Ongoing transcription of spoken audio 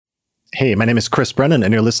Hey, my name is Chris Brennan,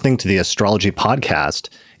 and you're listening to the Astrology podcast.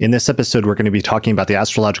 In this episode, we're going to be talking about the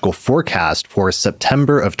astrological forecast for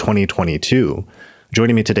September of 2022.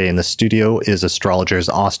 Joining me today in the studio is astrologers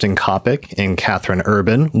Austin Coppock and Catherine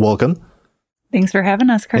Urban. Welcome. Thanks for having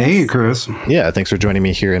us, Chris. Hey, Chris. Yeah, thanks for joining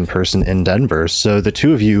me here in person in Denver. So the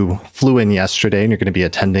two of you flew in yesterday, and you're going to be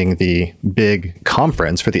attending the big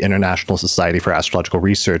conference for the International Society for Astrological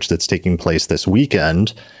Research that's taking place this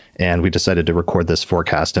weekend. And we decided to record this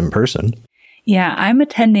forecast in person. Yeah, I'm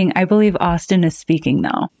attending. I believe Austin is speaking,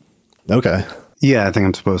 though. Okay. Yeah, I think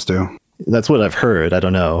I'm supposed to. That's what I've heard. I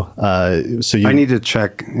don't know. I need to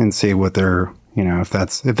check and see what they're, if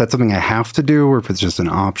that's something I have to do or if it's just an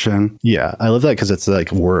option. Yeah, I love that because it's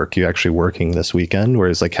like work. You're actually working this weekend,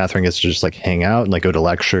 whereas like Catherine gets to just like hang out and like go to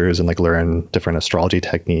lectures and like learn different astrology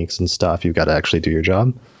techniques and stuff. You've got to actually do your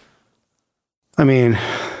job. I mean,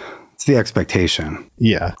 it's the expectation.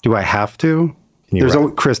 Yeah. Do I have to?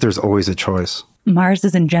 Chris, there's always a choice. Mars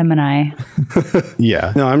is in Gemini.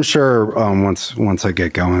 Yeah. No, I'm sure once I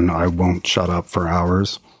get going, I won't shut up for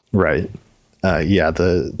hours. Right. Yeah,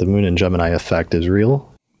 the moon in Gemini effect is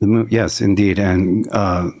real. The moon, yes, indeed. And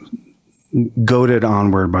goaded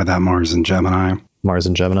onward by that Mars in Gemini. Mars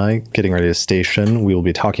in Gemini, getting ready to station. We will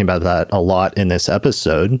be talking about that a lot in this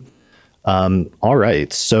episode. All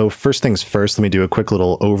right. So first things first, let me do a quick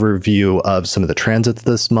little overview of some of the transits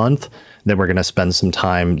this month. Then we're going to spend some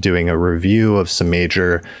time doing a review of some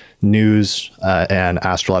major news and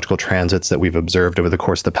astrological transits that we've observed over the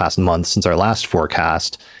course of the past month since our last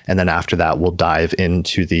forecast. And then after that, we'll dive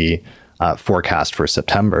into the forecast for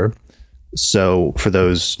September. So for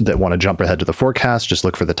those that want to jump ahead to the forecast, just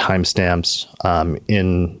look for the timestamps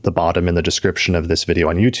in the bottom in the description of this video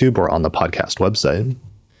on YouTube or on the podcast website.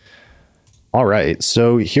 All right,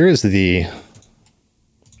 so here is the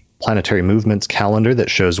planetary movements calendar that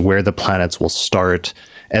shows where the planets will start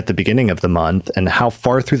at the beginning of the month and how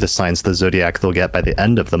far through the signs of the zodiac they'll get by the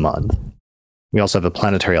end of the month. We also have a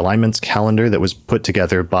planetary alignments calendar that was put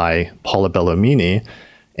together by Paula Bellomini,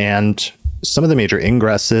 and some of the major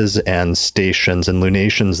ingresses and stations and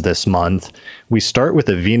lunations this month. We start with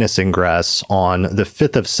a Venus ingress on the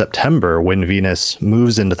 5th of September when Venus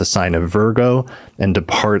moves into the sign of Virgo and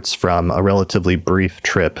departs from a relatively brief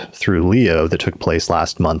trip through Leo that took place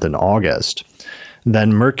last month in August.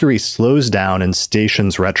 Then Mercury slows down and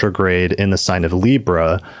stations retrograde in the sign of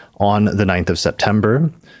Libra on the 9th of September.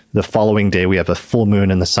 The following day, we have a full moon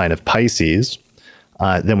in the sign of Pisces.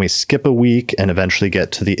 Then we skip a week and eventually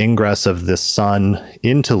get to the ingress of the sun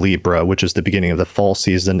into Libra, which is the beginning of the fall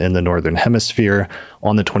season in the Northern Hemisphere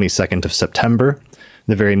on the 22nd of September.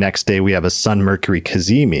 The very next day, we have a Sun-Mercury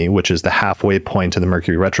cazimi, which is the halfway point in the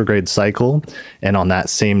Mercury retrograde cycle. And on that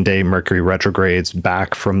same day, Mercury retrogrades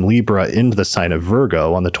back from Libra into the sign of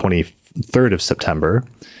Virgo on the 23rd of September.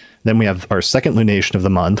 Then we have our second lunation of the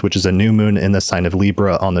month, which is a new moon in the sign of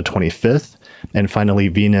Libra on the 25th. And finally,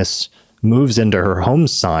 Venus moves into her home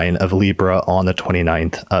sign of Libra on the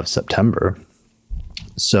 29th of September.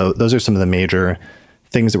 So those are some of the major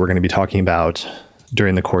things that we're going to be talking about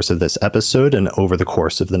during the course of this episode and over the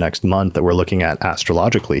course of the next month that we're looking at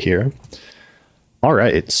astrologically here. All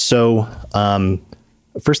right. So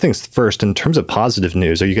first things first, in terms of positive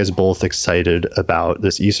news, are you guys both excited about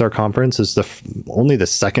this ESAR conference? It's only the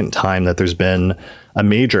second time that there's been a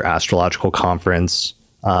major astrological conference,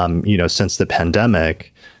 since the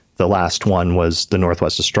pandemic. The last one was the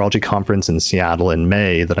Northwest Astrology Conference in Seattle in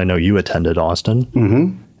May that I know you attended, Austin.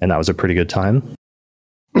 Mm-hmm. And that was a pretty good time.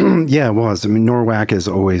 Yeah, it was. I mean, NORWAC is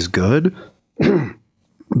always good.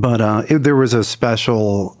 But there was a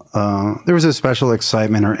special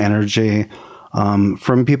excitement or energy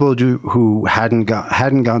from people who hadn't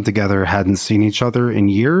gotten together, hadn't seen each other in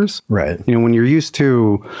years. Right. When you're used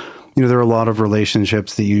to, there are a lot of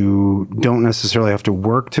relationships that you don't necessarily have to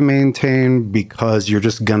work to maintain because you're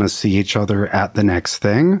just going to see each other at the next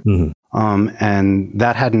thing. Mm-hmm. And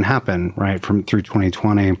that hadn't happened, right, through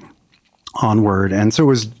 2020 onward. And so it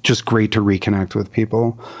was just great to reconnect with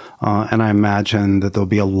people. And I imagine that there'll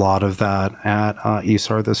be a lot of that at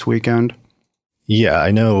ESAR this weekend. Yeah, I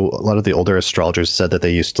know a lot of the older astrologers said that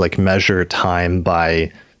they used to measure time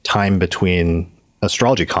by time between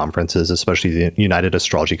astrology conferences, especially the United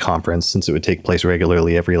Astrology Conference, since it would take place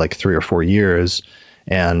regularly every 3 or 4 years.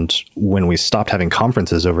 And when we stopped having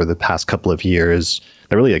conferences over the past couple of years,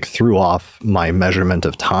 that really threw off my measurement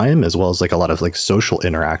of time, as well as a lot of social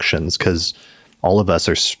interactions, because all of us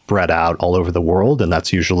are spread out all over the world. And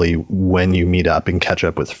that's usually when you meet up and catch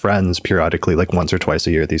up with friends periodically, once or twice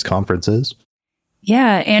a year at these conferences.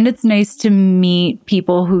 Yeah, and it's nice to meet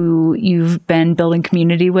people who you've been building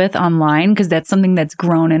community with online, because that's something that's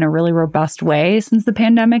grown in a really robust way since the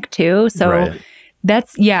pandemic too. So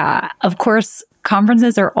that's, of course,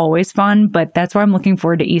 conferences are always fun, but that's why I'm looking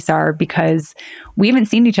forward to ESAR, because we haven't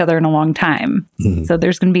seen each other in a long time. So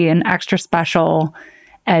there's going to be an extra special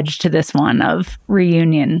edge to this one of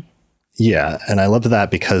reunion. Yeah, and I love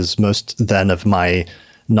that because most then of my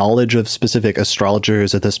knowledge of specific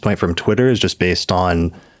astrologers at this point from Twitter is just based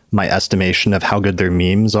on my estimation of how good their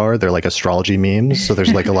memes are. They're like astrology memes. So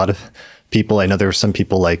there's like a lot of people. I know there were some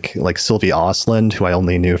people like Sylvie Osland, who I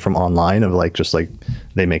only knew from online, of like just like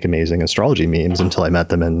they make amazing astrology memes, until I met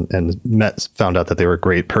them and found out that they were a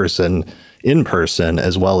great person in person,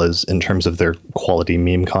 as well as in terms of their quality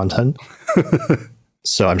meme content.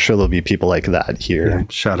 So I'm sure there'll be people like that here. Yeah,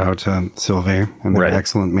 shout out to Sylvie and their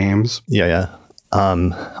excellent memes. Yeah.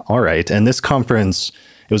 All right. And this conference,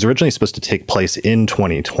 it was originally supposed to take place in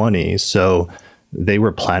 2020. So they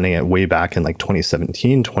were planning it way back in like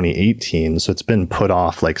 2017, 2018. So it's been put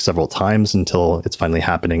off like several times until it's finally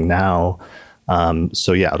happening now.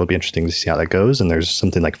 So yeah, it'll be interesting to see how that goes. And there's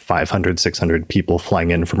something like 500, 600 people flying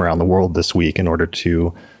in from around the world this week in order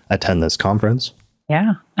to attend this conference.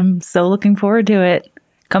 Yeah, I'm so looking forward to it.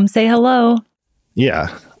 Come say hello.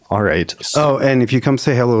 Yeah. All right. So, and if you come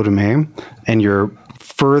say hello to me and you're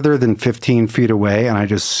further than 15 feet away and I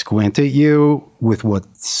just squint at you with what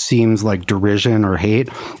seems like derision or hate,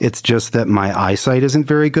 it's just that my eyesight isn't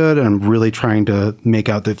very good and I'm really trying to make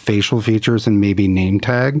out the facial features and maybe name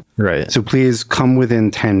tag. Right. So please come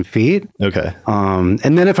within 10 feet. Okay.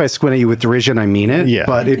 And then if I squint at you with derision, I mean it. Yeah.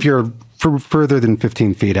 But if you're further than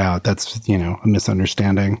 15 feet out, that's, a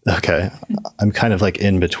misunderstanding. Okay. I'm kind of like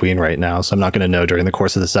in between right now, so I'm not going to know during the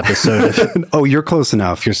course of this episode. Oh, you're close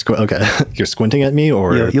enough. You're you're squinting at me,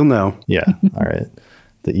 or you'll know. Yeah. All right.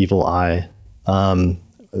 The evil eye,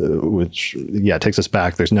 which takes us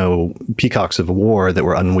back. There's no peacocks of war that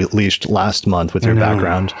were unleashed last month with your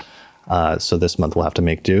background. So this month we'll have to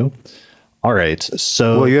make do. All right.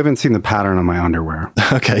 So, well, you haven't seen the pattern on my underwear.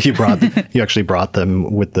 Okay. You actually brought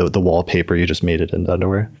them with the wallpaper. You just made it into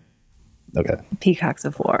underwear. Okay. Peacocks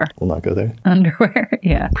of War. We'll not go there. Underwear.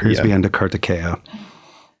 Yeah. Prisby and Kartikeya.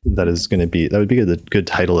 That would be a good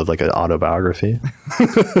title of like an autobiography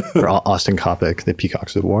for Austin Coppock, The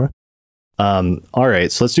Peacocks of War. All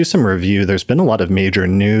right, so let's do some review. There's been a lot of major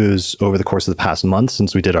news over the course of the past month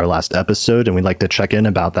since we did our last episode, and we'd like to check in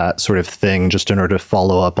about that sort of thing just in order to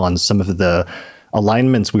follow up on some of the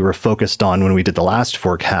alignments we were focused on when we did the last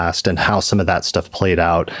forecast and how some of that stuff played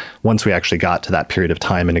out once we actually got to that period of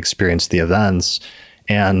time and experienced the events.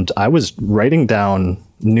 And I was writing down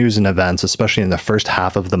news and events, especially in the first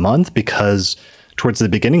half of the month, because towards the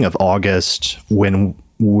beginning of August,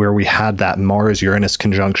 where we had that Mars-Uranus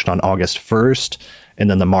conjunction on August 1st, and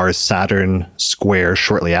then the Mars-Saturn square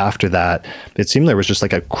shortly after that, it seemed there was just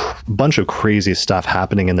like a bunch of crazy stuff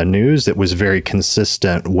happening in the news that was very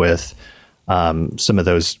consistent with some of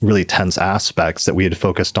those really tense aspects that we had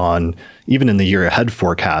focused on, even in the year ahead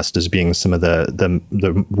forecast, as being some of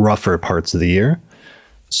the rougher parts of the year.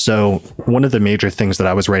 So one of the major things that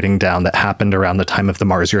I was writing down that happened around the time of the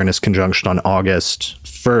Mars-Uranus conjunction on August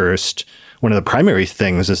 1st, one of the primary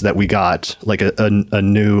things is that we got like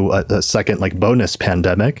a second like bonus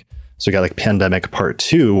pandemic. So we got like pandemic part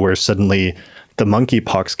 2, where suddenly the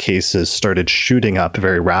monkeypox cases started shooting up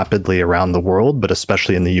very rapidly around the world, but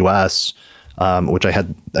especially in the US, which I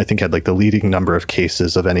think had like the leading number of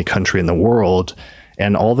cases of any country in the world.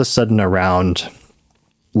 And all of a sudden around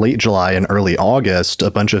late July and early August, a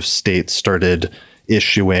bunch of states started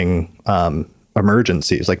issuing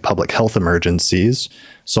emergencies, like public health emergencies.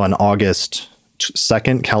 So on August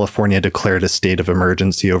 2nd, California declared a state of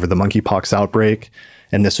emergency over the monkeypox outbreak.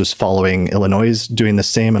 And this was following Illinois doing the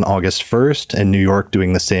same on August 1st and New York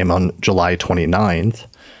doing the same on July 29th.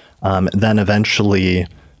 Then eventually,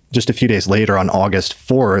 just a few days later, on August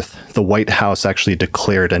 4th, the White House actually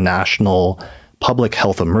declared a national public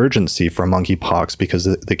health emergency for monkeypox because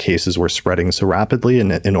the cases were spreading so rapidly,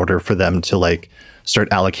 and in order for them to like start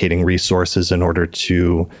allocating resources in order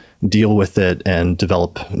to deal with it and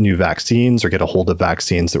develop new vaccines or get a hold of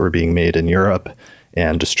vaccines that were being made in Europe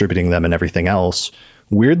and distributing them and everything else.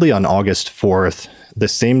 Weirdly, on August 4th, the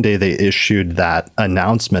same day they issued that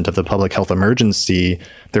announcement of the public health emergency,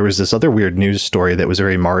 there was this other weird news story that was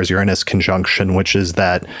very Mars-Uranus conjunction, which is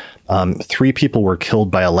that 3 people were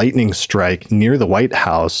killed by a lightning strike near the White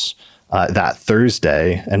House that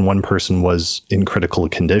Thursday, and 1 person was in critical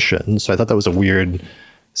condition. So I thought that was a weird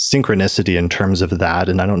synchronicity in terms of that.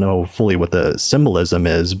 And I don't know fully what the symbolism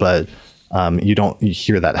is, but You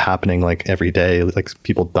hear that happening like every day, like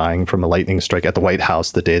people dying from a lightning strike at the White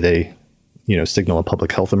House the day they, signal a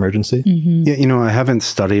public health emergency. Mm-hmm. Yeah, I haven't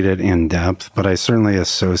studied it in depth, but I certainly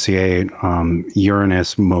associate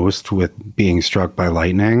Uranus most with being struck by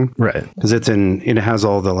lightning. Right. Because it has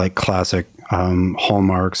all the like classic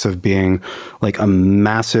hallmarks of being like a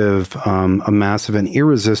massive and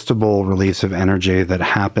irresistible release of energy that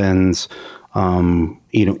happens,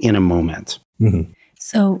 in a moment. Mm-hmm.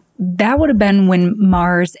 So that would have been when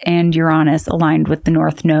Mars and Uranus aligned with the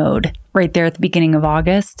North Node right there at the beginning of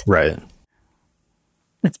August. Right.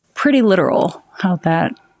 It's pretty literal how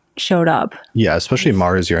that showed up. Yeah, especially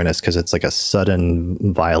Mars Uranus, because it's like a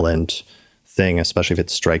sudden, violent thing, especially if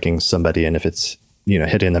it's striking somebody and if it's,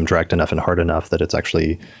 hitting them direct enough and hard enough that it's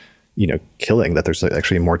actually, killing, that there's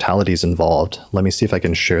actually mortalities involved. Let me see if I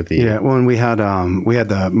can share the... Yeah, well, and we had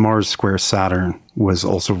the Mars square Saturn was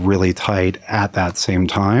also really tight at that same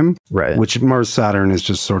time. Right. Which Mars Saturn is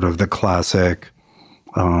just sort of the classic...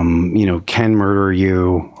 can murder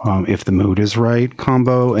you if the mood is right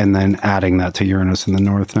combo, and then adding that to Uranus in the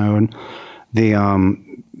North Node.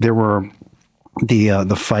 There were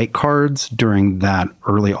the fight cards during that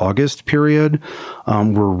early August period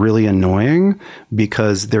were really annoying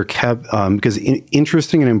because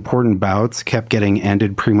interesting and important bouts kept getting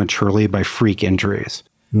ended prematurely by freak injuries.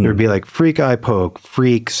 There'd be like freak eye poke,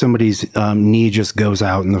 freak somebody's knee just goes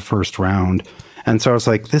out in the first round. And so I was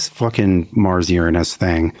like, this fucking Mars-Uranus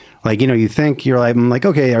thing. Like, I'm like,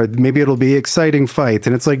 okay, maybe it'll be exciting fights.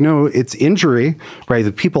 And it's like, no, it's injury, right?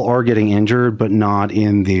 The people are getting injured, but not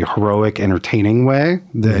in the heroic, entertaining way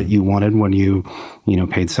that you wanted when you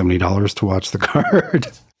paid $70 to watch the card.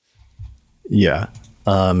 Yeah.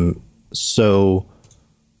 So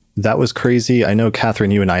that was crazy. I know, Catherine,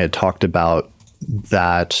 you and I had talked about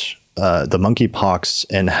that, the monkeypox,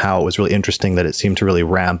 and how it was really interesting that it seemed to really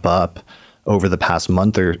ramp up over the past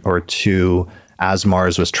month or two as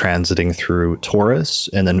Mars was transiting through Taurus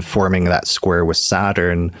and then forming that square with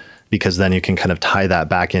Saturn, because then you can kind of tie that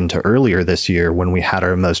back into earlier this year when we had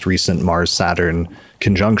our most recent Mars-Saturn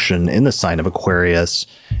conjunction in the sign of Aquarius.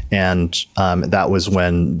 And that was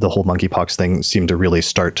when the whole monkeypox thing seemed to really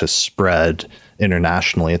start to spread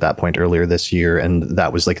internationally at that point earlier this year. And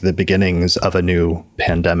that was like the beginnings of a new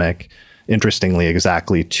pandemic. Interestingly,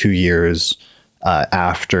 exactly 2 years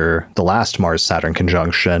after the last Mars-Saturn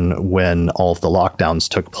conjunction, when all of the lockdowns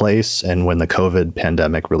took place and when the COVID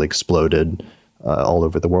pandemic really exploded all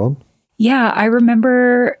over the world. Yeah, I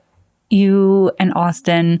remember you and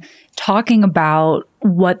Austin talking about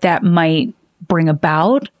what that might bring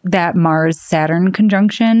about, that Mars-Saturn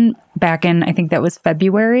conjunction back in, I think that was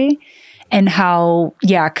February. And how,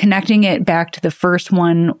 connecting it back to the first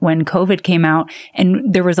one when COVID came out, and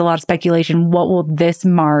there was a lot of speculation, what will this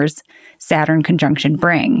Mars-Saturn conjunction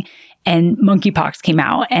bring? And monkeypox came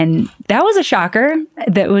out, and that was a shocker.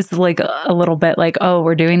 That was like a little bit like, oh,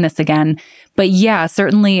 we're doing this again. But yeah,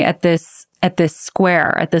 certainly at this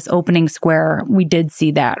square, at this opening square, we did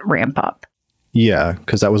see that ramp up. Yeah,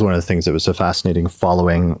 because that was one of the things that was so fascinating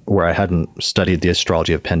following, where I hadn't studied the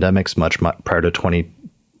astrology of pandemics much prior to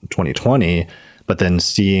 2020, but then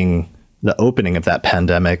seeing the opening of that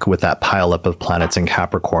pandemic with that pileup of planets in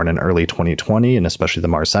Capricorn in early 2020, and especially the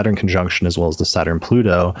Mars-Saturn conjunction, as well as the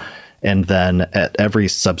Saturn-Pluto. And then at every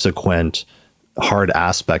subsequent hard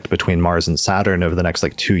aspect between Mars and Saturn over the next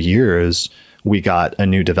 2 years, we got a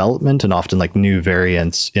new development and often new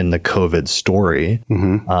variants in the COVID story.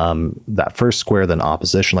 Mm-hmm. That first square, then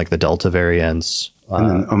opposition, like the Delta variants, and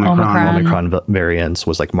then Omicron variants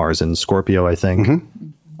was Mars in Scorpio, I think.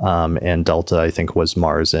 Mm-hmm. And Delta, I think, was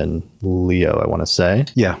Mars in Leo, I want to say.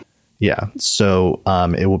 Yeah. Yeah. So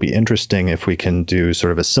it will be interesting if we can do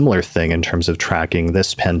sort of a similar thing in terms of tracking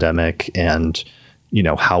this pandemic and,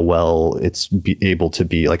 how well it's able to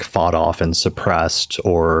be fought off and suppressed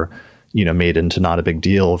or, made into not a big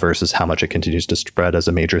deal versus how much it continues to spread as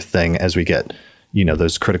a major thing as we get,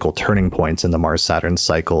 those critical turning points in the Mars-Saturn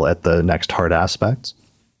cycle at the next hard aspects.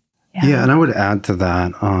 Yeah, and I would add to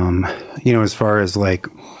that, as far as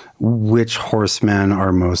which horsemen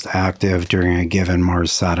are most active during a given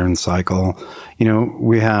Mars-Saturn cycle,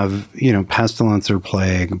 we have, pestilence or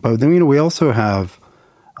plague, but then, we also have,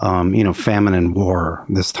 famine and war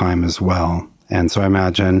this time as well. And so I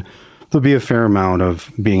imagine there'll be a fair amount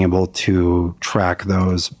of being able to track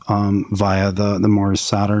those via the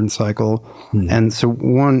Mars-Saturn cycle. Mm-hmm. And so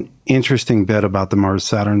one interesting bit about the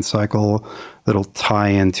Mars-Saturn cycle that'll tie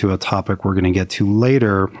into a topic we're going to get to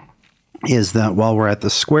later is that while we're at the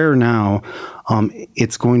square now,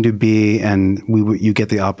 it's going to be, and you get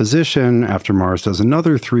the opposition after Mars does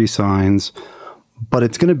another 3 signs, but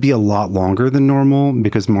it's going to be a lot longer than normal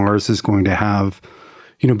because Mars is going to have,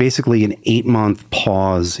 basically an 8-month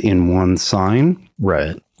pause in one sign.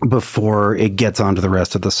 Right. Before it gets onto the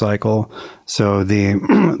rest of the cycle. So the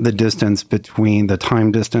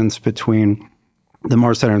time distance between the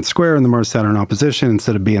Mars-Saturn square and the Mars-Saturn opposition,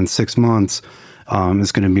 instead of being 6 months,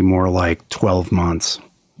 is going to be more like 12 months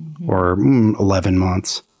or 11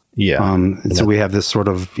 months. Yeah. So we have this sort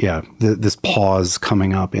of, this pause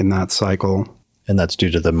coming up in that cycle. And that's due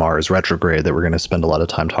to the Mars retrograde that we're going to spend a lot of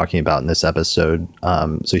time talking about in this episode.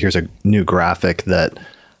 So here's a new graphic that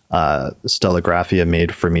Stellographia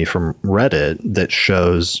made for me from Reddit that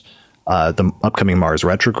shows the upcoming Mars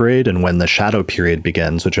retrograde and when the shadow period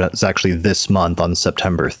begins, which is actually this month on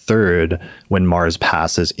September 3rd, when Mars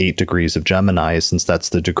passes 8 degrees of Gemini, since that's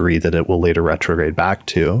the degree that it will later retrograde back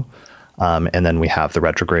to. And then we have the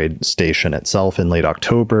retrograde station itself in late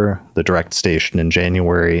October, the direct station in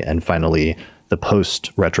January, and finally the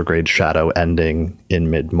post-retrograde shadow ending in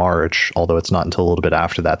mid-March, although it's not until a little bit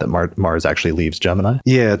after that Mars actually leaves Gemini.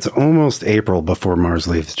 Yeah, it's almost April before Mars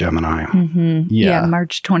leaves Gemini. Mm-hmm. Yeah,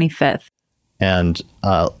 March 25th. And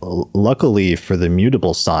luckily for the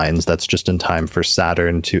mutable signs, that's just in time for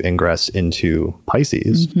Saturn to ingress into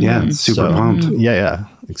Pisces. Mm-hmm. Yeah, super pumped. Yeah.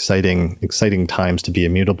 Exciting times to be a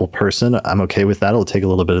mutable person. I'm okay with that. It'll take a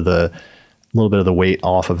little bit of the weight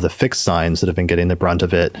off of the fixed signs that have been getting the brunt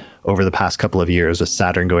of it over the past couple of years, with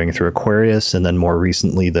Saturn going through Aquarius, and then more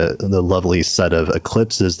recently the lovely set of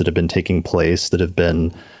eclipses that have been taking place that have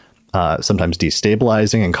been sometimes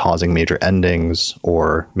destabilizing and causing major endings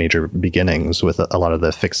or major beginnings with a lot of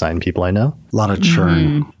the fixed sign people I know. A lot of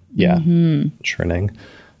churn. Mm-hmm. Yeah, churning.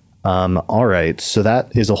 All right, so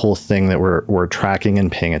that is a whole thing that we're tracking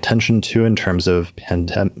and paying attention to in terms of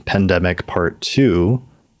pandemic part 2.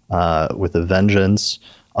 With a vengeance.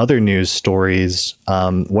 Other news stories.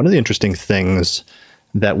 One of the interesting things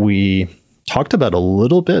that we talked about a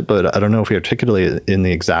little bit, but I don't know if we articulated it in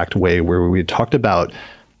the exact way, where we talked about,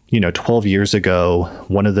 12 years ago,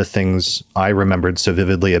 one of the things I remembered so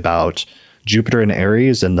vividly about Jupiter in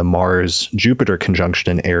Aries and the Mars-Jupiter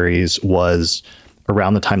conjunction in Aries was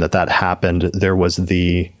around the time that happened, there was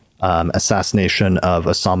the assassination of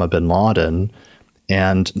Osama bin Laden.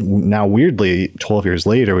 And now, weirdly, 12 years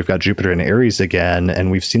later, we've got Jupiter in Aries again, and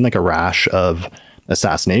we've seen like a rash of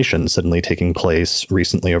assassinations suddenly taking place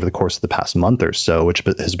recently over the course of the past month or so, which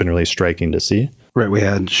has been really striking to see. Right. We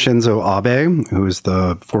had Shinzo Abe, who is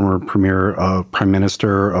the former prime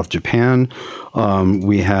minister of Japan.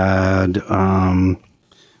 We had,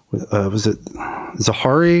 was it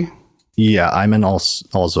Zahari? Yeah, Ayman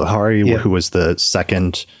al-Zawahiri, who was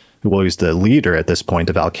he was the leader at this point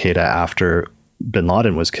of Al-Qaeda after bin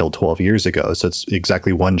Laden was killed 12 years ago. So it's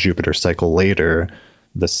exactly one Jupiter cycle later,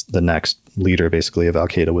 the next leader basically of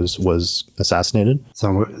Al-Qaeda was assassinated.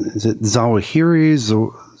 Is it Zawahiri?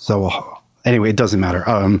 Anyway, it doesn't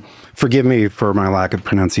matter. Forgive me for my lack of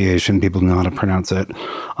pronunciation. People know how to pronounce it.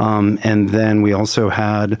 And then we also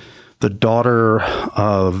had the daughter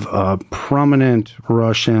of a prominent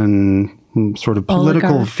Russian sort of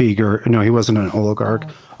political figure. No, he wasn't an oligarch.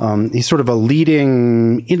 He's sort of a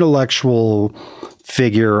leading intellectual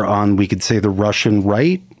figure on, we could say, the Russian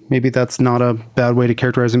right. Maybe that's not a bad way to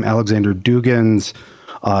characterize him. Alexander Dugin's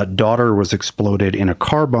daughter was exploded in a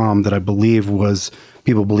car bomb that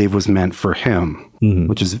people believe was meant for him,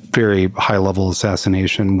 which is very high level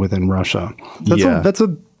assassination within Russia. That's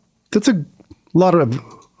a lot of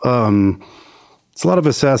it's a lot of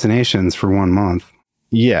assassinations for 1 month.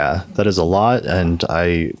 Yeah, that is a lot, and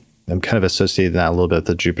I am kind of associating that a little bit with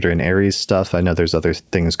the Jupiter and Aries stuff. I know there's other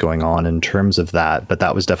things going on in terms of that, but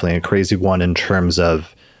that was definitely a crazy one in terms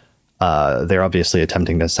of they're obviously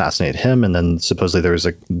attempting to assassinate him, and then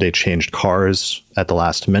supposedly they changed cars at the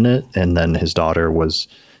last minute, and then his daughter was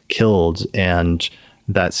killed. And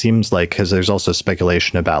that seems like, because there's also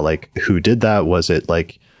speculation about like who did that. Was it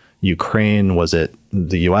like Ukraine? Was it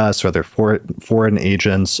the US or other foreign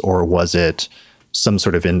agents, or was it some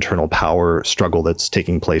sort of internal power struggle that's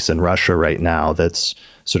taking place in Russia right now that's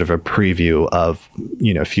sort of a preview of,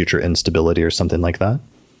 future instability or something like that?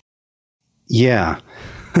 Yeah.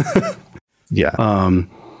 Yeah.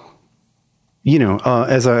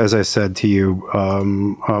 As I said to you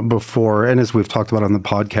before, and as we've talked about on the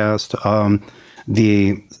podcast,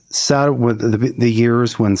 the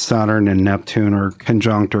years when Saturn and Neptune are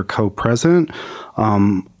conjunct or co-present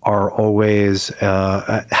are always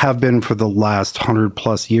have been for the last 100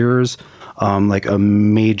 plus years like a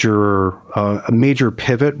major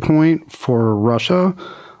pivot point for Russia.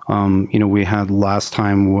 We had last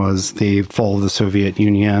time was the fall of the Soviet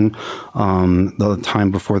Union. The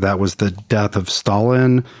time before that was the death of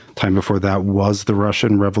Stalin. Time before that was the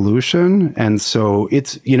Russian Revolution. And so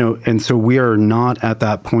we are not at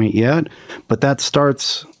that point yet, but that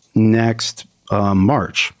starts next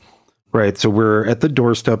March, right? So we're at the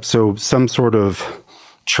doorstep. So some sort of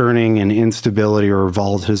churning and instability or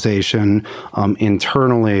volatilization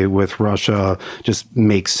internally with Russia just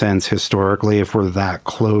makes sense historically if we're that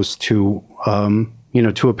close to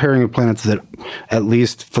to a pairing of planets that, at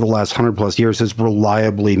least for the last 100 plus years, has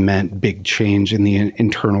reliably meant big change in the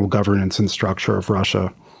internal governance and structure of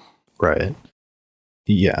Russia. Right.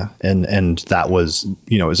 Yeah. And that was,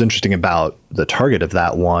 what was interesting about the target of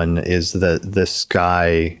that one is that this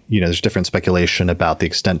guy, there's different speculation about the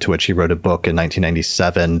extent to which he wrote a book in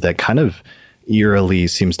 1997 that kind of eerily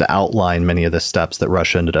seems to outline many of the steps that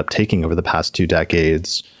Russia ended up taking over the past 2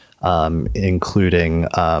 decades, including,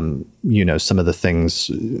 some of the things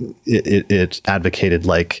it advocated,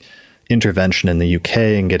 like intervention in the UK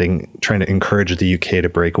and trying to encourage the UK to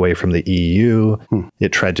break away from the EU. It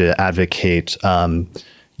tried to advocate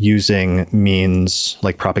using means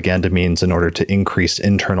like propaganda means in order to increase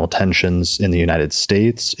internal tensions in the United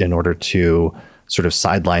States, in order to sort of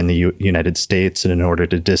sideline the United States and in order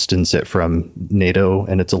to distance it from NATO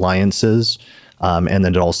and its alliances. And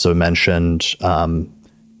then it also mentioned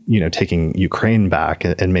taking Ukraine back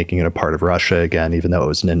and making it a part of Russia again, even though it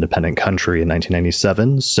was an independent country in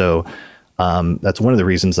 1997. So that's one of the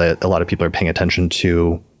reasons that a lot of people are paying attention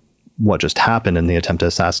to what just happened in the attempt to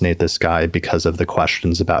assassinate this guy, because of the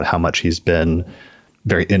questions about how much he's been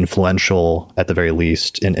very influential, at the very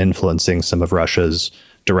least, in influencing some of Russia's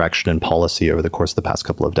direction and policy over the course of the past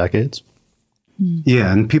couple of decades.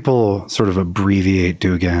 Yeah, and people sort of abbreviate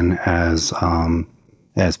Dugin as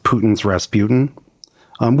Putin's Rasputin.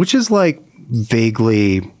 Which is like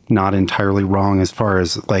vaguely not entirely wrong as far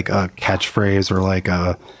as like a catchphrase or like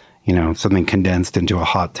a, something condensed into a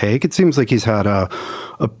hot take. It seems like he's had a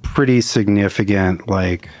pretty significant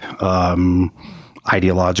like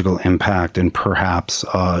ideological impact and perhaps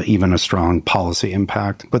even a strong policy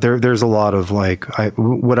impact. But there's a lot of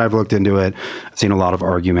what I've looked into it, I've seen a lot of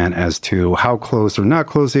argument as to how close or not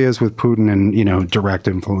close he is with Putin and, direct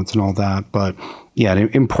influence and all that. But yeah, an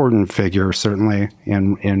important figure, certainly,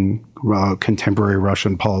 in contemporary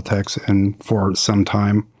Russian politics and for some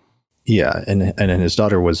time. Yeah, and his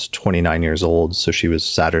daughter was 29 years old, so she was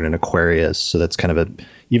Saturn in Aquarius. So that's kind of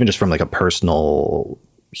even just from like a personal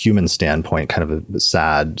human standpoint, kind of a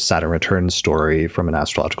sad Saturn return story from an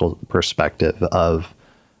astrological perspective of,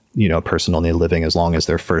 a person only living as long as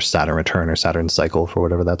their first Saturn return or Saturn cycle, for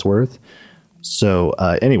whatever that's worth. So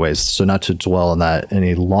anyways, so not to dwell on that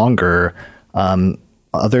any longer,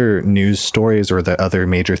 other news stories or the other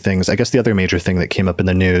major things, I guess the other major thing that came up in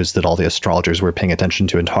the news that all the astrologers were paying attention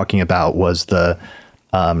to and talking about was the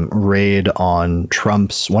raid on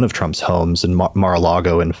one of Trump's homes in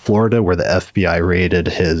Mar-a-Lago in Florida, where the FBI raided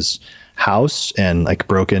his house and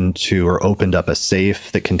broke into or opened up a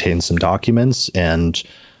safe that contained some documents and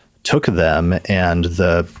took them. And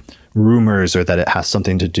the rumors are that it has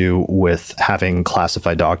something to do with having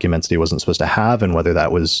classified documents that he wasn't supposed to have, and whether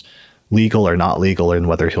that was legal or not legal, and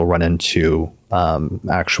whether he'll run into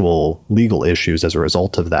actual legal issues as a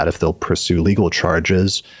result of that, if they'll pursue legal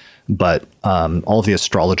charges. But all of the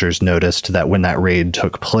astrologers noticed that when that raid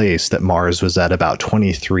took place, that Mars was at about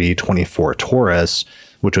 23, 24 Taurus,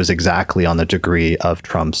 which was exactly on the degree of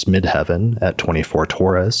Trump's midheaven at 24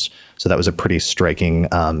 Taurus. So that was a pretty striking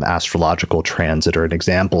astrological transit, or an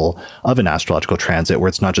example of an astrological transit where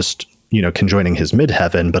it's not just conjoining his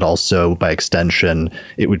midheaven, but also by extension,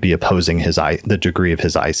 it would be opposing the degree of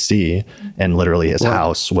his IC, and literally his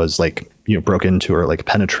house was broke into or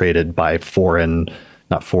penetrated by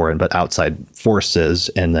not foreign, but outside forces,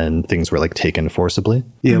 and then things were taken forcibly.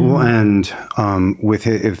 Yeah, well, and with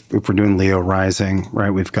it, if we're doing Leo rising, right,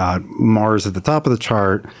 we've got Mars at the top of the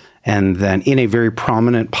chart, and then in a very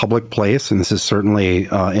prominent public place, and this is certainly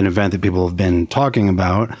an event that people have been talking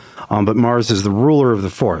about, but Mars is the ruler of the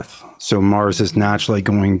fourth. So Mars is naturally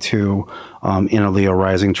going to, in a Leo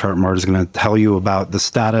rising chart, Mars is going to tell you about the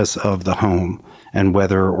status of the home and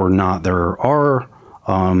whether or not there are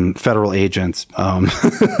federal agents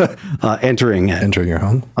entering your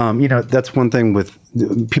home. That's one thing with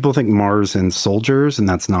people think Mars and soldiers, and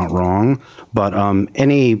that's not wrong. But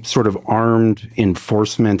any sort of armed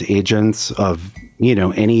enforcement agents of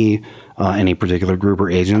any particular group or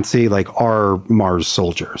agency are Mars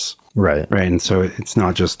soldiers. Right. And so it's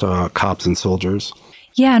not just cops and soldiers.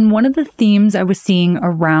 Yeah, and one of the themes I was seeing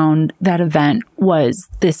around that event was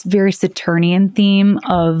this very Saturnian theme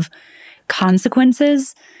of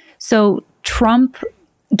consequences. So Trump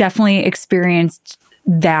definitely experienced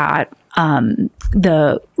that,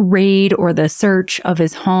 the raid or the search of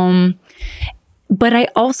his home. But I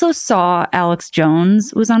also saw Alex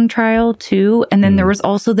Jones was on trial too. And then there was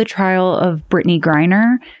also the trial of Brittany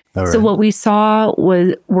Griner. Right. So what we saw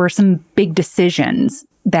were some big decisions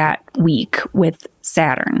that week with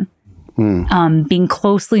Saturn. Being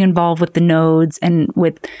closely involved with the nodes and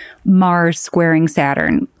with Mars squaring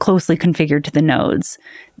Saturn, closely configured to the nodes.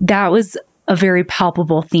 That was a very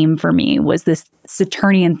palpable theme for me, was this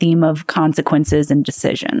Saturnian theme of consequences and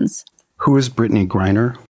decisions. Who is Brittany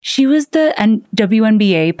Griner? She was the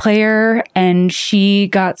WNBA player, and she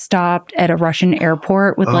got stopped at a Russian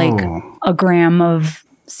airport with like a gram of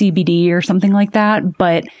CBD or something like that.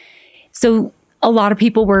 But so a lot of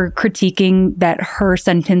people were critiquing that her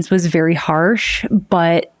sentence was very harsh,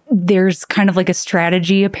 but there's kind of like a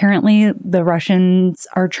strategy. Apparently, the Russians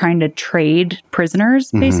are trying to trade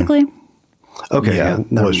prisoners, basically. Okay.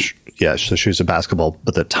 So she was a basketball,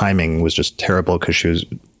 but the timing was just terrible because she was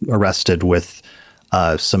arrested with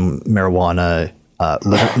some marijuana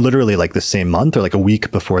literally like the same month or like a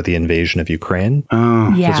week before the invasion of Ukraine.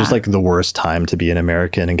 It's just like the worst time to be an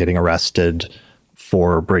American and getting arrested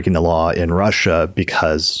for breaking the law in Russia,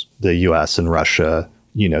 because the US and Russia,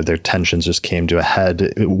 you know, their tensions just came to a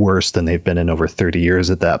head worse than they've been in over 30 years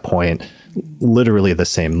at that point, literally the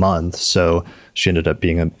same month. So she ended up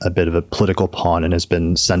being a bit of a political pawn and has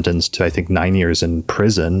been sentenced to, I think, 9 years in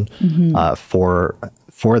prison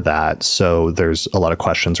for that. So there's a lot of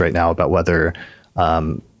questions right now about whether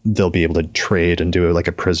they'll be able to trade and do like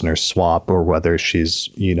a prisoner swap, or whether she's,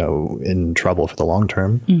 you know, in trouble for the long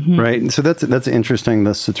term. Right. So that's interesting,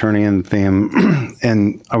 the Saturnian theme.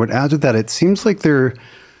 And I would add to that, it seems like they're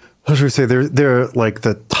like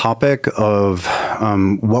the topic of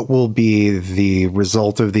what will be the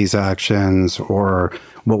result of these actions, or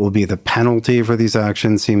what will be the penalty for these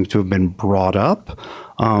actions, seems to have been brought up.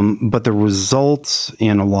 But the results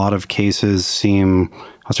in a lot of cases seem,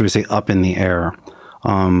 how should we say, up in the air.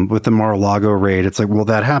 With the Mar-a-Lago raid, it's like, well,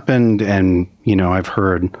 that happened. And, you know, I've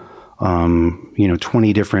heard,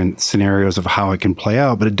 20 different scenarios of how it can play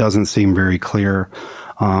out, but it doesn't seem very clear.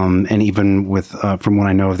 And even with, from what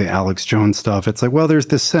I know of the Alex Jones stuff, it's like, well, there's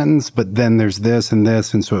this sentence, but then there's this and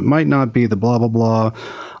this. And so it might not be the blah, blah, blah.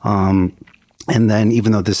 And then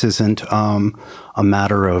even though this isn't a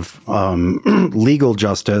matter of legal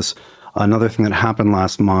justice, another thing that happened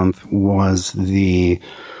last month was the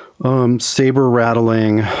saber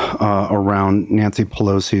rattling around Nancy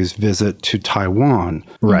Pelosi's visit to Taiwan,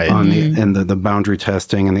 right? And the boundary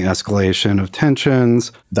testing and the escalation of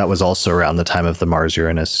tensions. That was also around the time of the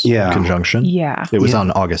Mars-Uranus conjunction. Yeah, it was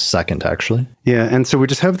on August 2nd, actually. Yeah, and so we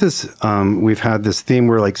just have this. We've had this theme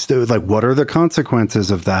where like what are the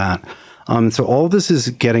consequences of that? So all this is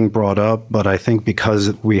getting brought up, but I think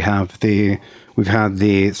because we've had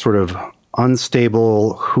the sort of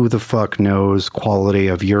unstable, who the fuck knows quality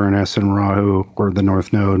of Uranus and Rahu, or the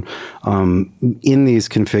North Node, in these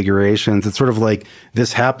configurations, it's sort of like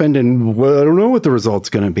this happened and I don't know what the result's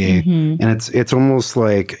going to be. And it's almost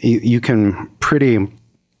like you can pretty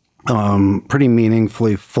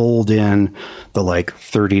meaningfully fold in the like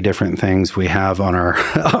 30 different things we have on our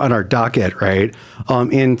on our docket, right?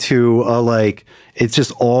 Into like it's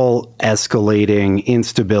just all escalating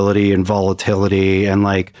instability and volatility, and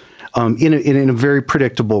like in a very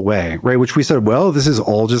predictable way, right? Which we said, well, this is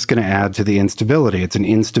all just going to add to the instability. It's an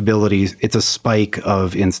instability. It's a spike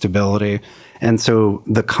of instability. And so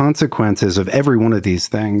the consequences of every one of these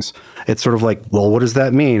things, it's sort of like, well, what does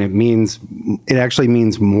that mean? It actually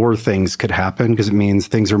means more things could happen, because it means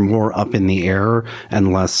things are more up in the air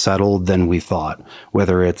and less settled than we thought.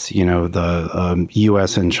 Whether it's, you know, the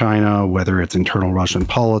U.S. and China, whether it's internal Russian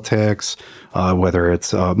politics, whether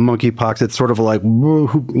it's monkeypox, it's sort of like,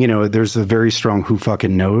 you know, there's a very strong who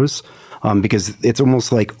fucking knows. Because it's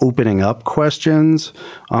almost like opening up questions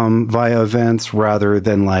via events rather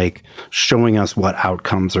than like showing us what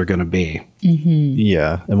outcomes are going to be.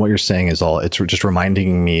 Yeah. And what you're saying is it's just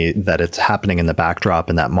reminding me that it's happening in the backdrop,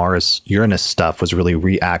 and that Mars-Uranus stuff was really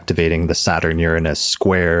reactivating the Saturn-Uranus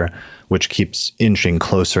square, which keeps inching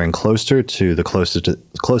closer and closer to the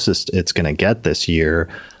closest it's going to get this year.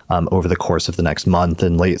 Over the course of the next month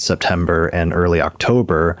in late September and early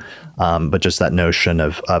October. But just that notion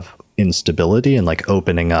of instability and like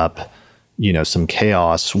opening up, you know, some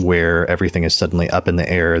chaos where everything is suddenly up in the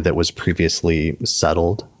air that was previously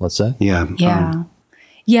settled, let's say.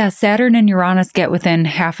 Yeah. Saturn and Uranus get within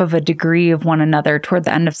half of a degree of one another toward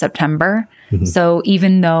the end of September. So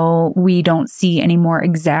even though we don't see any more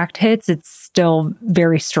exact hits, it's still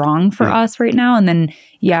very strong for us right now. And then,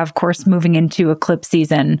 of course, moving into eclipse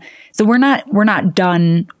season. So we're not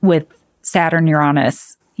done with Saturn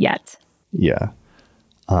Uranus yet. Yeah.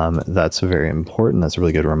 That's very important. That's a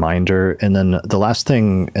really good reminder. And then the last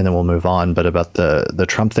thing, and then we'll move on, but about the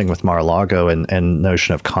Trump thing with Mar-a-Lago and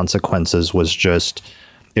notion of consequences was just,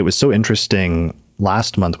 it was so interesting.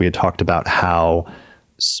 Last month, we had talked about how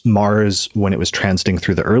Mars, when it was transiting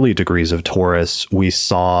through the early degrees of Taurus, we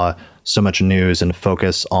saw so much news and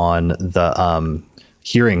focus on the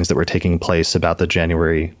hearings that were taking place about the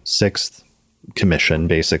January 6th commission,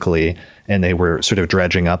 basically. And they were sort of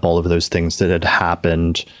dredging up all of those things that had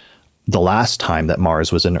happened the last time that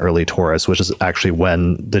Mars was in early Taurus, which is actually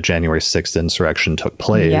when the January 6th insurrection took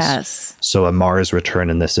place. Yes. So a Mars return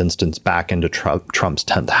in this instance back into Trump's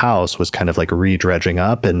 10th house was kind of like re-dredging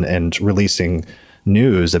up and releasing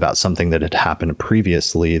news about something that had happened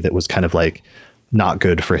previously that was kind of like not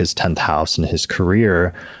good for his 10th house and his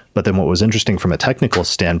career. But then what was interesting from a technical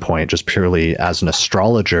standpoint, just purely as an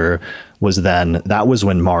astrologer, was then that was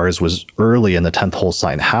when Mars was early in the 10th whole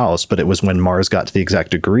sign house, but it was when Mars got to the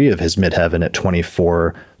exact degree of his midheaven at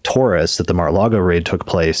 24 Taurus that the Mar-a-Lago raid took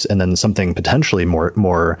place. And then something potentially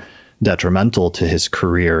more detrimental to his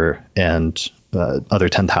career and other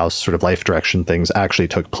 10th house sort of life direction things actually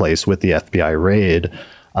took place with the FBI raid.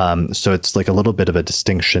 So it's like a little bit of a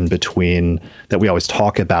distinction between that we always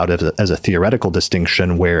talk about as a theoretical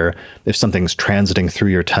distinction, where if something's transiting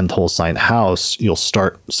through your 10th whole sign house, you'll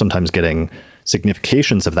start sometimes getting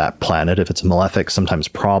significations of that planet. If it's a malefic, sometimes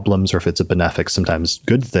problems, or if it's a benefic, sometimes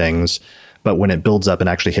good things. But when it builds up and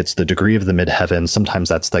actually hits the degree of the midheaven, sometimes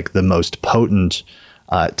that's like the most potent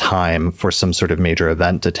time for some sort of major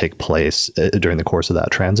event to take place during the course of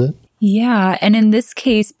that transit. Yeah. And in this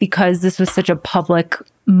case, because this was such a public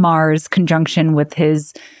Mars conjunction with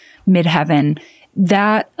his midheaven,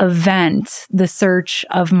 that event, the search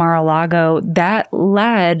of Mar-a-Lago, that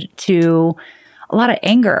led to a lot of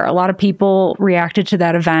anger. A lot of people reacted to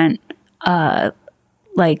that event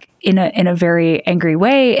like in a very angry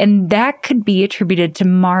way. And that could be attributed to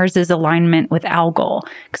Mars's alignment with Algol,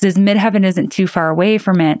 because his midheaven isn't too far away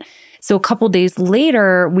from it. So a couple days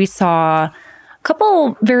later, we saw a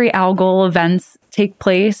couple very Algol events take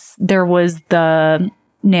place. There was the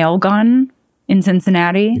nail gun in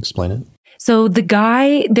Cincinnati. Explain it. So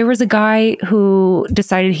there was a guy who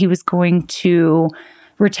decided he was going to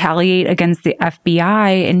retaliate against the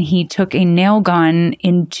FBI, and he took a nail gun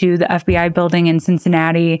into the FBI building in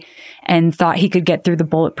Cincinnati and thought he could get through the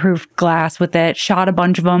bulletproof glass with it, shot a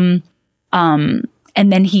bunch of them. And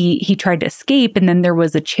then he tried to escape, and then there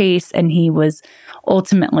was a chase, and he was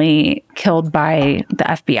ultimately killed by the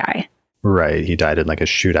FBI. Right. He died in like a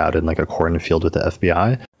shootout in like a cornfield with the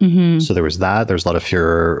FBI. Mm-hmm. So there was that. There's a lot of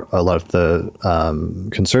fear. A lot of the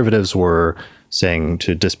conservatives were saying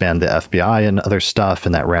to disband the FBI and other stuff.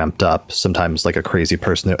 And that ramped up. Sometimes like a crazy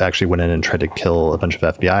person that actually went in and tried to kill a bunch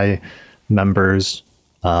of FBI members.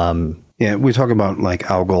 Yeah, we talk about like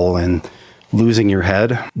Algol and losing your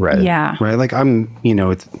head. Right. Yeah. Right. Like I'm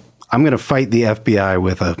going to fight the FBI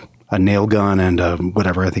with a nail gun and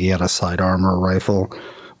whatever. I think he had a sidearm or a rifle.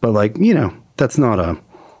 But like, that's not a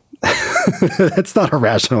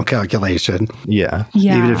rational calculation. Yeah.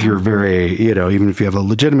 Even if you're even if you have a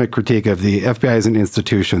legitimate critique of the FBI as an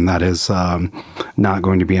institution, that is not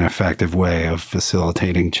going to be an effective way of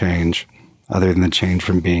facilitating change, other than the change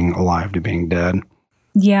from being alive to being dead.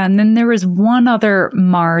 Yeah. And then there was one other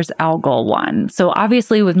Mars Algol one. So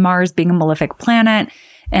obviously with Mars being a malefic planet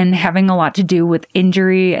and having a lot to do with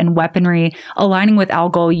injury and weaponry, aligning with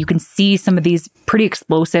Algol, you can see some of these pretty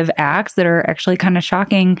explosive acts that are actually kind of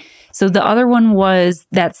shocking. So the other one was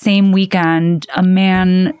that same weekend, a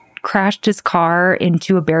man crashed his car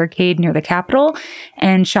into a barricade near the Capitol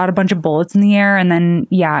and shot a bunch of bullets in the air. And then,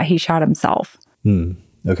 he shot himself.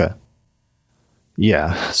 Okay.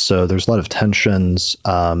 Yeah. So there's a lot of tensions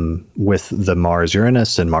with the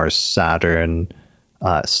Mars-Uranus and Mars-Saturn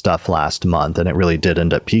stuff last month, and it really did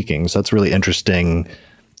end up peaking. So it's really interesting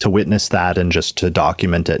to witness that and just to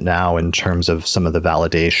document it now in terms of some of the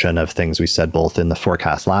validation of things we said both in the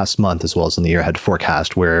forecast last month as well as in the year ahead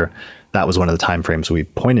forecast, where that was one of the time frames we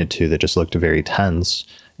pointed to that just looked very tense.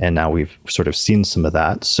 And now we've sort of seen some of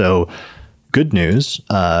that. So good news,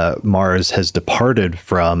 Mars has departed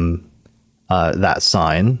from that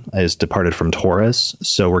sign, is departed from Taurus.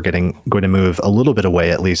 So we're going to move a little bit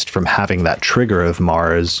away, at least, from having that trigger of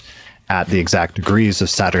Mars at the exact degrees of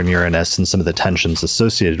Saturn, Uranus, and some of the tensions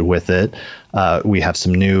associated with it. We have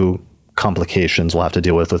some new complications we'll have to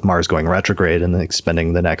deal with Mars going retrograde and then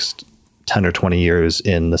spending the next 10 or 20 years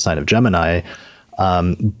in the sign of Gemini.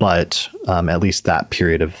 But at least that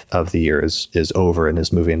period of the year is over and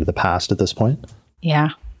is moving into the past at this point. Yeah.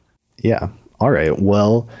 Yeah. All right.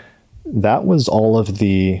 Well, that was all of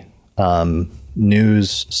the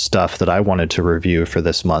news stuff that I wanted to review for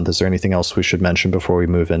this month. Is there anything else we should mention before we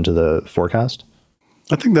move into the forecast?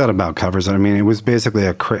 I think that about covers it. I mean, it was basically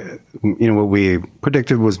what we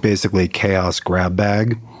predicted was basically chaos grab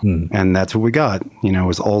bag. And that's what we got. It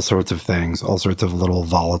was all sorts of things, all sorts of little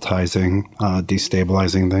volatilizing,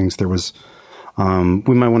 destabilizing things. There was,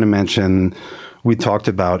 we might want to mention, we talked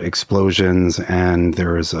about explosions, and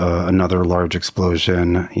there was another large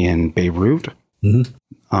explosion in Beirut,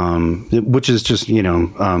 which is just,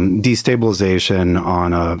 destabilization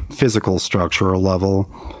on a physical structural level.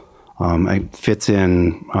 It fits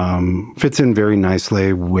in very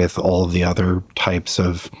nicely with all of the other types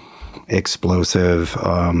of explosive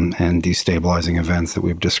and destabilizing events that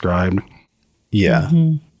we've described. Yeah.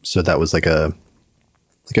 So that was like a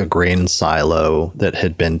grain silo that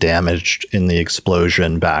had been damaged in the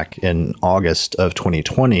explosion back in August of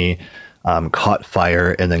 2020, caught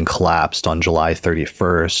fire and then collapsed on July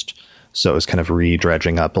 31st. So it was kind of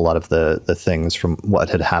re-dredging up a lot of the things from what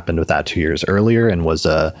had happened with that 2 years earlier, and was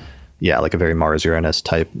like a very Mars-Uranus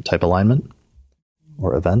type alignment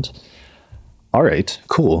or event. All right,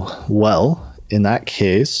 cool. Well, in that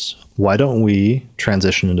case, why don't we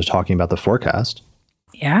transition into talking about the forecast?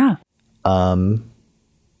 Yeah.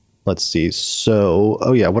 Let's see. So,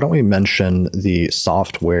 why don't we mention the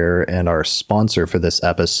software and our sponsor for this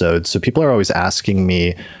episode? So people are always asking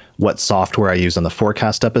me what software I use on the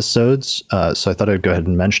forecast episodes. So I thought I'd go ahead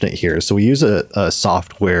and mention it here. So we use a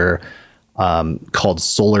software called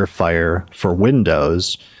SolarFire for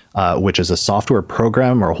Windows, which is a software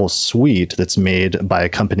program or a whole suite that's made by a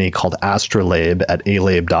company called Astrolabe at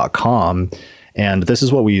alabe.com. And this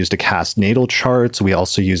is what we use to cast natal charts. We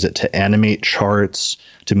also use it to animate charts,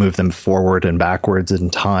 to move them forward and backwards in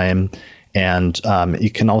time. And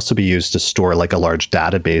it can also be used to store like a large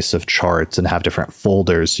database of charts and have different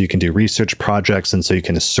folders. So you can do research projects. And so you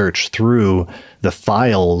can search through the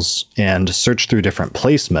files and search through different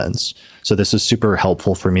placements. So this is super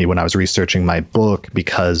helpful for me when I was researching my book,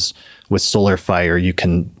 because with SolarFire, you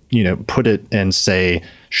can, put it and say,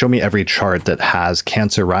 show me every chart that has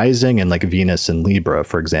Cancer rising and like Venus and Libra,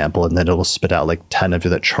 for example, and then it'll spit out like 10 of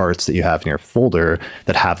the charts that you have in your folder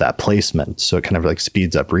that have that placement. So it kind of like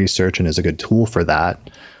speeds up research and is a good tool for that.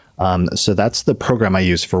 So that's the program I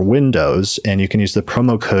use for Windows, and you can use the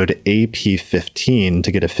promo code AP15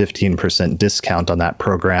 to get a 15% discount on that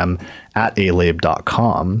program at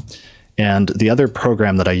alabe.com. And the other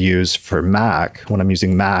program that I use for Mac, when I'm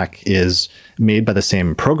using Mac, is made by the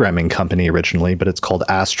same programming company originally, but it's called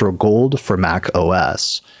AstroGold for Mac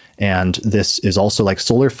OS. And this is also like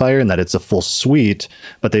SolarFire in that it's a full suite,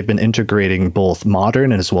 but they've been integrating both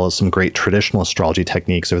modern as well as some great traditional astrology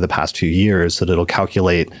techniques over the past few years, so that it'll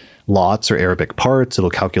calculate lots or Arabic parts,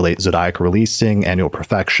 it'll calculate zodiac releasing, annual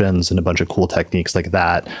perfections, and a bunch of cool techniques like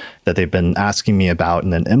that they've been asking me about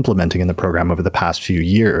and then implementing in the program over the past few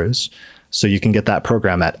years. So you can get that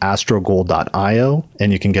program at astrogold.io,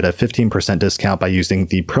 and you can get a 15% discount by using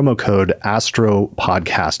the promo code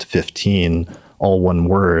ASTROPODCAST15, all one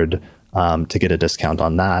word, to get a discount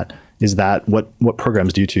on that. Is that what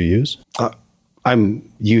programs do you two use? I'm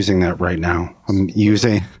using that right now. I've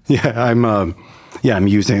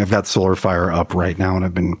got SolarFire up right now, and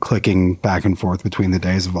I've been clicking back and forth between the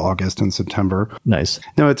days of August and September. Nice.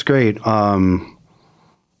 No, it's great.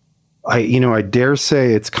 I dare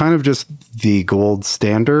say it's kind of just the gold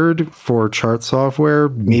standard for chart software.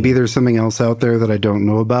 Maybe there's something else out there that I don't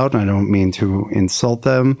know about, and I don't mean to insult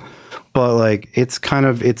them, but like it's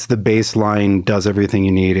the baseline, does everything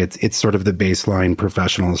you need. It's sort of the baseline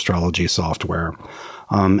professional astrology software.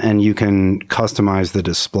 And you can customize the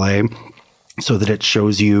display so that it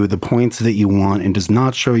shows you the points that you want and does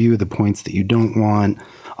not show you the points that you don't want.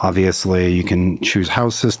 Obviously, you can choose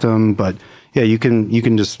house system, but yeah, you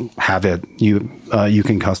can just have it. You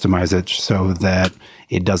can customize it so that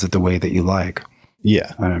it does it the way that you like.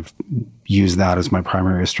 Yeah. And I've used that as my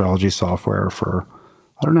primary astrology software for,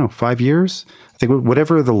 5 years. I think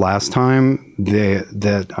whatever the last time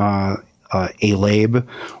that Alabe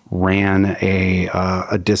ran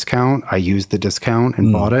a discount, I used the discount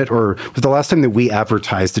and bought it. Or it was the last time that we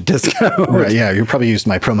advertised a discount. Right, yeah, you probably used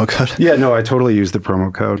my promo code. Yeah, no, I totally used the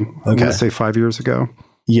promo code. Okay. I'm going to say 5 years ago.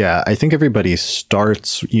 Yeah, I think everybody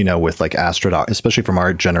starts, with like Astro.com, especially from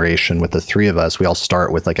our generation with the three of us, we all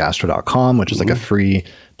start with like Astro.com, which is like a free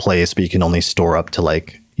place, but you can only store up to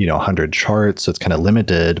like, 100 charts. So it's kind of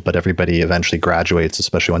limited, but everybody eventually graduates,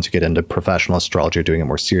 especially once you get into professional astrology, doing it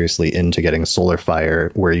more seriously, into getting solar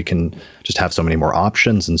fire, where you can just have so many more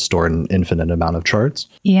options and store an infinite amount of charts.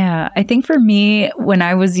 Yeah. I think for me, when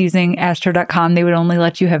I was using astro.com, they would only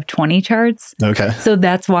let you have 20 charts. Okay. So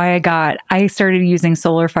that's why I started using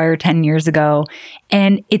Solar Fire 10 years ago.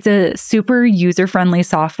 And it's a super user-friendly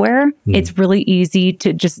software. It's really easy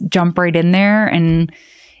to just jump right in there and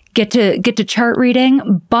get to chart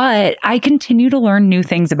reading, but I continue to learn new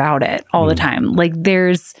things about it all the time. Like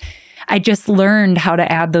I just learned how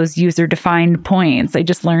to add those user-defined points. I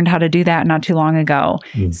just learned how to do that not too long ago.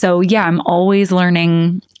 So yeah, I'm always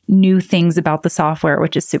learning new things about the software,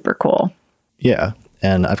 which is super cool. Yeah.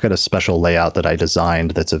 And I've got a special layout that I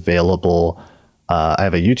designed that's available. I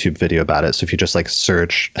have a YouTube video about it. So if you just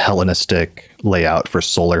search Hellenistic layout for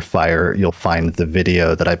Solar Fire, you'll find the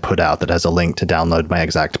video that I put out that has a link to download my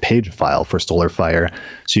exact page file for Solar Fire.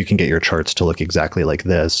 So you can get your charts to look exactly like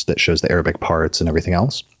this, that shows the Arabic parts and everything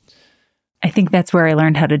else. I think that's where I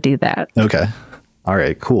learned how to do that. Okay. All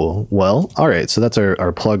right, cool. Well, all right. So that's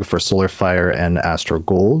our plug for Solar Fire and Astro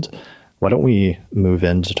Gold. Why don't we move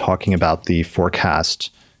into talking about the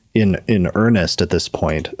forecast in earnest at this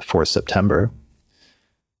point for September?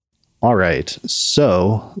 All right,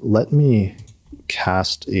 so let me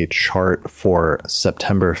cast a chart for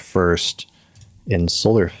September 1st in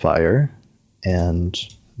Solar Fire. And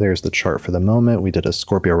there's the chart for the moment. We did a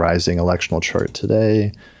Scorpio rising electional chart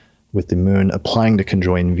today with the moon applying to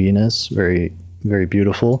conjoin Venus. Very, very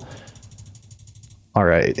beautiful. All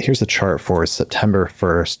right, here's the chart for September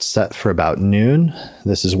 1st, set for about noon.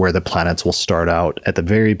 This is where the planets will start out at the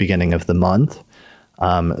very beginning of the month.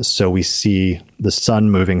 So we see the sun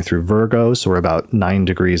moving through Virgo. So we're about 9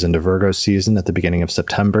 degrees into Virgo season at the beginning of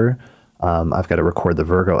September. I've got to record the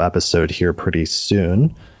Virgo episode here pretty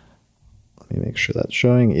soon. Let me make sure that's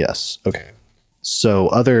showing. Yes. Okay. So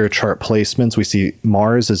other chart placements, we see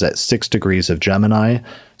Mars is at 6 degrees of Gemini.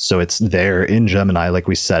 So it's there in Gemini, like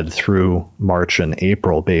we said, through March and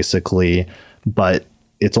April, basically. But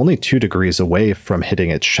it's only 2 degrees away from hitting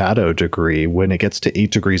its shadow degree. When it gets to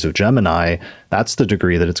 8 degrees of Gemini, that's the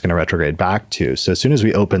degree that it's going to retrograde back to. So as soon as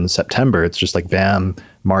we open September, it's just like, bam,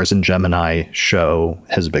 Mars in Gemini show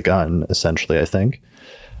has begun, essentially, I think.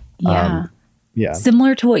 Yeah. Yeah.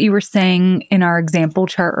 Similar to what you were saying in our example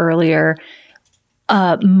chart earlier,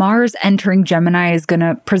 Mars entering Gemini is going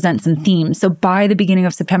to present some themes. So by the beginning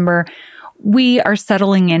of September, we are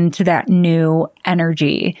settling into that new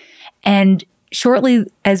energy. And shortly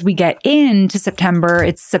as we get into September,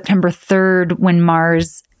 it's September 3rd when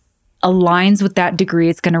Mars aligns with that degree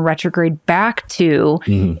it's going to retrograde back to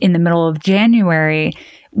in the middle of January.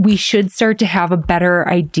 We should start to have a better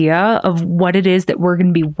idea of what it is that we're going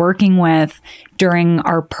to be working with during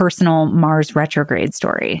our personal Mars retrograde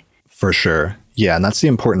story. For sure. Yeah, and that's the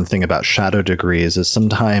important thing about shadow degrees is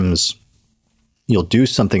sometimes you'll do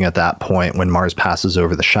something at that point when Mars passes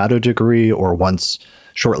over the shadow degree, or once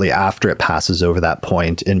shortly after it passes over that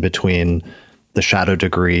point in between the shadow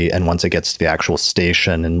degree and once it gets to the actual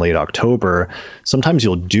station in late October. Sometimes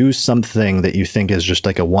you'll do something that you think is just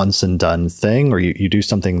like a once and done thing, or you do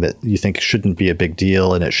something that you think shouldn't be a big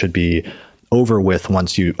deal and it should be over with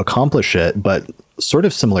once you accomplish it. But sort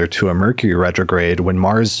of similar to a Mercury retrograde, when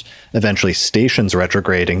Mars eventually stations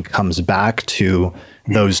retrograde and comes back to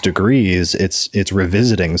those degrees, it's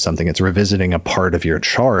revisiting something. It's revisiting a part of your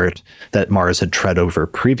chart that Mars had tread over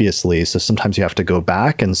previously. So sometimes you have to go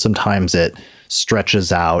back, and sometimes it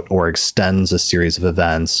stretches out or extends a series of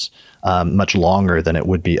events much longer than it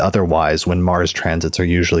would be otherwise, when Mars transits are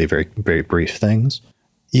usually very, very brief things.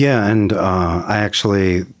 Yeah, and I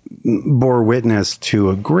actually bore witness to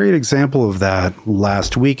a great example of that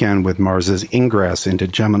last weekend with Mars's ingress into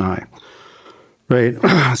Gemini. Right.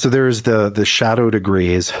 So there's the shadow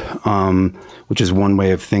degrees, which is one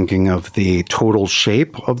way of thinking of the total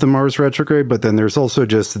shape of the Mars retrograde. But then there's also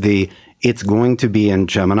just it's going to be in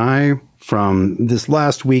Gemini from this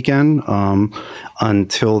last weekend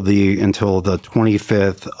until the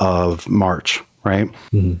 25th of March. Right.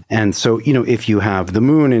 Mm-hmm. And so, if you have the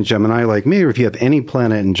moon in Gemini like me, or if you have any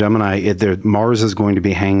planet in Gemini, Mars is going to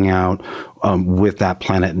be hanging out with that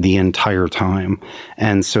planet the entire time.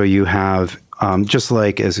 And so you have, just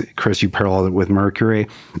like as Chris, you paralleled it with Mercury,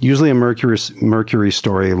 usually a Mercury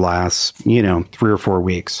story lasts, 3 or 4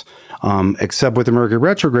 weeks, except with the Mercury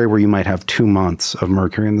retrograde, where you might have 2 months of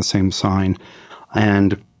Mercury in the same sign.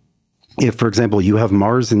 And if, for example, you have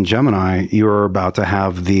Mars in Gemini, you are about to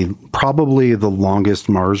have probably the longest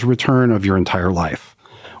Mars return of your entire life,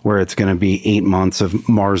 where it's going to be 8 months of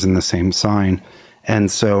Mars in the same sign.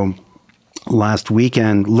 And so last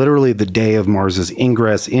weekend, literally the day of Mars's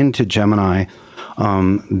ingress into Gemini,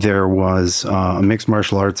 there was a mixed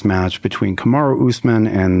martial arts match between Kamaru Usman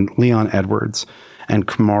and Leon Edwards. And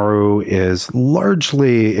Kamaru is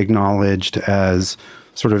largely acknowledged as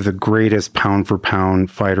sort of the greatest pound for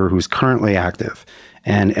pound fighter who's currently active.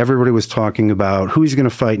 And everybody was talking about who he's going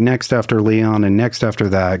to fight next after Leon and next after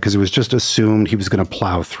that, because it was just assumed he was going to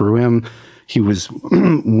plow through him. He was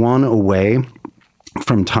one away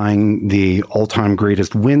from tying the all-time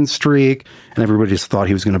greatest win streak, and everybody just thought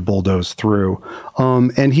he was going to bulldoze through.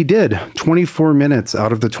 And he did, 24 minutes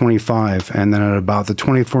out of the 25. And then at about the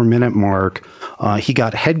 24-minute mark, he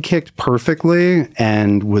got head kicked perfectly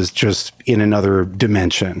and was just in another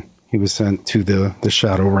dimension. He was sent to the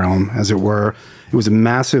shadow realm, as it were. It was a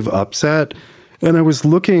massive upset. And I was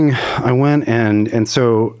looking, I went and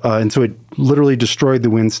so it literally destroyed the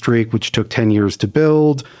win streak, which took 10 years to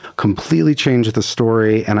build, completely changed the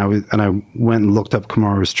story. And I went and looked up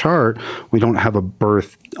Kamaru's chart. We don't have a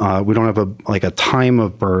birth, we don't have a time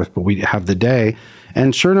of birth, but we have the day.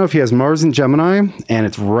 And sure enough, he has Mars in Gemini, and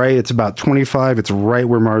it's about 25. It's right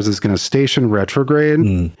where Mars is going to station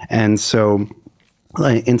retrograde. And so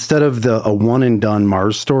instead of a one and done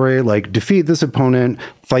Mars story, like defeat this opponent,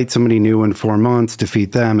 fight somebody new in 4 months,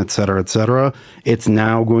 defeat them, et cetera, it's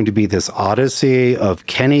now going to be this odyssey of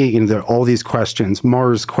all these questions,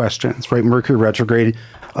 Mars questions, right? Mercury retrograde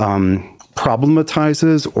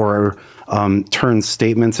problematizes or turns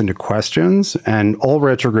statements into questions, and all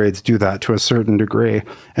retrogrades do that to a certain degree.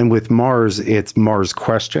 And with Mars, it's Mars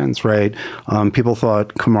questions, right? People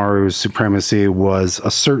thought Kamaru's supremacy was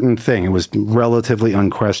a certain thing. It was relatively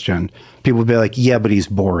unquestioned. People would be like, yeah, but he's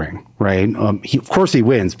boring, right? Of course he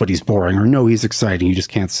wins, but he's boring. Or no, he's exciting. You just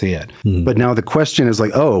can't see it. But now the question is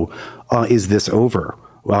like, is this over?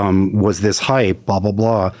 Was this hype, blah, blah,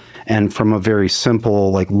 blah. And from a very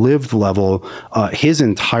simple, like lived level, his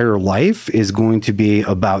entire life is going to be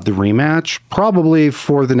about the rematch, probably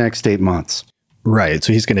for the next 8 months. Right.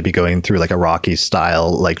 So he's going to be going through like a Rocky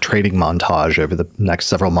style, like training montage over the next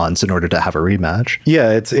several months in order to have a rematch.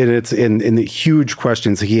 Yeah, it's in the huge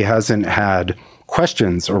questions. He hasn't had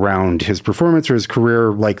questions around his performance or his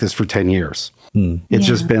career like this for 10 years. It's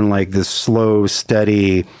just been like this slow,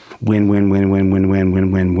 steady win,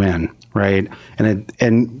 right?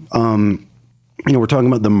 And we're talking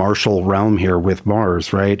about the martial realm here with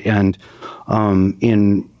Mars, right? And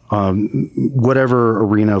in whatever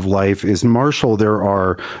arena of life is martial, there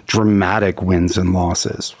are dramatic wins and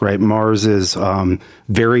losses, right? Mars is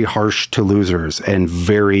very harsh to losers and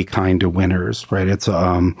very kind to winners, right? It's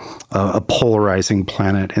a polarizing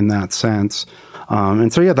planet in that sense.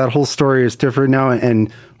 And so, yeah, that whole story is different now.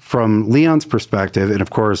 And from Leon's perspective, and of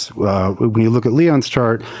course, when you look at Leon's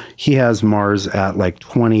chart, he has Mars at like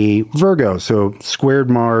 20 Virgo. So squared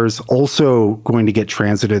Mars, also going to get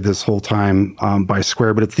transited this whole time by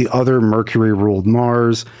square, but it's the other Mercury-ruled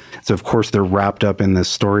Mars. So, of course, they're wrapped up in this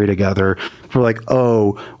story together. We're like,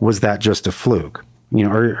 oh, was that just a fluke? You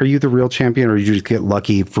know, are you the real champion, or did you just get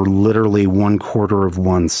lucky for literally 1/4 of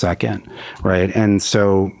 1 second, right? And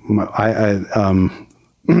so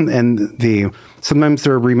sometimes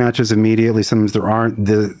there are rematches immediately, sometimes there aren't.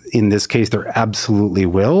 In this case, there absolutely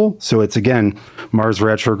will. So it's, again, Mars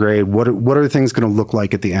retrograde. What are things going to look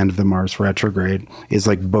like at the end of the Mars retrograde is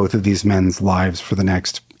like both of these men's lives for the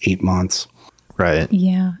next 8 months. Right.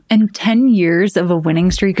 Yeah. And 10 years of a winning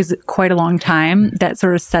streak is quite a long time. That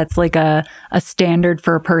sort of sets like a standard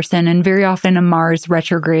for a person. And very often a Mars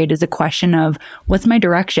retrograde is a question of, what's my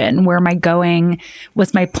direction? Where am I going?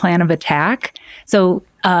 What's my plan of attack? So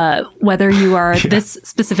whether you are this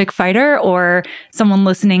specific fighter or someone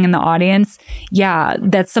listening in the audience,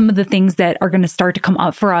 that's some of the things that are going to start to come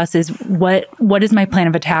up for us is what is my plan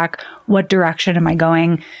of attack? What direction am I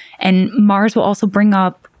going? And Mars will also bring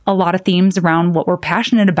up a lot of themes around what we're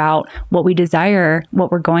passionate about, what we desire,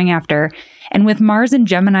 what we're going after. And with Mars and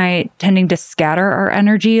Gemini tending to scatter our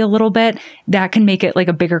energy a little bit, that can make it like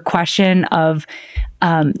a bigger question of,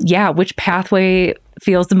 which pathway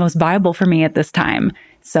feels the most viable for me at this time.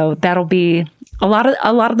 So that'll be a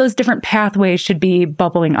lot of those different pathways should be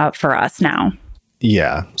bubbling up for us now.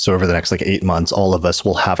 Yeah. So over the next like 8 months, all of us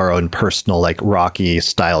will have our own personal like Rocky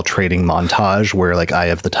style training montage where like Eye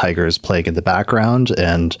of the Tiger is playing in the background,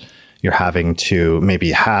 and you're having to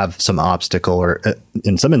maybe have some obstacle or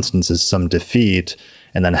in some instances some defeat,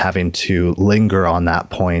 and then having to linger on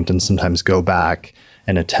that point and sometimes go back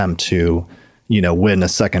and attempt to, win a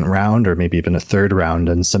second round or maybe even a third round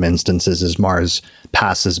in some instances as Mars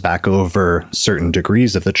passes back over certain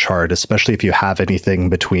degrees of the chart, especially if you have anything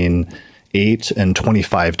between 8 and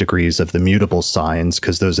 25 degrees of the mutable signs,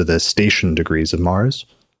 because those are the station degrees of Mars.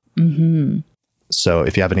 So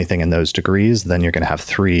if you have anything in those degrees, then you're going to have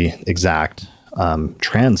 3 exact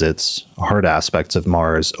transits, hard aspects of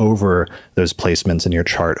Mars over those placements in your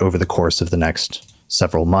chart over the course of the next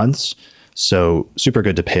several months. So super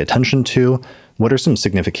good to pay attention to. What are some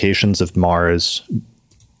significations of Mars?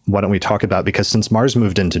 Why don't we talk about, because since Mars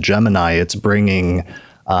moved into Gemini, it's bringing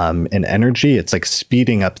an energy. It's like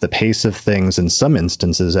speeding up the pace of things in some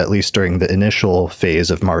instances, at least during the initial phase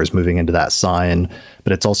of Mars moving into that sign.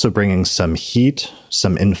 But it's also bringing some heat,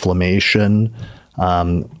 some inflammation.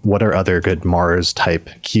 What are other good Mars type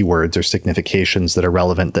keywords or significations that are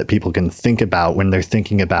relevant that people can think about when they're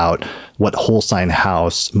thinking about what whole sign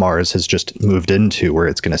house Mars has just moved into, where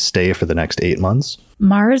it's going to stay for the next 8 months?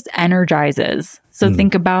 Mars energizes. So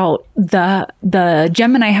think about the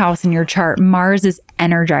Gemini house in your chart. Mars is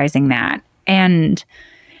energizing that. And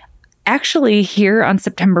actually here on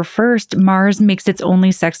September 1st, Mars makes its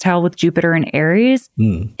only sextile with Jupiter in Aries.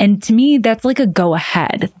 And to me, that's like a go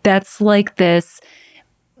ahead. That's like this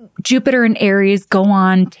Jupiter in Aries, go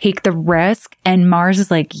on, take the risk. And Mars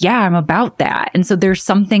is like, yeah, I'm about that. And so there's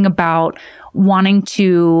something about wanting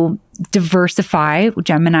to diversify,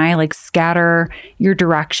 Gemini, like scatter your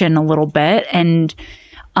direction a little bit. And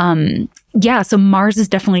so Mars is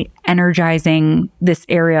definitely energizing this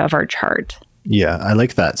area of our chart. Yeah, I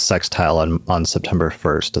like that sextile on September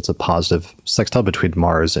 1st. It's a positive sextile between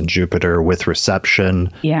Mars and Jupiter with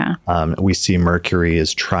reception. Yeah. We see Mercury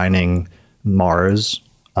is trining Mars,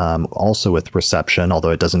 also with reception, although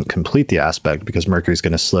it doesn't complete the aspect because Mercury is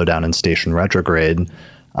going to slow down and station retrograde.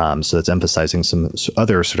 So that's emphasizing some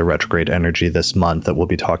other sort of retrograde energy this month that we'll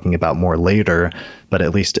be talking about more later. But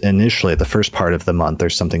at least initially, the first part of the month,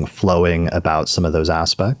 there's something flowing about some of those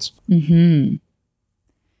aspects.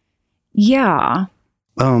 Yeah.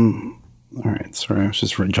 All right. Sorry, I was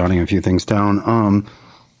just jotting a few things down.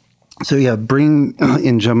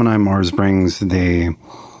 In Gemini, Mars brings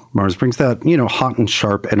that, hot and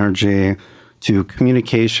sharp energy to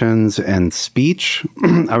communications and speech.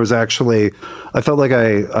 I felt like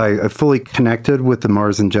I fully connected with the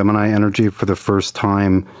Mars and Gemini energy for the first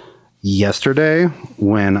time yesterday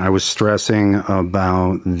when I was stressing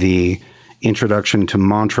about the introduction to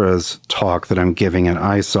mantras talk that I'm giving at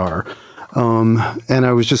ISAR. And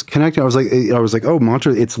I was just connecting. I was like, oh,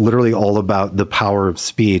 mantra, it's literally all about the power of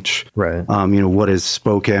speech. Right. What is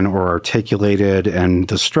spoken or articulated and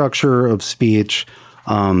the structure of speech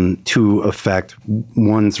to affect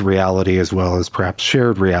one's reality as well as perhaps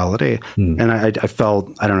shared reality. And I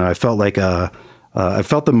felt like I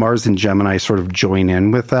felt the Mars and Gemini sort of join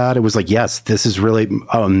in with that. It was like, yes, this is really,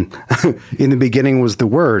 in the beginning was the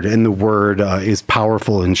word, and the word is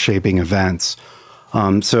powerful in shaping events.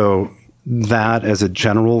 So that as a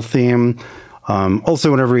general theme.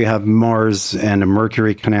 Also, whenever you have Mars and a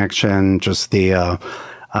Mercury connection, just the,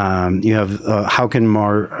 you have, how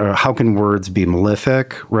can words be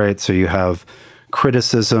malefic, right? So you have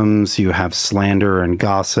criticisms, you have slander and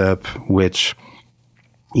gossip, which,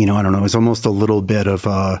 I don't know, is almost a little bit of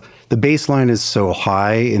the baseline is so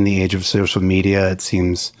high in the age of social media, it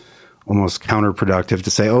seems almost counterproductive to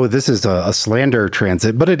say, oh, this is a slander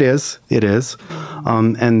transit, but it is.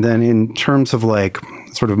 And then in terms of like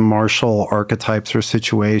sort of martial archetypes or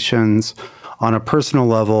situations, on a personal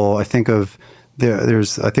level, I think of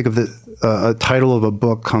a title of a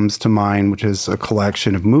book comes to mind, which is a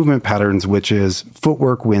collection of movement patterns, which is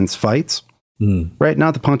Footwork Wins Fights. Right?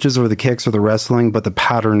 Not the punches or the kicks or the wrestling, but the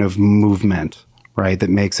pattern of movement, right?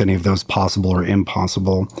 That makes any of those possible or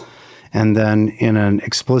impossible. And then in an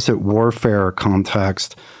explicit warfare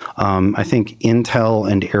context, I think intel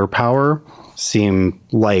and air power seem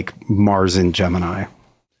like Mars and Gemini.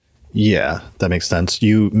 Yeah, that makes sense.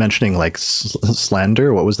 You mentioning like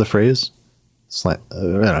slander, what was the phrase? I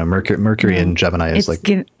don't know, Mercury and Gemini is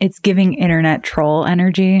it's giving internet troll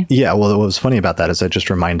energy. Yeah, well, what was funny about that is it just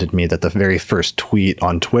reminded me that the very first tweet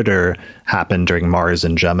on Twitter happened during Mars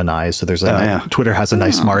and Gemini. So there's Twitter has a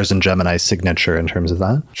nice Mars and Gemini signature in terms of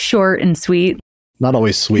that. Short and sweet. Not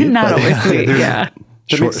always sweet. Not always sweet, yeah.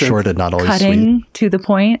 Short and not always Cutting sweet. To the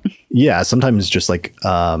point. Yeah, sometimes just like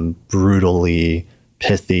brutally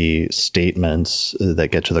pithy statements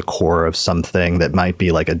that get to the core of something that might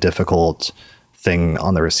be like a difficult thing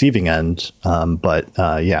on the receiving end. But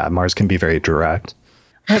Mars can be very direct.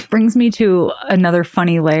 That brings me to another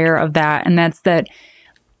funny layer of that. And that's that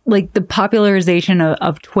like the popularization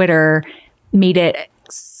of Twitter made it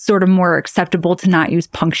sort of more acceptable to not use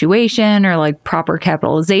punctuation or like proper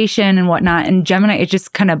capitalization and whatnot. And Gemini, it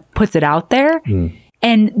just kind of puts it out there.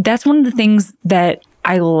 And that's one of the things that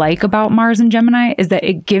I like about Mars and Gemini is that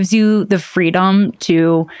it gives you the freedom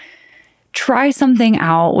to try something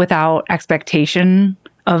out without expectation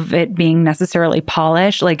of it being necessarily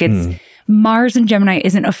polished. Like it's Mars in Gemini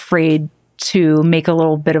isn't afraid to make a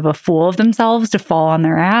little bit of a fool of themselves, to fall on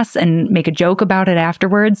their ass and make a joke about it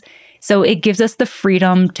afterwards. So it gives us the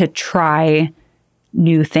freedom to try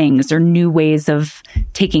new things or new ways of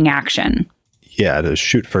taking action. Yeah, to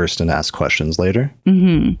shoot first and ask questions later,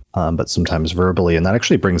 but sometimes verbally. And that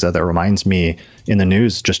actually that reminds me, in the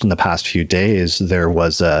news just in the past few days, there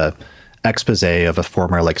was a expose of a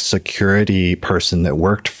former security person that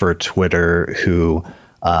worked for Twitter who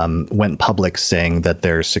went public saying that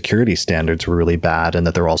their security standards were really bad and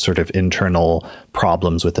that there were all sort of internal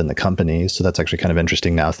problems within the company. So that's actually kind of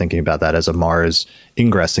interesting now, thinking about that as a Mars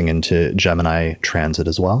ingressing into Gemini transit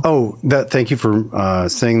as well. Oh, thank you for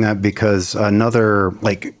saying that, because another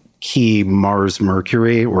key Mars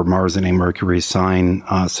Mercury or Mars in a Mercury sign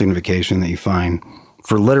signification that you find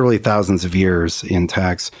for literally thousands of years in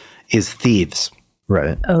text is thieves.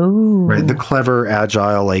 Right. Oh. Right. The clever,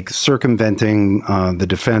 agile, circumventing the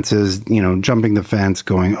defenses, jumping the fence,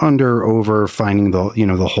 going under, over, finding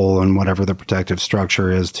the hole in whatever the protective structure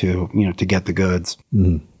is to get the goods.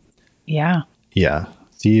 Yeah. Yeah.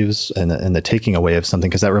 Thieves and the taking away of something,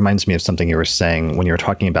 because that reminds me of something you were saying when you were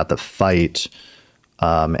talking about the fight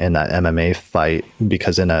in that MMA fight,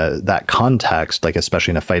 because in that context,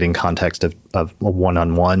 especially in a fighting context of a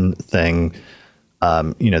one-on-one thing,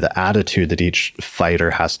 the attitude that each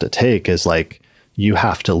fighter has to take is you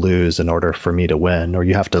have to lose in order for me to win, or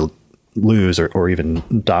you have to lose or even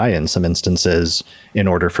die in some instances in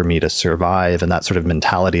order for me to survive. And that sort of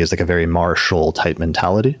mentality is a very martial type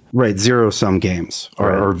mentality. Right. Zero-sum games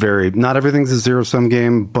are very, not everything's a zero-sum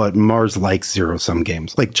game, but Mars likes zero-sum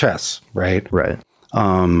games, like chess, right? Right.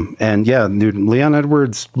 And yeah, dude, Leon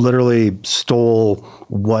Edwards literally stole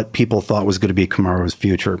what people thought was going to be Kamaro's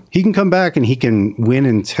future. He can come back and he can win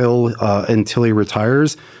until he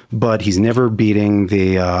retires, but he's never beating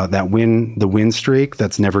the win streak.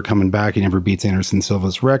 That's never coming back. He never beats Anderson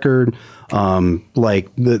Silva's record.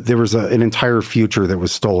 There was an entire future that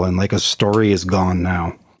was stolen. A story is gone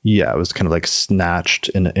now. Yeah, it was kind of snatched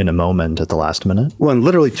in a moment at the last minute. Well, and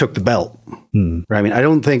literally took the belt. Right? I mean,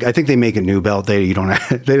 I think they make a new belt. They don't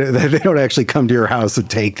actually come to your house and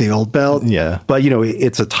take the old belt. Yeah. But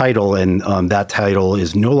it's a title, and that title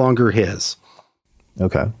is no longer his.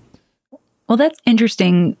 Okay. Well, that's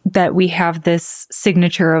interesting that we have this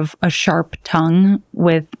signature of a sharp tongue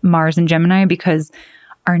with Mars and Gemini, because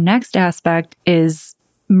our next aspect is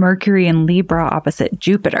Mercury and Libra opposite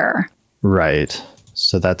Jupiter. Right.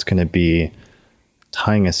 So that's going to be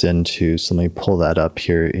tying us into, so let me pull that up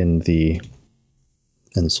here in the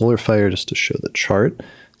Solar Fire just to show the chart.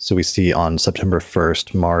 So we see on September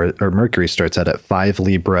 1st, Mercury starts out at 5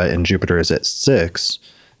 Libra and Jupiter is at 6.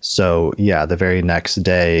 So yeah, the very next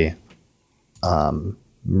day,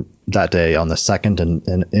 that day on the 2nd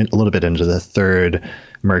and a little bit into the 3rd,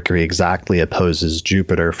 Mercury exactly opposes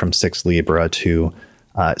Jupiter from 6 Libra to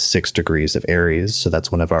 6 degrees of Aries. So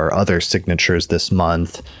that's one of our other signatures this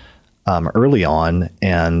month early on.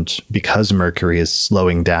 And because Mercury is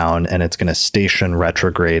slowing down and it's going to station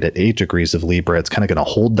retrograde at 8 degrees of Libra, it's kind of going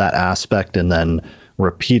to hold that aspect and then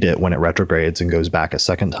repeat it when it retrogrades and goes back a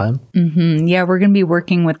second time. Mm-hmm. Yeah, we're going to be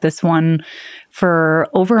working with this one for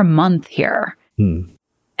over a month here.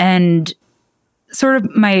 And sort of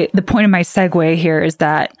the point of my segue here is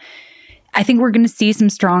that I think we're going to see some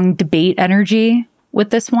strong debate energy with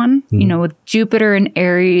this one, with Jupiter and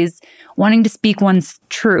Aries wanting to speak one's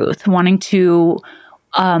truth, wanting to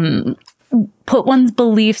put one's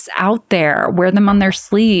beliefs out there, wear them on their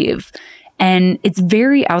sleeve. And it's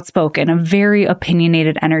very outspoken, a very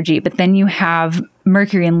opinionated energy. But then you have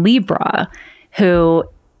Mercury in Libra, who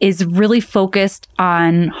is really focused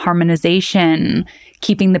on harmonization,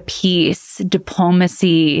 keeping the peace,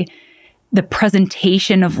 diplomacy, the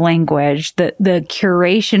presentation of language, the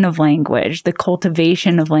curation of language, the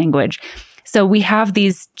cultivation of language. So we have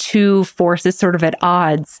these two forces sort of at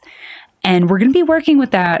odds, and we're going to be working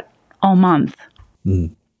with that all month.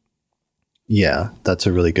 Yeah, that's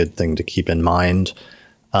a really good thing to keep in mind.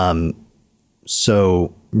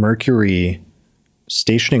 So Mercury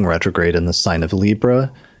stationing retrograde in the sign of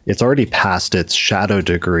Libra, it's already past its shadow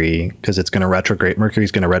degree because it's going to retrograde. Mercury's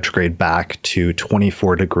going to retrograde back to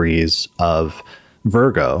 24 degrees of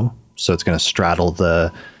Virgo. So it's going to straddle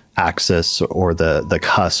the axis or the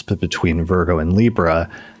cusp between Virgo and Libra.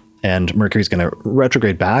 And Mercury's going to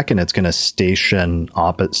retrograde back and it's going to station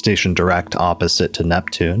direct opposite to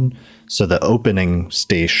Neptune. So the opening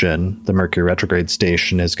station, the Mercury retrograde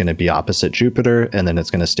station, is going to be opposite Jupiter, and then it's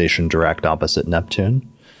going to station direct opposite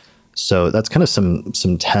Neptune. So that's kind of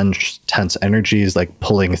some tense energies, like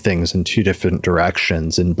pulling things in two different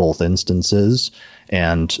directions in both instances.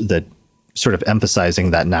 and that sort of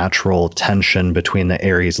emphasizing that natural tension between the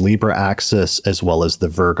Aries Libra axis as well as the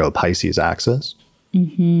Virgo Pisces axis.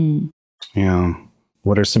 Mm-hmm. Yeah.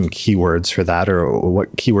 What are some keywords for that, or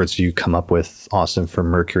what keywords do you come up with, Austin, for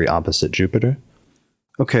Mercury opposite Jupiter?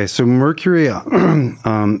 Okay, so Mercury,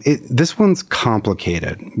 this one's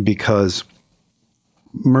complicated because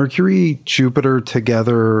Mercury, Jupiter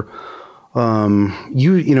together, okay,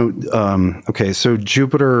 so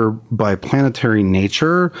Jupiter by planetary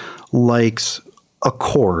nature likes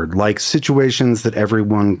accord, like situations that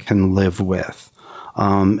everyone can live with.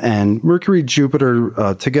 And Mercury,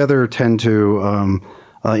 Jupiter together tend to,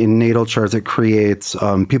 in natal charts, it creates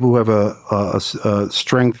people who have a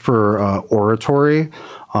strength for oratory.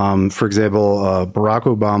 For example, Barack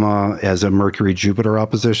Obama has a Mercury-Jupiter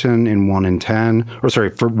opposition in 1 and 10,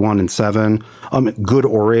 for 1 and 7. Good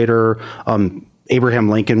orator. Abraham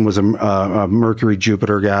Lincoln was a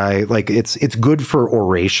Mercury-Jupiter guy. Like it's good for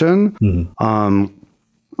oration. Mm-hmm.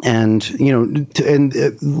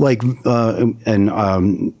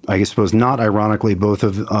 I suppose not ironically, both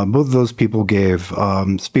of those people gave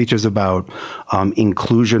speeches about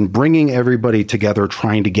inclusion, bringing everybody together,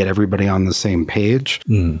 trying to get everybody on the same page,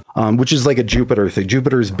 which is like a Jupiter thing.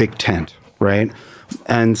 Jupiter's big tent, right?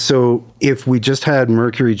 And so if we just had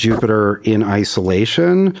Mercury, Jupiter in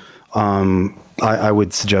isolation, I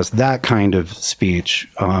would suggest that kind of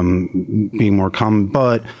speech being more common,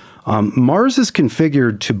 but Mars is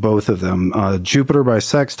configured to both of them, Jupiter by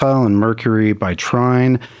sextile and Mercury by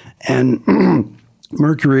trine. And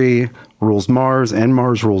Mercury rules Mars and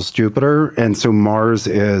Mars rules Jupiter. And so Mars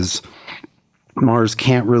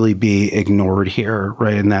can't really be ignored here,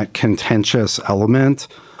 right? And that contentious element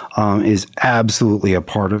is absolutely a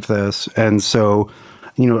part of this. And so,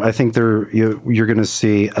 I think you're going to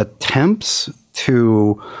see attempts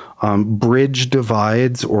to bridge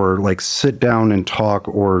divides or like sit down and talk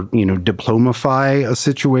or, diplomify a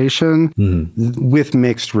situation with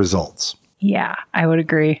mixed results. Yeah, I would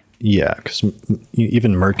agree. Yeah, because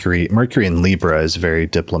even Mercury in Libra is very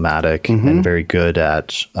diplomatic and very good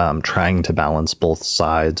at trying to balance both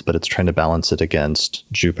sides, but it's trying to balance it against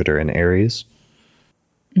Jupiter in Aries.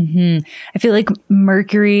 Mm-hmm. I feel like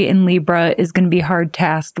Mercury in Libra is going to be hard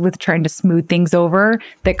tasked with trying to smooth things over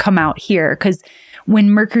that come out here. Because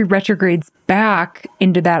when Mercury retrogrades back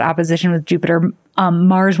into that opposition with Jupiter,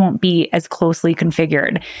 Mars won't be as closely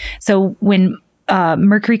configured. So when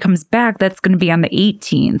Mercury comes back, that's going to be on the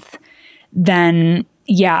 18th. Then,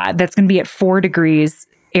 that's going to be at 4 degrees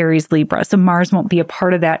Aries Libra. So Mars won't be a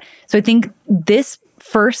part of that. So I think this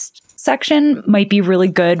first section might be really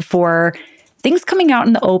good for things coming out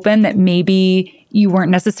in the open that maybe you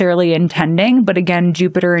weren't necessarily intending. But again,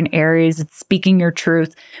 Jupiter in Aries, it's speaking your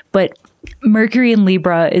truth. But Mercury in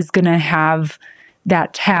Libra is going to have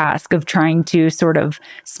that task of trying to sort of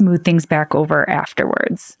smooth things back over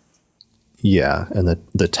afterwards. Yeah, and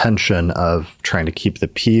the tension of trying to keep the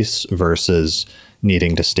peace versus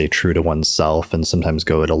needing to stay true to oneself and sometimes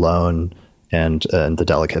go it alone, and the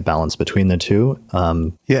delicate balance between the two.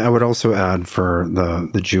 I would also add for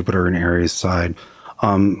the Jupiter and Aries side,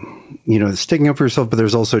 sticking up for yourself, but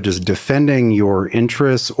there's also just defending your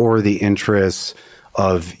interests or the interests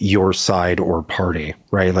of your side or party,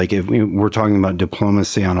 right? Like if we're talking about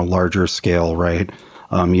diplomacy on a larger scale, right?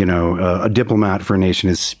 A diplomat for a nation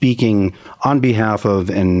is speaking on behalf of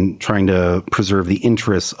and trying to preserve the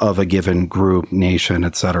interests of a given group, nation,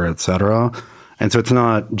 et cetera, et cetera. And so it's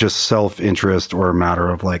not just self-interest or a matter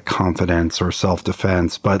of like confidence or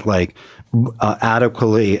self-defense, but like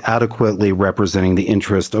adequately representing the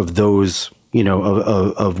interest of those,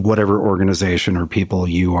 of whatever organization or people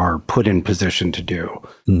you are put in position to do.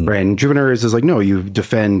 Right. And Jupiter is like, no, you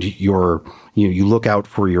defend you look out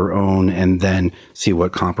for your own and then see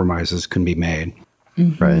what compromises can be made.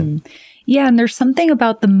 Mm-hmm. Right. Yeah. And there's something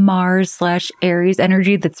about the Mars/Aries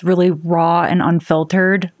energy that's really raw and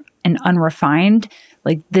unfiltered and unrefined.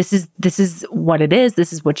 Like this is what it is.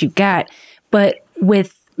 This is what you get. But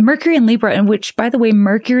with Mercury in Libra, in which, by the way,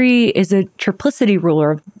 Mercury is a triplicity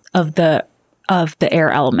ruler of the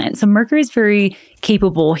air element. So Mercury is very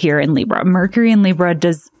capable here in Libra. Mercury in Libra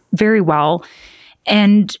does very well.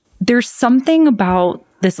 And there's something about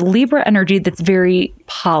this Libra energy that's very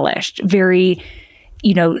polished, very,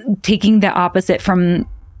 taking the opposite from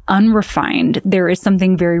unrefined. There is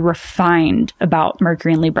something very refined about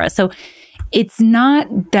Mercury in Libra. So it's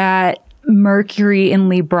not that Mercury in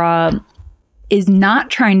Libra is not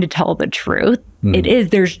trying to tell the truth. It is.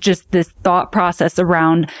 There's just this thought process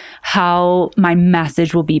around how my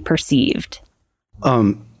message will be perceived.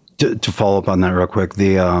 To follow up on that real quick,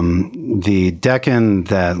 the decan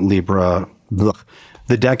that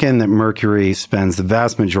the decan that Mercury spends the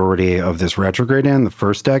vast majority of this retrograde in, the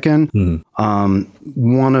first decan,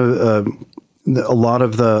 one of a lot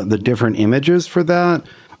of the different images for that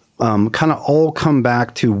kind of all come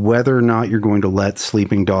back to whether or not you're going to let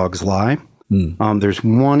sleeping dogs lie. There's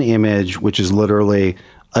one image which is literally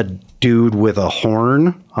a dude with a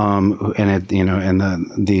horn, and it, and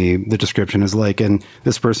the description is like, and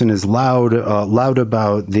this person is loud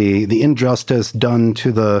about the injustice done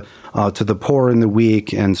to the poor and the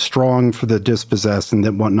weak, and strong for the dispossessed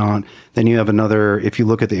and whatnot. Then you have another. If you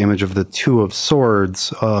look at the image of the Two of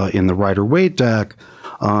Swords in the Rider-Waite deck,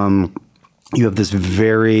 you have this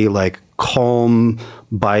very like calm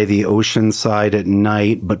by the ocean side at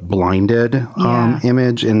night, but blinded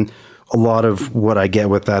image. And a lot of what I get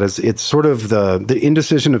with that is it's sort of the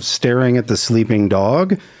indecision of staring at the sleeping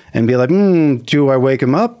dog and be like, do I wake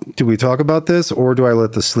him up? Do we talk about this? Or do I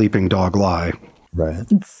let the sleeping dog lie? Right.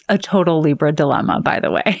 It's a total Libra dilemma, by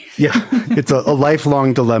the way. Yeah. It's a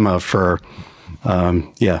lifelong dilemma for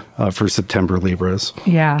September Libras.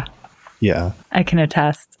 Yeah. Yeah. I can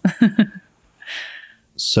attest.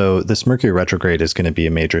 So this Mercury retrograde is going to be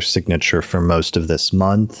a major signature for most of this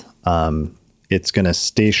month. It's going to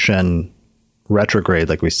station retrograde,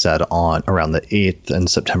 like we said, on around the 8th, and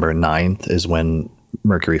September 9th is when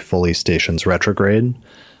Mercury fully stations retrograde.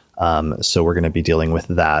 So we're going to be dealing with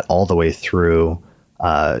that all the way through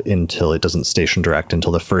until it doesn't station direct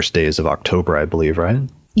until the first days of October, I believe, right?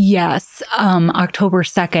 Yes, October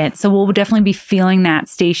 2nd. So we'll definitely be feeling that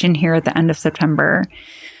station here at the end of September.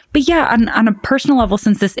 But yeah, on a personal level,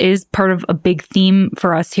 since this is part of a big theme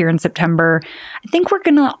for us here in September, I think we're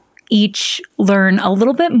going to each learn a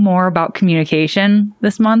little bit more about communication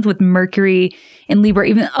this month with Mercury in Libra.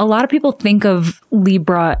 Even a lot of people think of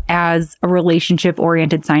Libra as a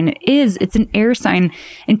relationship-oriented sign. It is. It's an air sign,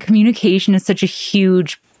 and communication is such a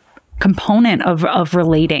huge component of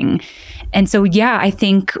relating. And so, yeah, I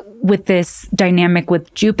think with this dynamic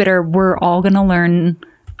with Jupiter, we're all going to learn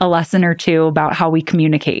a lesson or two about how we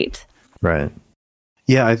communicate. Right.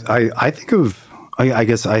 Yeah, I think of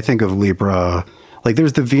Libra, like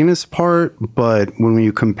there's the Venus part, but when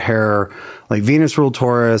you compare like Venus ruled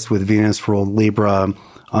Taurus with Venus ruled Libra,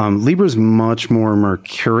 Libra's much more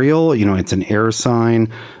mercurial. It's an air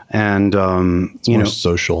sign, and it's more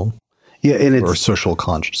social. Yeah, and it's social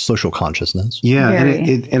consciousness. Yeah,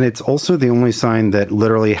 Very. and it's also the only sign that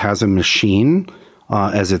literally has a machine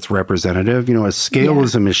as its representative. A scale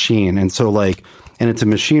is a machine, and so and it's a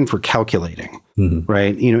machine for calculating,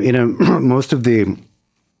 right? Most of the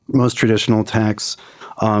most traditional texts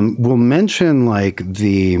will mention like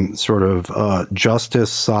the sort of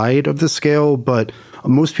justice side of the scale, but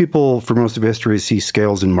most people, for most of history, see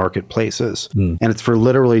scales in marketplaces, and it's for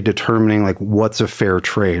literally determining like what's a fair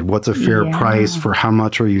trade, what's a fair price for how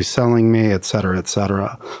much are you selling me, et cetera, et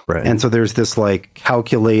cetera. Right. And so there's this like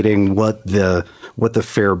calculating what the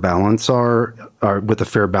fair balance what the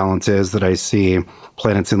fair balance is that I see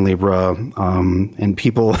planets in Libra and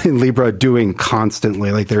people in Libra doing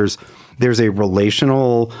constantly. Like there's a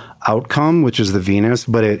relational outcome, which is the Venus,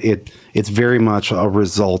 but it's very much a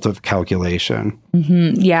result of calculation.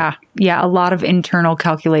 Mm-hmm. Yeah. A lot of internal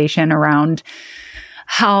calculation around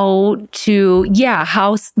how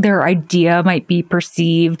their idea might be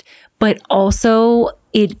perceived, but also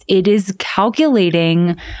it is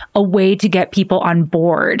calculating a way to get people on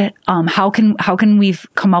board. How can we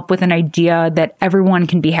come up with an idea that everyone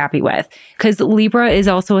can be happy with? Because Libra is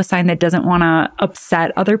also a sign that doesn't want to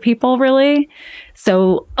upset other people, really.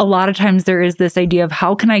 So a lot of times there is this idea of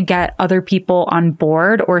how can I get other people on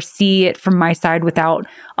board or see it from my side without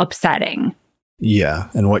upsetting? Yeah,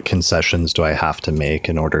 and what concessions do I have to make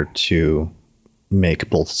in order to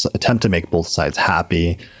attempt to make both sides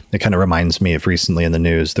happy? It kind of reminds me of recently in the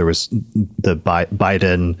news, there was the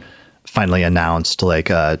Biden finally announced like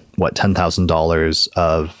 $10,000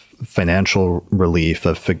 of financial relief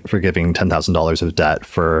of forgiving $10,000 of debt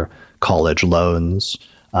for college loans.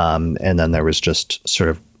 And then there was just sort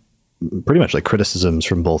of pretty much like criticisms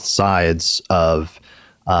from both sides of,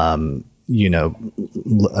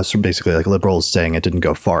 basically like liberals saying it didn't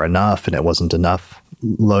go far enough and it wasn't enough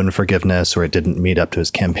loan forgiveness, or it didn't meet up to his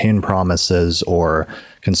campaign promises, or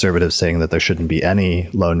conservatives saying that there shouldn't be any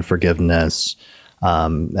loan forgiveness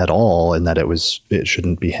at all, and that it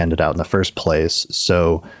shouldn't be handed out in the first place.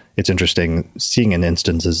 So it's interesting seeing in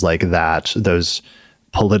instances like that, those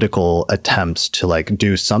political attempts to like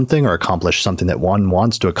do something or accomplish something that one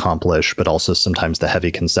wants to accomplish, but also sometimes the heavy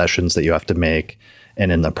concessions that you have to make.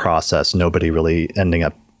 And in the process, nobody really ending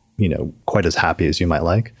up, quite as happy as you might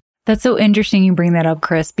like. That's so interesting you bring that up,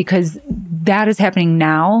 Chris, because that is happening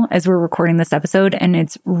now as we're recording this episode. And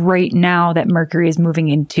it's right now that Mercury is moving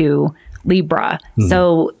into Libra.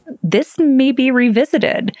 So this may be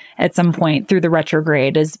revisited at some point through the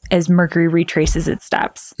retrograde as Mercury retraces its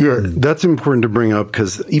steps. Yeah, that's important to bring up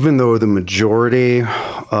because even though the majority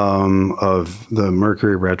of the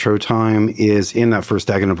Mercury retro time is in that first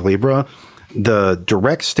decan of Libra, the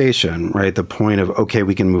direct station, right, the point of, okay,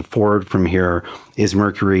 we can move forward from here, is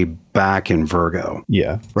Mercury back in Virgo.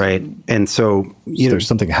 Yeah. Right. And so, there's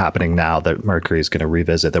something happening now that Mercury is going to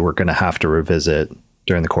revisit, that we're going to have to revisit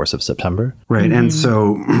during the course of September. Right. And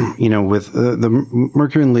so, with the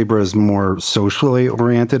Mercury in Libra is more socially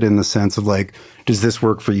oriented in the sense of like, does this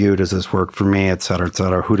work for you? Does this work for me? Et cetera, et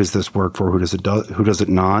cetera. Who does this work for? Who does it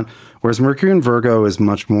not? Whereas Mercury in Virgo is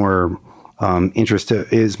much more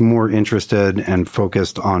interested and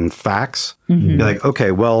focused on facts. Be like,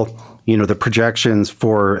 okay, well, the projections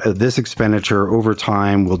for this expenditure over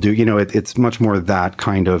time will do, it's much more that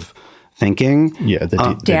kind of thinking. Yeah, the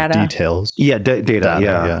details. Yeah, data.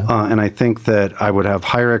 Yeah. And I think that I would have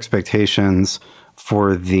higher expectations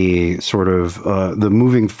for the sort of the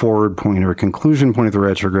moving forward point or conclusion point of the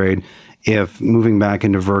retrograde if moving back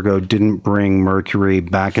into Virgo didn't bring Mercury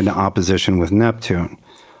back into opposition with Neptune.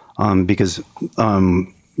 Because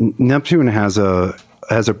Neptune has a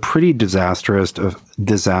pretty disastrous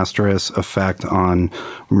effect on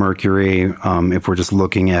Mercury. If we're just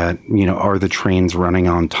looking at, are the trains running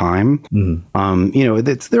on time?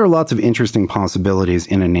 There are lots of interesting possibilities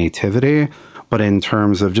in a nativity, but in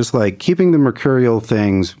terms of just like keeping the mercurial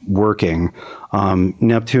things working,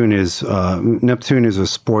 Neptune is a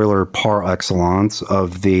spoiler par excellence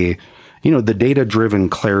of the data-driven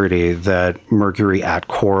clarity that Mercury at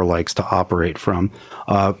core likes to operate from.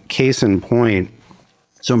 Case in point,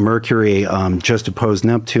 so Mercury just opposed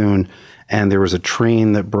Neptune, and there was a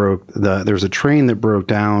train that broke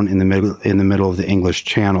down in the middle of the English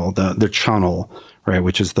Channel, the Channel, right,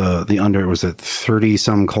 which is it was a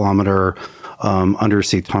 30-some kilometer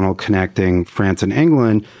undersea tunnel connecting France and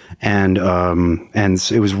England, and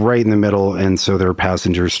it was right in the middle, and so there were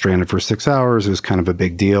passengers stranded for 6 hours. It was kind of a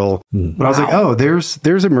big deal. But I was like, oh, there's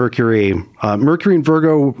a Mercury. Mercury in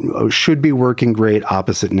Virgo should be working great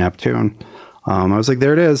opposite Neptune. I was like,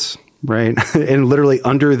 there it is, right? And literally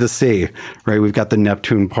under the sea, right? We've got the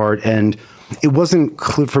Neptune part, and it wasn't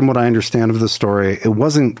clear, from what I understand of the story, it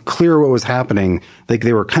wasn't clear what was happening. Like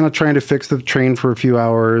they were kind of trying to fix the train for a few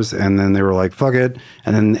hours, and then they were like, fuck it.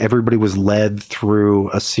 And then everybody was led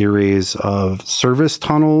through a series of service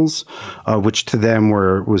tunnels, which to them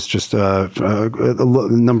was just a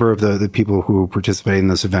number of the people who participated in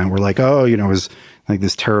this event were like, oh, it was like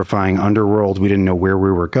this terrifying underworld. We didn't know where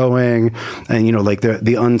we were going. And, like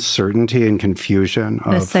the uncertainty and confusion.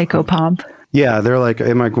 The psychopomp. Yeah, they're like,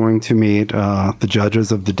 am I going to meet the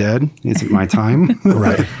judges of the dead? Is it my time?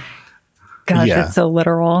 Right. Gosh, it's so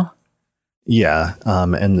literal. Yeah.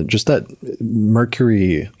 And just that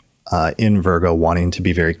Mercury in Virgo wanting to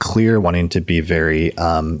be very clear, wanting to be very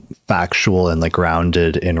factual and like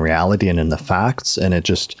grounded in reality and in the facts. And it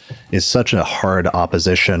just is such a hard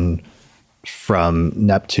opposition from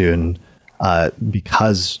Neptune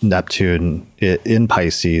because Neptune in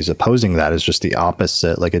Pisces opposing that is just the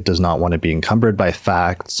opposite. Like it does not want to be encumbered by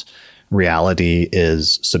facts. Reality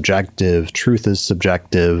is subjective. Truth is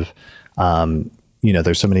subjective.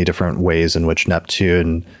 There's so many different ways in which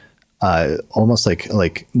Neptune almost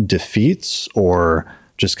like defeats or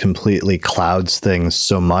just completely clouds things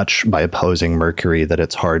so much by opposing Mercury that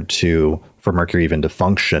it's hard for Mercury even to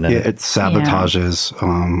function. And it sabotages.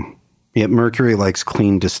 Yeah. Mercury likes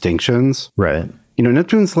clean distinctions. Right.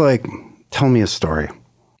 Neptune's like, tell me a story.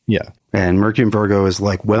 Yeah. And Mercury in Virgo is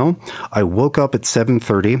like, well, I woke up at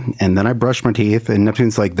 7:30 and then I brushed my teeth. And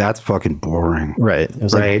Neptune's like, that's fucking boring. Right. It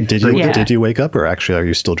was like, did you wake up or actually are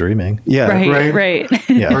you still dreaming? Yeah. Right.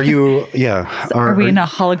 Yeah. Are you, Are we in a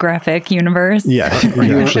holographic universe? Yeah. Are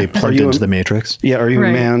you actually plugged into the Matrix? Yeah. Are you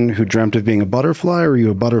a man who dreamt of being a butterfly, or are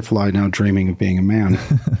you a butterfly now dreaming of being a man?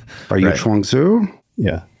 Are you Chuang Tzu?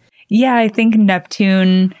 Yeah. Yeah. I think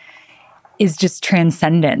Neptune is just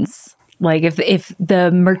transcendence. Like if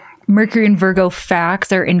the Mercury and Virgo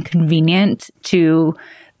facts are inconvenient to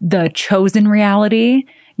the chosen reality,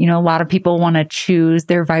 a lot of people want to choose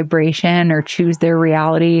their vibration or choose their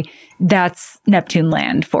reality. That's Neptune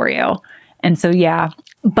land for you. And so, yeah,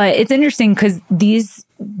 but it's interesting because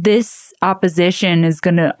this opposition is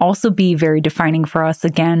going to also be very defining for us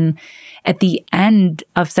again at the end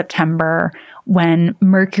of September when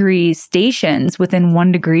Mercury stations within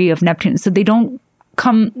 1 degree of Neptune. So they don't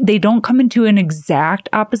come into an exact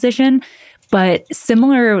opposition, but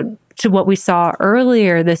similar to what we saw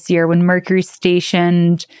earlier this year when Mercury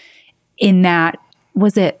stationed in that,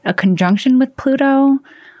 was it a conjunction with Pluto?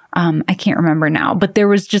 I can't remember now, but there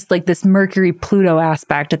was just like this Mercury Pluto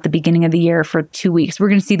aspect at the beginning of the year for 2 weeks. We're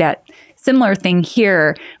going to see that similar thing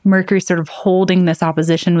here. Mercury sort of holding this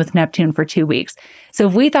opposition with Neptune for 2 weeks. So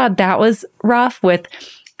if we thought that was rough, with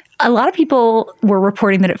a lot of people were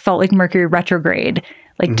reporting that it felt like Mercury retrograde,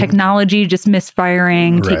 like technology just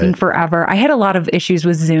misfiring, taking forever. I had a lot of issues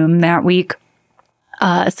with Zoom that week.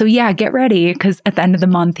 So yeah, get ready, because at the end of the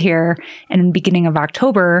month here and in the beginning of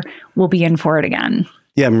October, we'll be in for it again.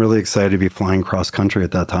 Yeah, I'm really excited to be flying cross country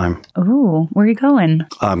at that time. Ooh, where are you going?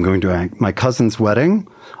 I'm going to my cousin's wedding,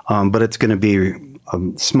 but it's going to be a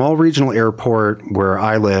small regional airport where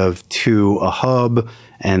I live to a hub,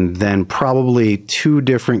 and then probably 2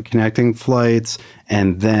 different connecting flights,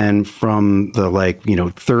 and then from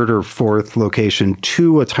the third or fourth location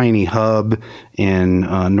to a tiny hub in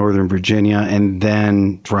Northern Virginia, and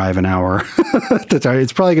then drive an hour.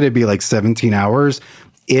 It's probably going to be like 17 hours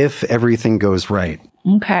if everything goes right.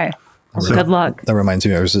 Okay. So good luck. That reminds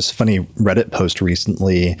me, there was this funny Reddit post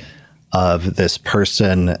recently of this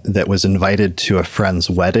person that was invited to a friend's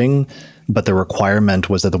wedding, but the requirement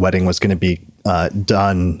was that the wedding was going to be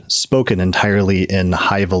spoken entirely in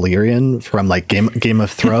High Valyrian from like Game of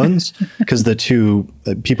Thrones, because the 2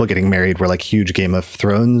 people getting married were like huge Game of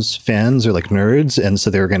Thrones fans or like nerds, and so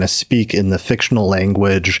they were going to speak in the fictional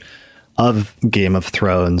language of Game of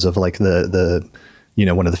Thrones, of like the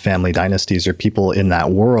one of the family dynasties or people in that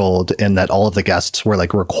world, and that all of the guests were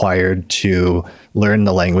like required to learn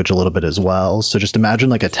the language a little bit as well. So just imagine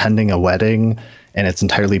like attending a wedding and it's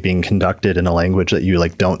entirely being conducted in a language that you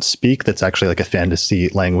like don't speak. That's actually like a fantasy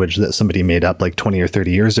language that somebody made up like 20 or 30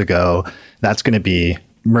 years ago. That's going to be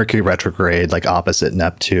Mercury retrograde, like opposite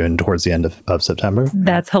Neptune towards the end of September.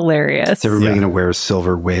 That's hilarious. Is everybody going to wear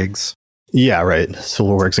silver wigs? Yeah, right.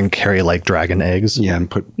 Silver wigs and carry like dragon eggs. Yeah, and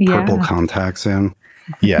put purple contacts in.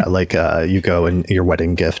 Yeah, like you go and your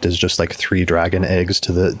wedding gift is just like 3 dragon eggs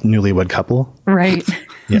to the newlywed couple. Right.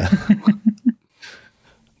 Yeah.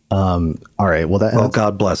 All right. Well,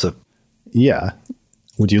 God bless it. Yeah.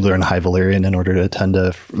 Would you learn High Valyrian in order to attend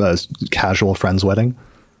a casual friend's wedding?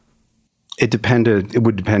 It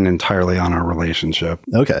would depend entirely on our relationship.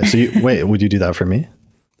 Okay. So would you do that for me?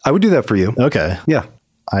 I would do that for you. Okay. Yeah.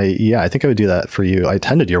 I think I would do that for you. I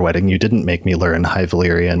attended your wedding. You didn't make me learn High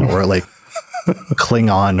Valyrian or like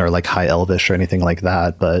Klingon or like High Elvish or anything like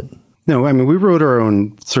that, but no, I mean, we wrote our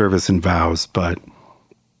own service and vows, but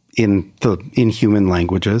in human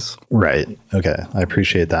languages. Right. Okay. I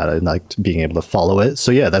appreciate that. I liked being able to follow it.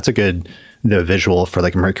 So yeah, that's a good visual for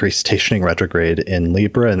like Mercury stationing retrograde in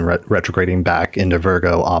Libra and retrograding back into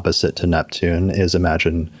Virgo opposite to Neptune is,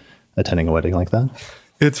 imagine attending a wedding like that.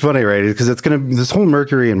 It's funny, right? Because this whole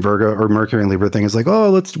Mercury and Virgo or Mercury and Libra thing is like,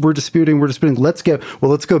 we're disputing. Let's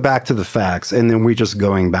go back to the facts. And then we just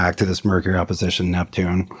going back to this Mercury opposition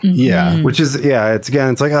Neptune. Mm-hmm. Yeah. Which is,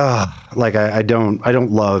 it's like, I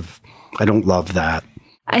don't love that.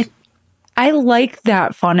 I like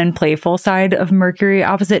that fun and playful side of Mercury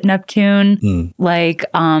opposite Neptune, like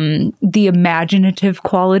the imaginative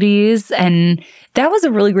qualities. And that was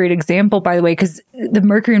a really great example, by the way, because the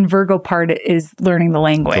Mercury and Virgo part is learning the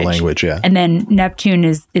language. The language, yeah. And then Neptune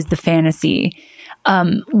is the fantasy.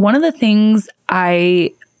 One of the things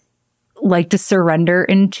I like to surrender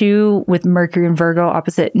into with Mercury and Virgo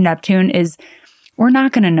opposite Neptune is we're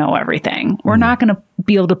not going to know everything. We're not going to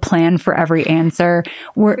be able to plan for every answer.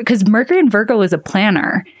 Because Mercury and Virgo is a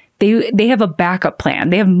planner. They have a backup plan.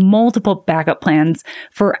 They have multiple backup plans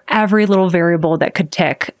for every little variable that could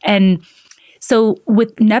tick. And so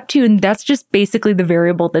with Neptune, that's just basically the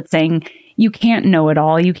variable that's saying you can't know it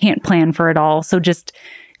all. You can't plan for it all. So just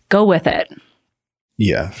go with it.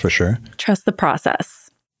 Yeah, for sure. Trust the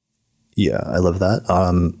process. Yeah, I love that.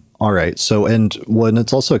 All right. So, and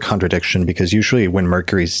it's also a contradiction because usually when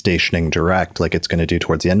Mercury's stationing direct, like it's going to do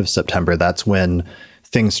towards the end of September, that's when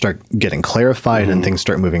things start getting clarified and things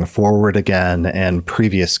start moving forward again, and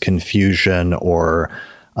previous confusion or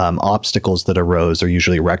obstacles that arose are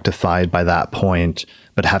usually rectified by that point.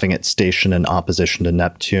 But having it station in opposition to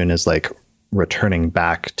Neptune is like returning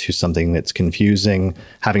back to something that's confusing,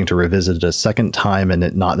 having to revisit it a second time, and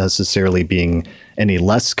it not necessarily being any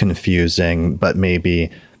less confusing, but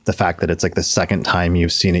maybe the fact that it's like the second time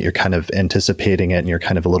you've seen it, you're kind of anticipating it and you're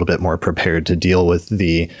kind of a little bit more prepared to deal with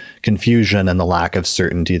the confusion and the lack of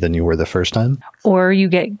certainty than you were the first time. Or you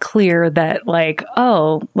get clear that like,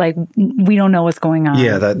 we don't know what's going on.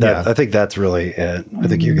 Yeah, I think that's really it. I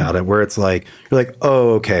think you got it. Where it's like, you're like,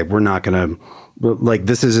 oh, okay, we're not going to like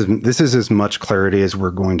this is as much clarity as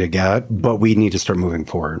we're going to get, but we need to start moving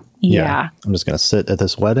forward. Yeah. I'm just going to sit at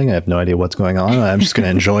this wedding. I have no idea what's going on. I'm just going to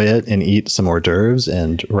enjoy it and eat some hors d'oeuvres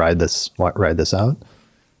and ride this out.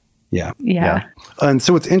 Yeah. And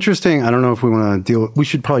so it's interesting. I don't know if we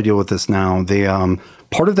should probably deal with this now. The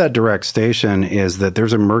part of that direct station is that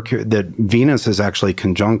there's that Venus is actually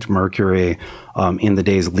conjunct Mercury in the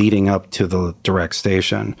days leading up to the direct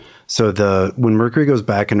station. So when Mercury goes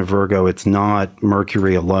back into Virgo, it's not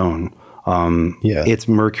Mercury alone. It's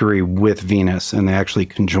Mercury with Venus, and they actually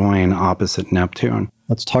conjoin opposite Neptune.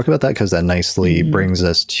 Let's talk about that, because that nicely brings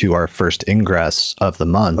us to our first ingress of the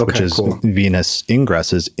month, which is cool. Venus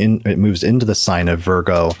ingresses it moves into the sign of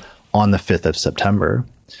Virgo on the 5th of September.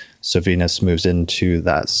 So Venus moves into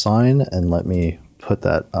that sign, and let me put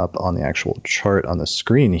that up on the actual chart on the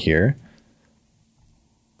screen here.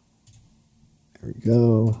 There we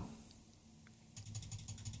go.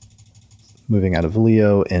 Moving out of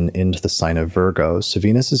Leo and into the sign of Virgo. So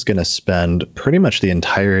Venus is going to spend pretty much the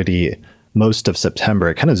entirety, most of September.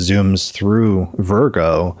 It kind of zooms through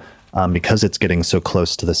Virgo because it's getting so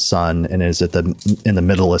close to the sun and is in the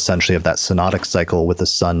middle, essentially, of that synodic cycle with the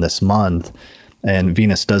sun this month. And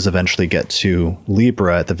Venus does eventually get to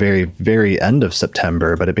Libra at the very, very end of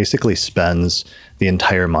September, but it basically spends the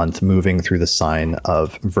entire month moving through the sign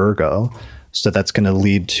of Virgo. So that's going to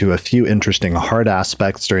lead to a few interesting hard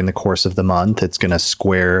aspects during the course of the month. It's going to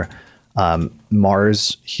square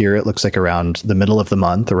Mars here, it looks like around the middle of the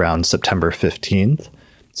month, around September 15th.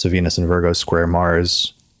 So Venus and Virgo square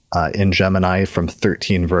Mars in Gemini from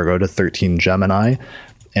 13 Virgo to 13 Gemini.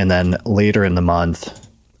 And then later in the month,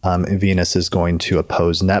 Venus is going to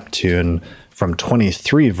oppose Neptune from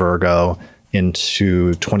 23 Virgo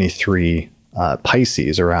into 23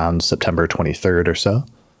 Pisces around September 23rd or so.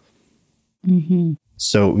 Mm-hmm.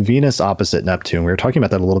 So Venus opposite Neptune, we were talking about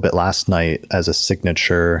that a little bit last night as a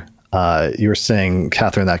signature. You were saying,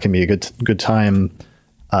 Catherine, that can be a good time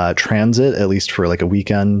transit, at least for like a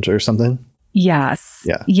weekend or something? Yes.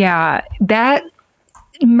 Yeah. That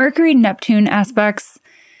Mercury-Neptune aspects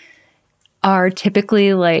are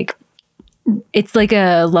typically like, it's like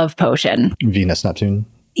a love potion. Venus-Neptune?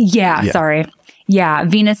 Yeah, sorry. Yeah,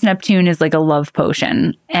 Venus-Neptune is like a love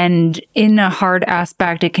potion. And in a hard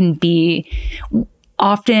aspect, it can be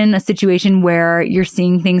often a situation where you're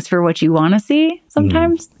seeing things for what you want to see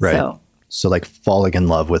sometimes. Right. So like falling in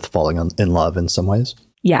love with falling in love in some ways?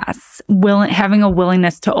 Yes. Having a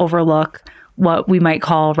willingness to overlook what we might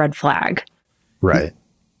call red flag. Right.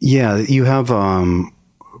 Yeah, you have a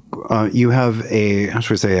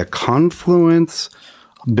confluence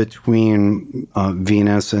between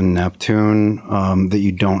Venus and Neptune that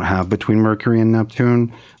you don't have between Mercury and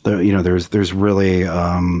Neptune. There's really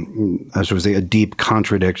a deep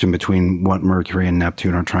contradiction between what Mercury and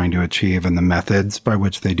Neptune are trying to achieve and the methods by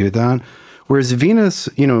which they do that. Whereas Venus,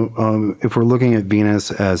 if we're looking at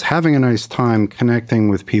Venus as having a nice time connecting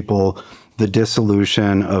with people, the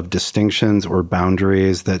dissolution of distinctions or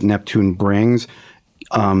boundaries that Neptune brings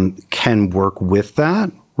can work with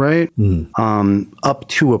that. Right? Up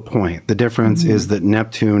to a point. The difference is that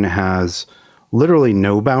Neptune has literally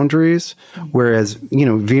no boundaries, whereas,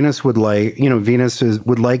 Venus would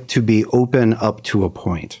like to be open up to a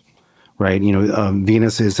point, right?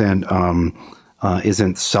 Venus isn't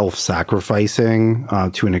self-sacrificing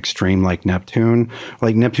to an extreme like Neptune.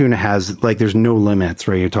 Like Neptune has, there's no limits,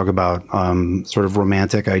 right? You talk about sort of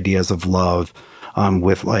romantic ideas of love.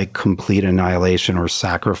 With like complete annihilation or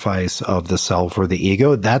sacrifice of the self or the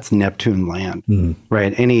ego, that's Neptune land,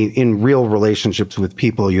 right? In real relationships with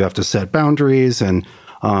people, you have to set boundaries and,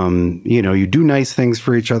 you do nice things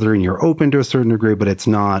for each other and you're open to a certain degree, but it's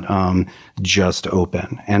not just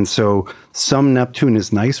open. And so some Neptune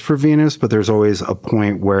is nice for Venus, but there's always a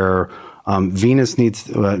point where Venus needs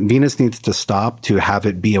to stop to have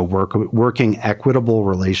it be a working equitable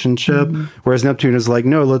relationship, whereas Neptune is like,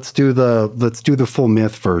 no, let's do the full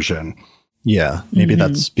myth version. Yeah, maybe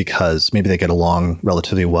that's because maybe they get along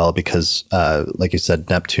relatively well because, like you said,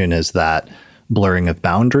 Neptune is that blurring of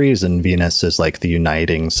boundaries, and Venus is like the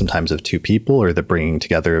uniting sometimes of two people or the bringing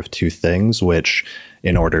together of two things, which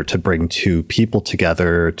in order to bring two people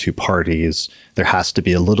together, two parties, there has to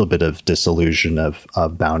be a little bit of dissolution of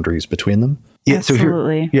boundaries between them. Yeah,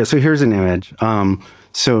 absolutely. So here's an image.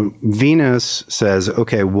 So Venus says,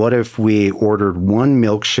 okay, what if we ordered one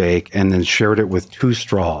milkshake and then shared it with two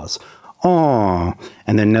straws? Oh,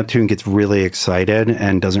 and then Neptune gets really excited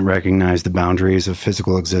and doesn't recognize the boundaries of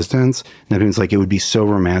physical existence. Neptune's like, it would be so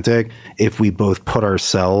romantic if we both put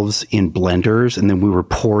ourselves in blenders and then we were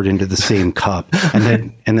poured into the same cup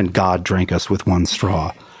and then God drank us with one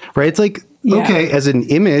straw, right? It's like, okay, as an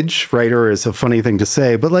image, right, or as a funny thing to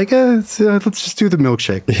say, but like, let's just do the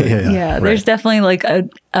milkshake. Yeah, there's definitely like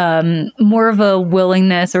a more of a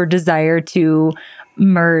willingness or desire to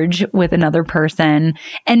merge with another person.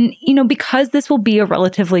 And, because this will be a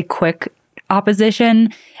relatively quick opposition,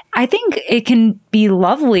 I think it can be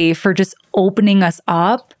lovely for just opening us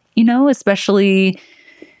up, especially,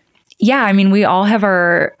 we all have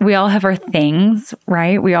our things,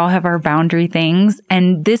 right? We all have our boundary things,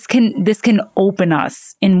 and this can open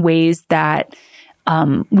us in ways that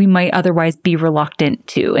we might otherwise be reluctant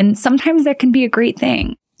to. And sometimes that can be a great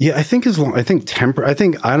thing. Yeah, I think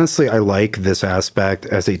honestly, I like this aspect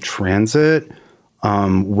as a transit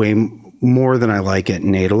way more than I like it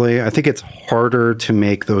natally. I think it's harder to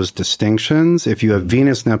make those distinctions. If you have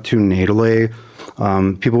Venus, Neptune natally,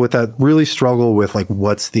 people with that really struggle with like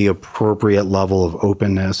what's the appropriate level of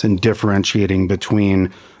openness and differentiating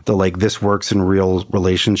between the like this works in real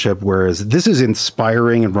relationship, whereas this is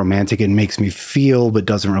inspiring and romantic and makes me feel but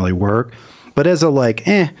doesn't really work. But as a like,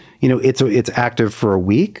 it's active for a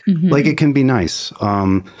week, like it can be nice.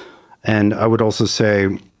 And I would also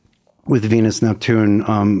say with Venus, Neptune,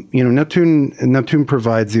 Neptune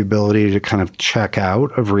provides the ability to kind of check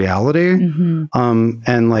out of reality.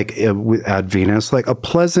 And like at Venus, like a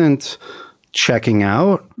pleasant checking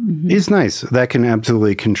out is nice. That can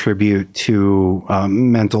absolutely contribute to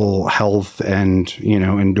mental health and,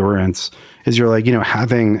 endurance. Is you're like,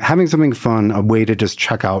 having something fun, a way to just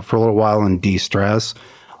check out for a little while and de-stress,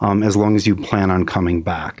 as long as you plan on coming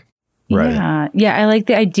back. Right. Yeah. I like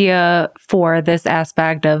the idea for this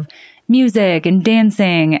aspect of music and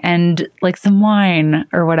dancing and like some wine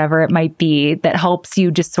or whatever it might be that helps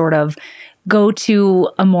you just sort of go to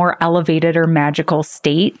a more elevated or magical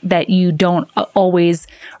state that you don't always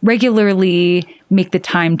regularly make the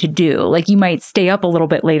time to do. Like you might stay up a little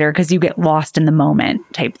bit later because you get lost in the moment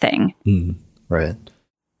type thing. Right.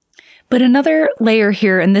 But another layer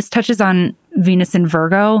here, and this touches on Venus and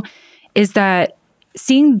Virgo, is that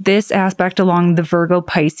seeing this aspect along the Virgo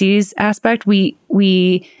Pisces aspect,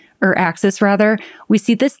 or axis rather, we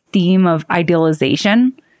see this theme of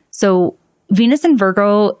idealization. So Venus in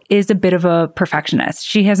Virgo is a bit of a perfectionist.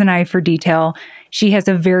 She has an eye for detail. She has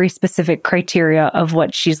a very specific criteria of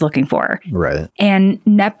what she's looking for. Right. And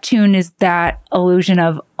Neptune is that illusion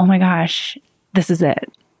of, oh my gosh, this is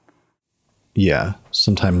it. Yeah.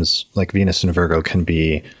 Sometimes like Venus in Virgo can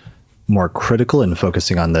be more critical in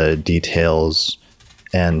focusing on the details,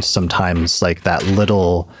 and sometimes like that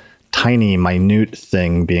little tiny minute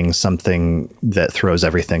thing being something that throws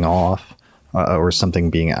everything off, or something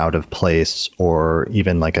being out of place, or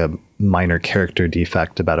even like a minor character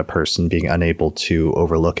defect about a person being unable to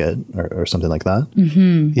overlook it, or something like that.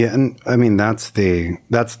 Yeah, and I mean that's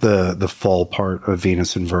the fall part of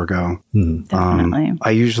Venus and Virgo. Definitely.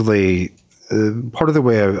 I usually part of the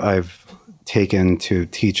way I've taken to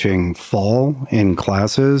teaching fall in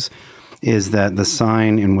classes is that the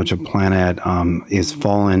sign in which a planet is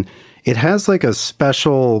fallen, it has like a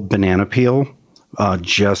special banana peel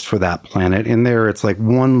just for that planet in there. It's like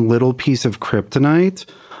one little piece of kryptonite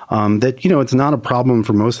that, it's not a problem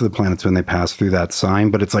for most of the planets when they pass through that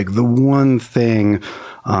sign, but it's like the one thing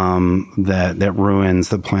that ruins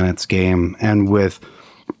the planet's game. And with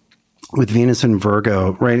Venus and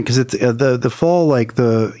Virgo, right? Because it's the fall, like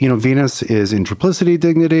Venus is in triplicity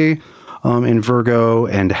dignity in Virgo,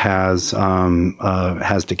 and has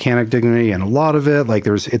decanic dignity, and a lot of it, like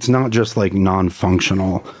it's not just like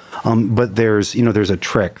non-functional, but there's a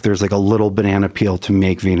trick. There's like a little banana peel to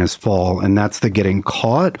make Venus fall, and that's the getting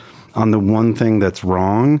caught on the one thing that's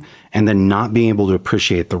wrong, and then not being able to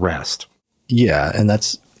appreciate the rest. Yeah, and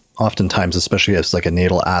that's oftentimes, especially as like a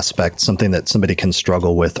natal aspect, something that somebody can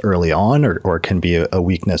struggle with early on, or can be a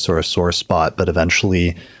weakness or a sore spot, but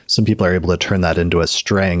eventually some people are able to turn that into a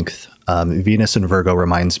strength. Venus in Virgo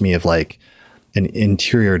reminds me of like an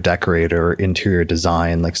interior decorator or interior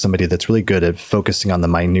design, like somebody that's really good at focusing on the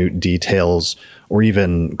minute details, or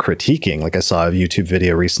even critiquing. Like I saw a YouTube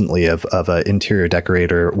video recently of an interior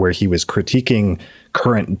decorator where he was critiquing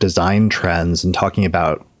current design trends and talking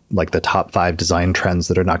about like the top 5 design trends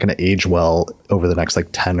that are not going to age well over the next like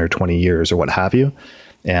 10 or 20 years or what have you,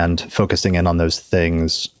 and focusing in on those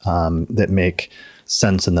things that make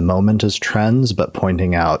sense in the moment as trends, but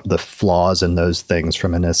pointing out the flaws in those things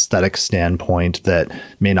from an aesthetic standpoint that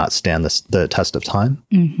may not stand the test of time.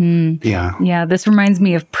 Yeah, this reminds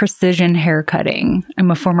me of precision haircutting. I'm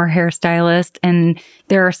a former hairstylist, and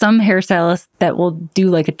there are some hairstylists that will do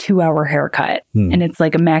like a 2-hour haircut, and it's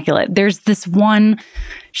like immaculate. There's this one,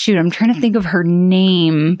 I'm trying to think of her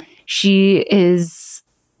name. She is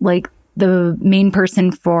like the main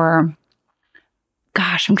person for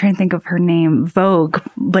gosh, I'm trying to think of her name, Vogue,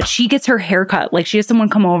 but she gets her hair cut. Like she has someone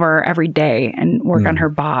come over every day and work on her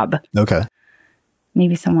bob. Okay.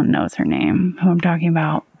 Maybe someone knows her name, who I'm talking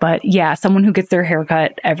about. But yeah, someone who gets their hair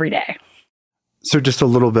cut every day. So just a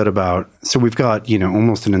little bit about, so we've got,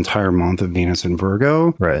 almost an entire month of Venus in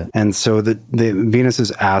Virgo. Right. And so the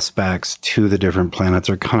Venus's aspects to the different planets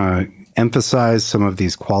are kind of emphasize some of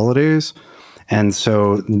these qualities. And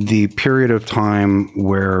so the period of time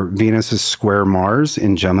where Venus is square Mars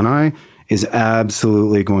in Gemini is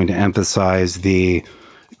absolutely going to emphasize the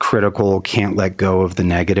critical, can't let go of the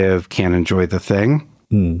negative, can't enjoy the thing,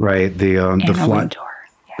 right? The flat.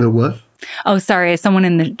 Yeah. The what? Oh, sorry. Someone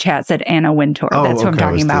in the chat said Anna Wintour. That's who I'm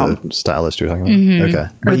talking about. The stylist you're talking about? Okay.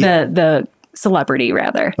 Or the celebrity,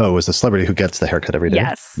 rather. Oh, it was the celebrity who gets the haircut every day?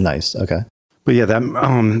 Yes. Nice. Okay. But yeah,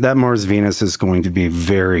 that Mars Venus is going to be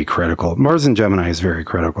very critical. Mars in Gemini is very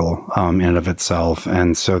critical in and of itself,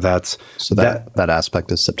 and so that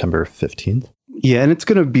aspect is September 15th. Yeah, and it's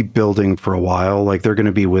going to be building for a while. Like they're going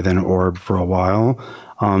to be within orb for a while,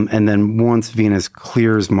 and then once Venus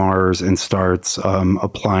clears Mars and starts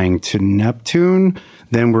applying to Neptune,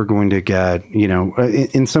 then we're going to get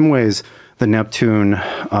in some ways the Neptune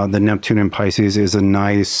in Pisces is a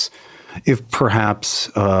nice, if perhaps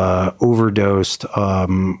overdosed,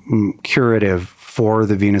 curative for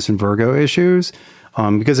the Venus and Virgo issues,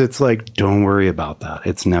 because it's like, don't worry about that.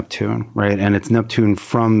 It's Neptune, right? And it's Neptune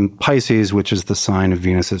from Pisces, which is the sign of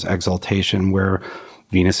Venus's exaltation, where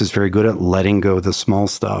Venus is very good at letting go the small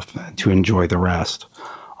stuff to enjoy the rest.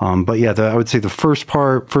 But yeah, I would say the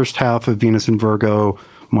first half of Venus and Virgo,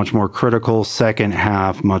 much more critical. Second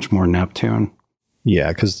half, much more Neptune. Yeah,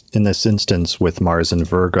 because in this instance with Mars in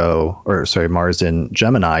Mars in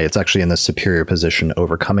Gemini, it's actually in the superior position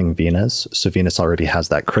overcoming Venus. So Venus already has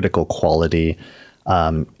that critical quality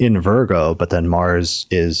in Virgo, but then Mars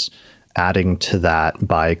is adding to that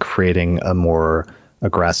by creating a more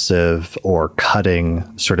aggressive or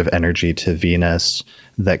cutting sort of energy to Venus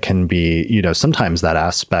that can be, sometimes that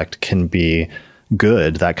aspect can be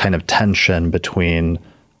good. That kind of tension between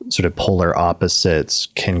sort of polar opposites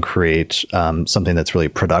can create something that's really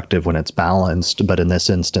productive when it's balanced. But in this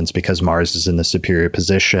instance, because Mars is in the superior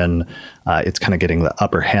position, it's kind of getting the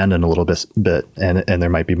upper hand in a little bit, and there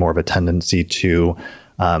might be more of a tendency to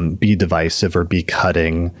be divisive or be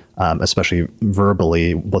cutting, especially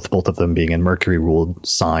verbally, with both of them being in Mercury-ruled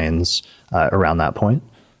signs around that point.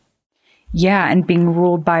 Yeah, and being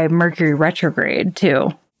ruled by Mercury retrograde, too.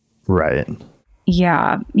 Right.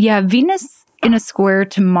 Yeah. Venus in a square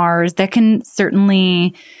to Mars, that can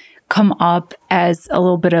certainly come up as a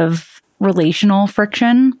little bit of relational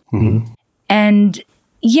friction. Mm-hmm. And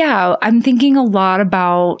yeah, I'm thinking a lot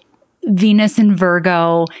about Venus in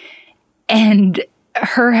Virgo and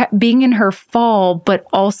her being in her fall, but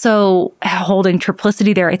also holding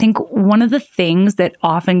triplicity there. I think one of the things that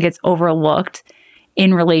often gets overlooked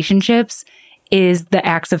in relationships is the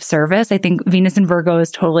acts of service. I think Venus in Virgo is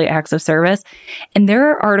totally acts of service. And there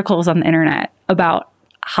are articles on the internet about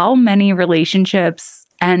how many relationships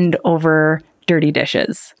end over dirty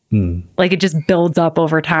dishes. Like it just builds up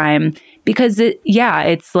over time because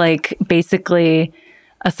it's like basically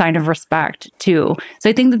a sign of respect too. So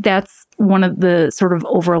I think that that's one of the sort of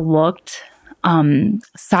overlooked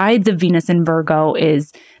sides of Venus in Virgo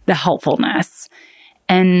is the helpfulness.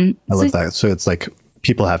 And I love that. So it's like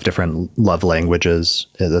people have different love languages.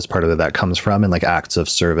 That's part of that comes from. And like acts of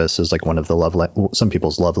service is like one of the some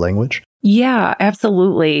people's love language. Yeah,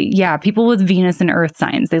 absolutely. Yeah. People with Venus and Earth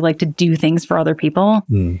signs, they like to do things for other people.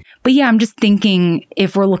 But yeah, I'm just thinking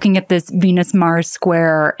if we're looking at this Venus-Mars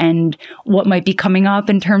square and what might be coming up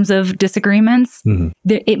in terms of disagreements,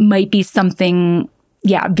 it might be something,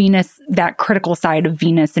 Venus, that critical side of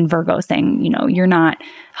Venus and Virgo saying, you're not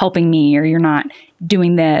helping me or you're not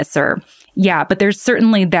doing this but there's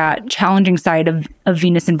certainly that challenging side of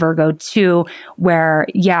Venus and Virgo too, where,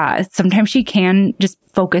 sometimes she can just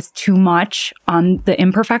focus too much on the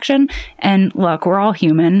imperfection. And look, we're all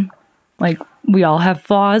human. Like we all have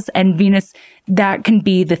flaws, and Venus, that can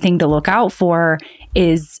be the thing to look out for,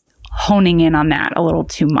 is honing in on that a little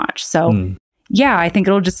too much. So I think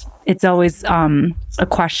it's always a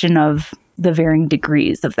question of the varying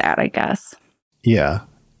degrees of that, I guess. Yeah.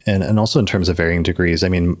 And also in terms of varying degrees, I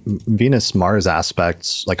mean, Venus-Mars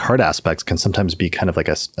aspects, like hard aspects, can sometimes be kind of like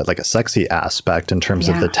a sexy aspect in terms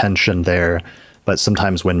of the tension there. But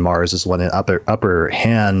sometimes when Mars is one in upper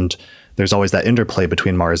hand, there's always that interplay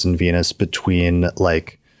between Mars and Venus, between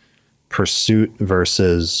like pursuit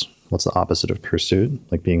versus what's the opposite of pursuit?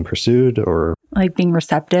 Like being pursued or Like being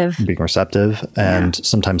receptive. And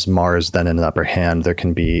sometimes Mars then in the upper hand, there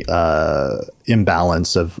can be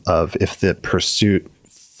imbalance of if the pursuit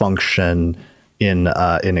function in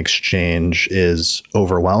exchange is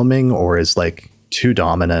overwhelming or is like too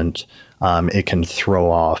dominant, it can throw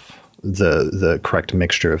off the correct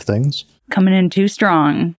mixture of things. Coming in too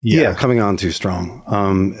strong. Yeah, coming on too strong.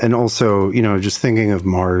 And also, just thinking of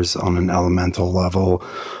Mars on an elemental level,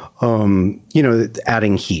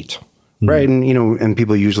 adding heat. Right. And, and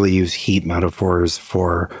people usually use heat metaphors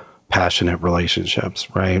for passionate relationships.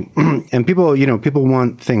 Right. And people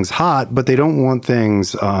want things hot, but they don't want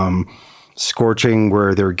things scorching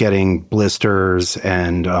where they're getting blisters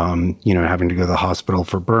and, having to go to the hospital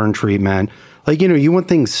for burn treatment. Like, you want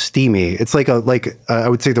things steamy. It's like I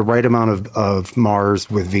would say the right amount of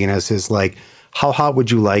Mars with Venus is like, how hot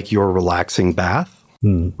would you like your relaxing bath?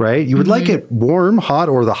 Right. You would like it warm, hot,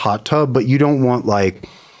 or the hot tub, but you don't want like,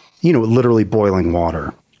 literally boiling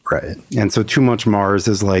water. Right. And so too much Mars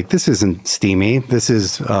is like, this isn't steamy. This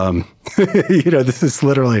is, this is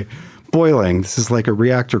literally boiling. This is like a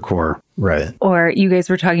reactor core. Right. Or you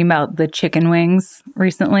guys were talking about the chicken wings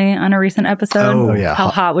recently on a recent episode. Oh, yeah. How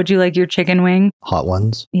hot would you like your chicken wing? Hot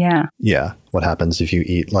ones? Yeah. Yeah. What happens if you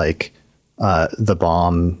eat like the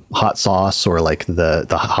bomb hot sauce or like the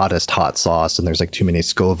hottest hot sauce and there's like too many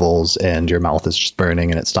Scovilles and your mouth is just burning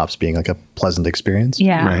and it stops being like a pleasant experience?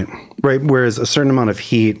 Yeah. Right. Whereas a certain amount of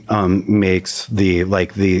heat makes the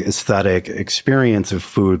aesthetic experience of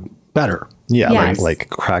food better. Yeah. Yes. Like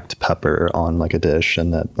cracked pepper on like a dish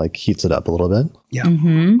and that like heats it up a little bit. Yeah.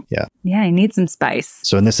 Mm-hmm. Yeah. Yeah. You need some spice.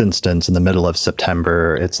 So in this instance, in the middle of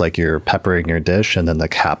September, it's like you're peppering your dish and then the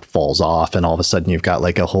cap falls off and all of a sudden you've got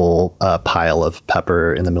like a whole pile of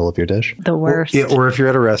pepper in the middle of your dish. The worst. Or if you're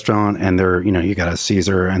at a restaurant and they're, you got a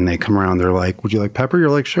Caesar and they come around, they're like, would you like pepper? You're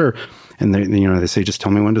like, sure. And they say, just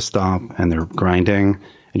tell me when to stop. And they're grinding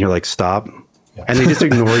and you're like, stop. Yeah. And they just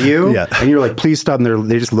ignore you. Yeah. And you're like, please stop. And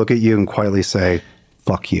they just look at you and quietly say,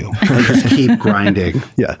 fuck you. And just keep grinding.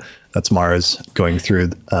 Yeah. That's Mars going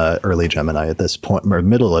through early Gemini at this point, or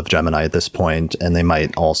middle of Gemini at this point, and they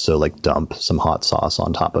might also like dump some hot sauce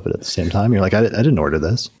on top of it at the same time. You're like, I didn't order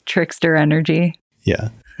this. Trickster energy. Yeah.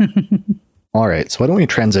 All right. So why don't we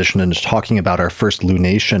transition into talking about our first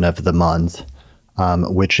lunation of the month,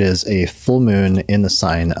 which is a full moon in the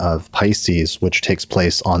sign of Pisces, which takes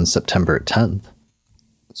place on September 10th.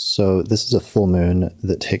 So this is a full moon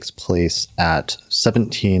that takes place at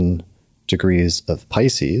 17 degrees of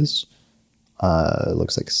Pisces. It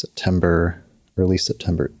looks like early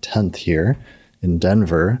September 10th here in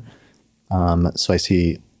Denver. So I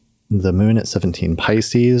see the moon at 17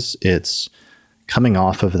 Pisces. It's coming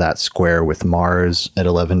off of that square with Mars at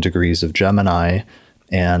 11 degrees of Gemini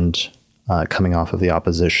and coming off of the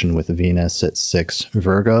opposition with Venus at 6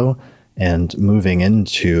 Virgo and moving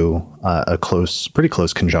into a pretty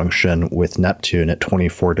close conjunction with Neptune at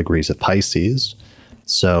 24 degrees of Pisces.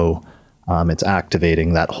 So it's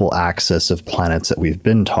activating that whole axis of planets that we've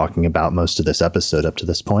been talking about most of this episode up to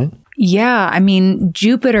this point. Yeah. I mean,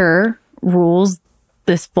 Jupiter rules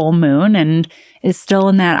this full moon and is still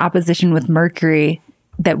in that opposition with Mercury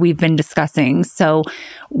that we've been discussing. So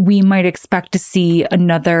we might expect to see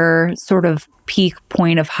another sort of peak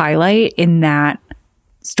point of highlight in that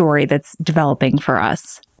story that's developing for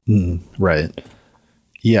us. Right.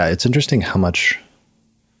 Yeah, it's interesting how much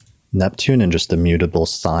Neptune and just the mutable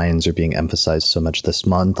signs are being emphasized so much this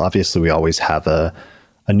month. Obviously, we always have a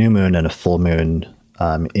new moon and a full moon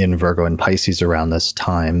in Virgo and Pisces around this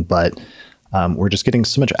time, but we're just getting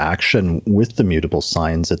so much action with the mutable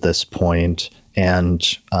signs at this point. And,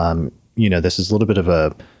 this is a little bit of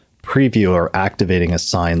a preview or activating a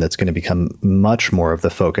sign that's going to become much more of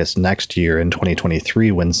the focus next year in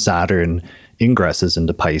 2023 when Saturn ingresses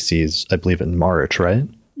into Pisces, I believe in March, right?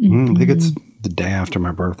 I think it's the day after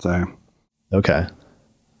my birthday. Okay.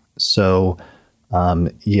 So,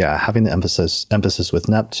 having the emphasis with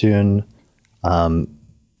Neptune,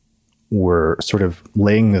 we're sort of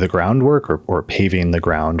laying the groundwork or paving the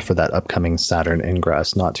ground for that upcoming Saturn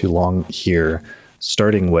ingress not too long here,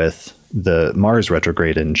 starting with the Mars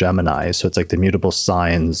retrograde in Gemini. So it's like the mutable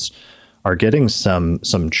signs are getting some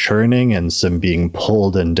churning and some being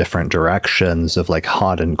pulled in different directions of like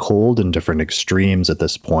hot and cold and different extremes at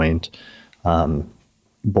this point,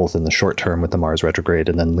 both in the short term with the Mars retrograde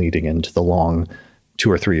and then leading into the long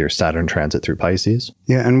 2 or 3 year Saturn transit through Pisces.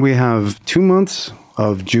 Yeah, and we have 2 months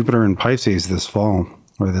of Jupiter in Pisces this fall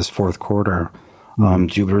or this fourth quarter.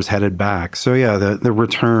 Jupiter's headed back. So yeah, the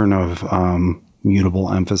return of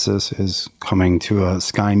mutable emphasis is coming to a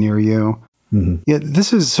sky near you. Mm-hmm. Yeah,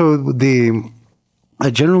 I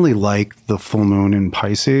generally like the full moon in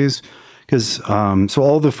Pisces because so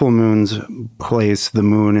all the full moons place the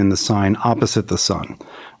moon in the sign opposite the sun,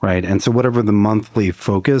 right? And so whatever the monthly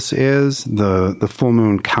focus is, the full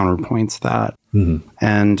moon counterpoints that.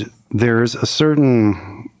 And there's a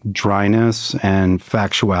certain dryness and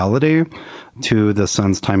factuality to the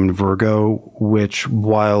sun's time in Virgo, which,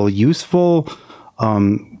 while useful,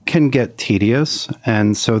 can get tedious.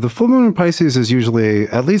 And so the full moon in Pisces is usually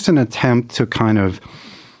at least an attempt to kind of,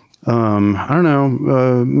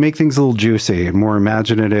 make things a little juicy, more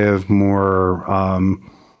imaginative, more, I'll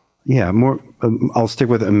stick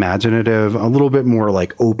with imaginative, a little bit more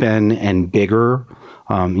like open and bigger.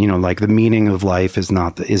 Like the meaning of life is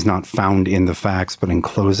not found in the facts, but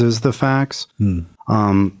encloses the facts.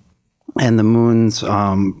 And the moon's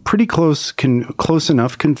pretty close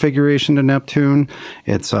enough configuration to Neptune.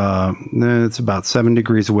 It's about 7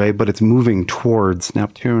 degrees away, but it's moving towards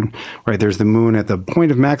Neptune, right? There's the moon at the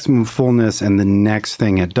point of maximum fullness, and the next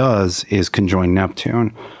thing it does is conjoin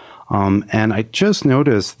Neptune. And I just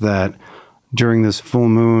noticed that during this full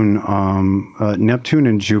moon, Neptune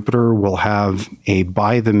and Jupiter will have a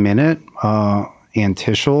by the minute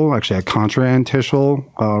antitial, actually a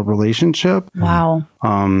contra-antitial relationship. Wow.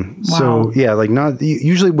 So yeah, like not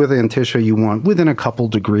usually with antitia, you want within a couple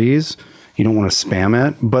degrees. You don't want to spam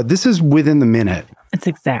it, but this is within the minute. It's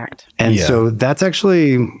exact. And so that's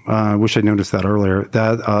actually, I wish I noticed that earlier,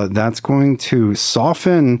 that's going to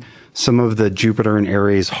soften some of the Jupiter and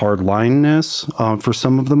Aries hardlineness for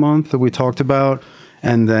some of the month that we talked about.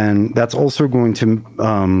 And then that's also going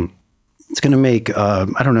to, it's going to make,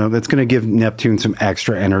 it's going to give Neptune some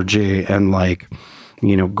extra energy and like,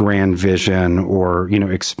 grand vision or,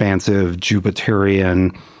 expansive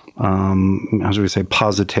Jupiterian, how should we say,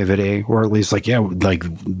 positivity, or at least like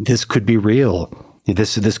this could be real.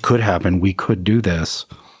 This could happen. We could do this.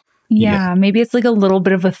 Yeah, maybe it's like a little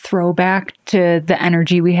bit of a throwback to the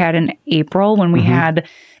energy we had in April when we had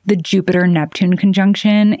the Jupiter-Neptune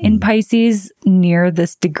conjunction in Pisces near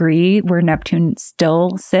this degree where Neptune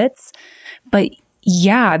still sits. But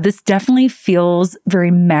yeah, this definitely feels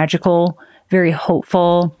very magical, very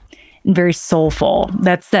hopeful, and very soulful.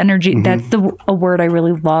 That's the energy. That's a word I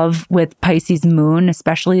really love with Pisces moon,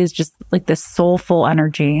 especially, is just like this soulful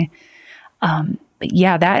energy. But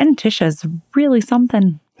yeah, that Antisha is really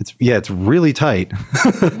something. It's really tight.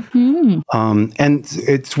 And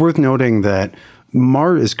it's worth noting that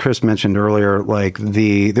Mars, as Chris mentioned earlier,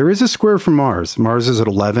 there is a square for Mars. Mars is at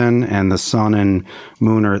 11 and the sun and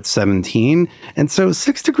moon are at 17. And so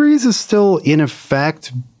 6 degrees is still in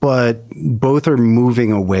effect, but both are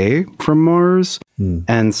moving away from Mars.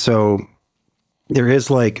 And so there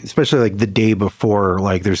is especially the day before,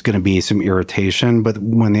 there's going to be some irritation, but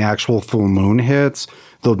when the actual full moon hits,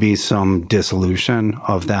 there'll be some dissolution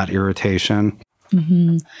of that irritation.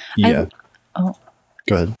 Yeah.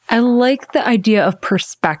 Go ahead. I like the idea of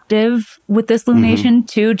perspective with this lunation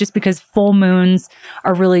too, just because full moons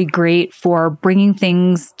are really great for bringing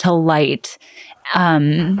things to light,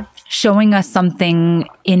 showing us something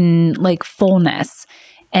in fullness.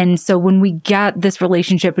 And so when we get this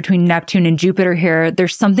relationship between Neptune and Jupiter here,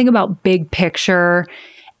 there's something about big picture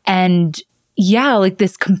and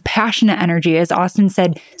this compassionate energy, as Austin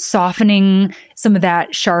said, softening some of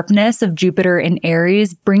that sharpness of Jupiter and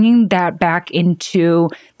Aries, bringing that back into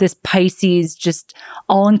this Pisces, just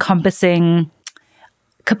all-encompassing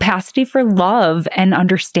capacity for love and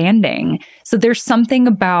understanding. So there's something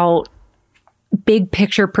about big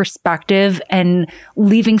picture perspective and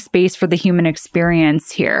leaving space for the human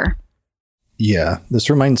experience here. Yeah, this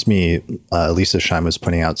reminds me, Lisa Scheim was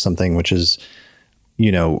pointing out something, which is,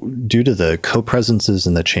 due to the co-presences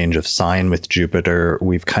and the change of sign with Jupiter,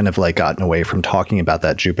 we've kind of gotten away from talking about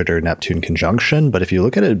that Jupiter-Neptune conjunction. But if you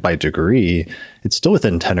look at it by degree, it's still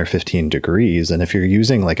within 10 or 15 degrees. And if you're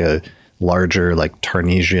using a larger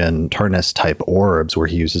Tarnesian type orbs where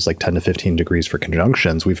he uses 10 to 15 degrees for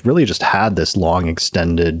conjunctions, we've really just had this long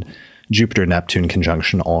extended Jupiter-Neptune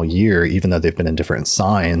conjunction all year, even though they've been in different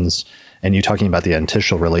signs. And you talking about the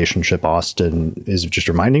antitial relationship, Austin, is just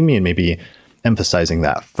reminding me and maybe emphasizing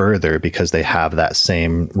that further because they have that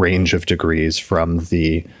same range of degrees from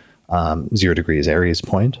the 0 degrees Aries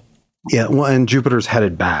point. Yeah, well, and Jupiter's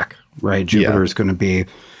headed back, right? Jupiter's going to be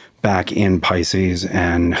back in Pisces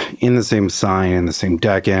and in the same sign, in the same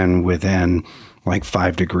decan, within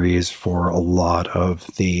 5 degrees for a lot of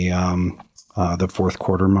the fourth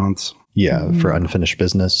quarter months. Yeah, for unfinished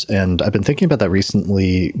business. And I've been thinking about that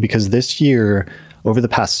recently because this year, over the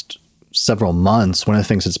past several months, one of the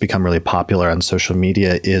things that's become really popular on social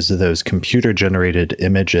media is those computer generated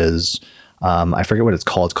images I forget what it's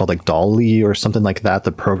called. It's called like Dolly or something like that,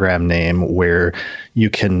 the program name, where you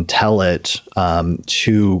can tell it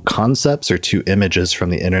two concepts or two images from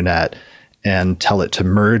the internet and tell it to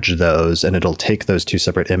merge those, and it'll take those two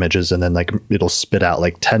separate images and then like it'll spit out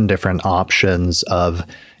like 10 different options of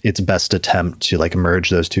its best attempt to like merge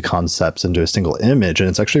those two concepts into a single image. And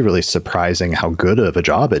it's actually really surprising how good of a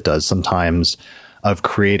job it does sometimes of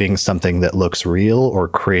creating something that looks real or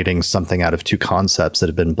creating something out of two concepts that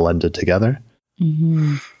have been blended together.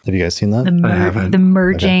 Mm-hmm. Have you guys seen that? The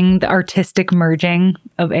merging, the artistic merging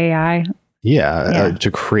of AI. Yeah. To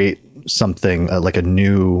create something like a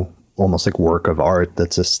new, almost like work of art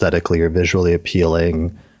that's aesthetically or visually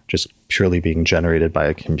appealing, just purely being generated by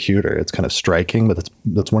a computer. It's kind of striking, but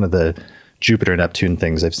that's one of the Jupiter-Neptune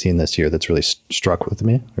things I've seen this year that's really stuck with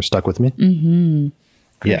me. Mm-hmm.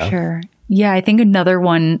 For sure. Yeah, I think another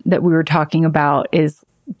one that we were talking about is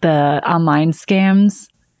the online scams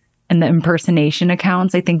and the impersonation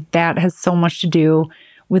accounts. I think that has so much to do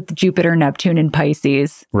with Jupiter, Neptune, and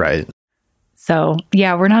Pisces. Right. So,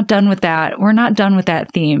 yeah, we're not done with that. We're not done with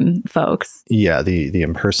that theme, folks. Yeah, the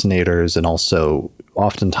impersonators, and also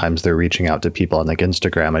oftentimes they're reaching out to people on like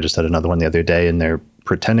Instagram. I just had another one the other day, and they're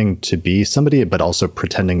pretending to be somebody, but also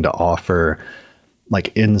pretending to offer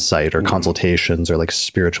like insight or consultations or like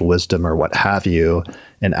spiritual wisdom or what have you,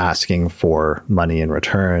 and asking for money in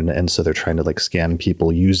return. And so they're trying to like scam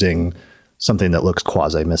people using something that looks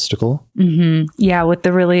quasi-mystical. Mm-hmm. Yeah, with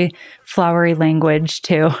the really flowery language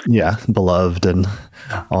too. Yeah, beloved and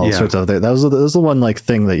all sorts of that. That was the one like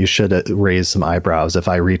thing that you should raise some eyebrows. If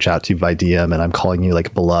I reach out to you by DM and I'm calling you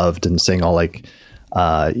like beloved and saying all like,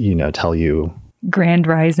 tell you. Grand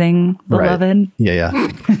rising, beloved. Right.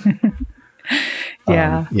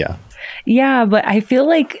 Yeah. Yeah, but I feel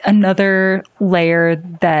like another layer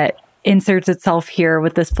that inserts itself here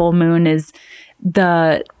with this full moon is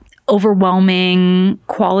the overwhelming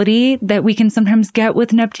quality that we can sometimes get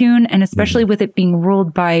with Neptune, and especially with it being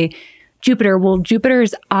ruled by Jupiter. Well, Jupiter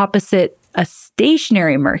is opposite a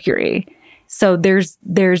stationary Mercury. So there's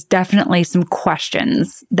definitely some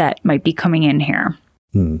questions that might be coming in here.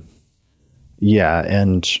 Yeah,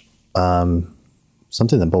 and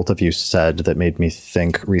something that both of you said that made me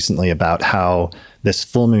think recently about how this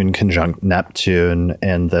full moon conjunct Neptune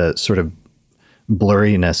and the sort of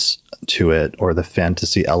blurriness to it, or the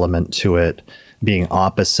fantasy element to it, being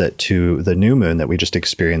opposite to the new moon that we just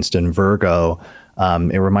experienced in Virgo.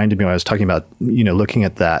 It reminded me when I was talking about, looking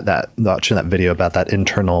at watching that video about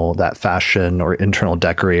that fashion or internal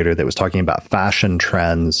decorator that was talking about fashion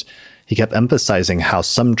trends. He kept emphasizing how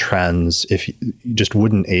some trends, if you just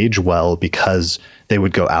wouldn't age well because they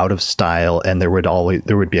would go out of style, and there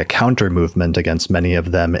would be a counter movement against many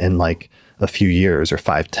of them in like a few years or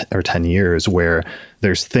 5 or 10 years, where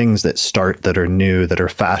there's things that start that are new, that are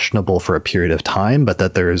fashionable for a period of time, but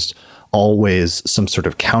that there's always some sort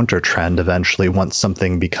of counter trend eventually once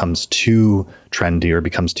something becomes too trendy or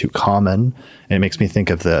becomes too common. And it makes me think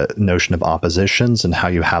of the notion of oppositions and how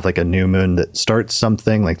you have like a new moon that starts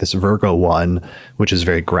something like this Virgo one, which is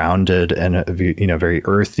very grounded and, very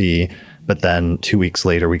earthy. But then 2 weeks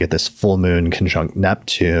later, we get this full moon conjunct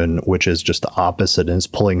Neptune, which is just the opposite and is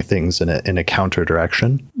pulling things in a counter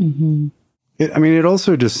direction. Mm-hmm. It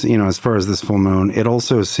also just, as far as this full moon, it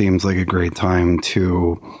also seems like a great time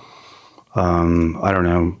to,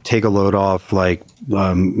 take a load off, like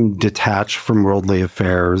detach from worldly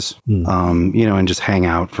affairs, and just hang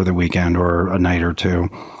out for the weekend or a night or two.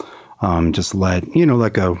 Just let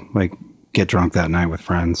go, like get drunk that night with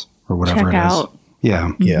friends or whatever Check it is. out.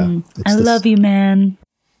 Yeah. Yeah. I love you, man.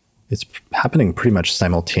 It's happening pretty much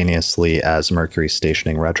simultaneously as Mercury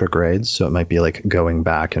stationing retrogrades. So it might be like going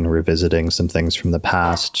back and revisiting some things from the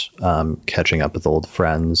past, catching up with old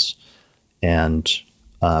friends, and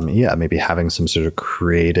maybe having some sort of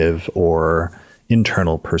creative or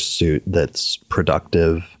internal pursuit that's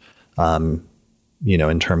productive,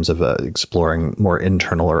 in terms of exploring more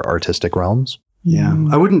internal or artistic realms. Yeah.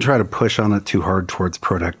 I wouldn't try to push on it too hard towards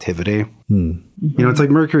productivity. It's like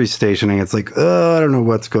Mercury stationing. It's like, I don't know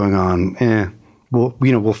what's going on.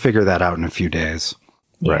 We'll figure that out in a few days.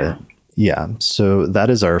 Right. Yeah. So that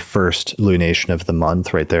is our first lunation of the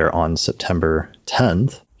month right there on September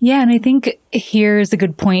 10th. Yeah. And I think here's a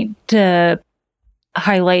good point to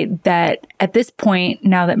highlight that at this point,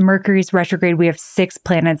 now that Mercury's retrograde, we have 6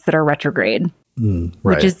 planets that are retrograde,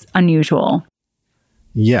 which is unusual.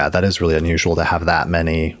 Yeah, that is really unusual to have that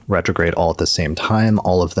many retrograde all at the same time,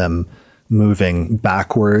 all of them moving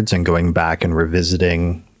backwards and going back and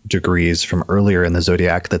revisiting degrees from earlier in the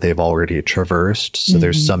zodiac that they've already traversed. So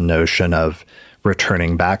there's some notion of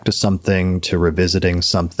returning back to something, to revisiting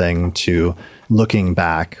something, to looking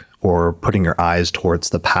back or putting your eyes towards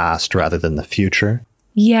the past rather than the future.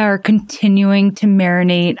 Yeah, or continuing to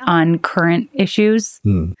marinate on current issues.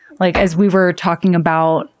 Like as we were talking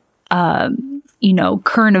about,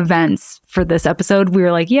 current events for this episode, we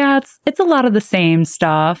were like, yeah, it's a lot of the same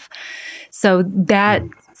stuff. So that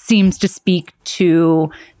seems to speak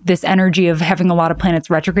to this energy of having a lot of planets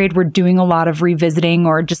retrograde. We're doing a lot of revisiting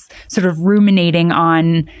or just sort of ruminating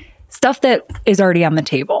on stuff that is already on the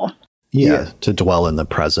table. Yeah, to dwell in the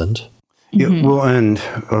present. Yeah, well, and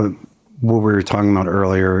what we were talking about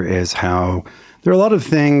earlier is how there are a lot of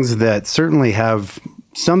things that certainly have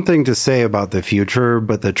something to say about the future,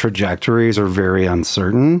 but the trajectories are very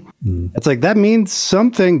uncertain. It's like, that means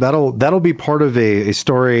something that'll be part of a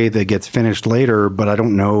story that gets finished later, but I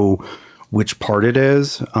don't know which part it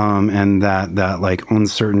is. And that like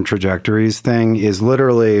uncertain trajectories thing is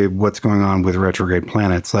literally what's going on with retrograde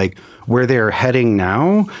planets. Like where they're heading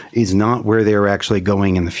now is not where they're actually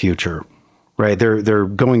going in the future. Right. They're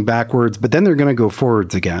going backwards, but then they're going to go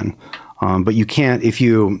forwards again. But you can't, if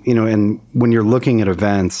and when you're looking at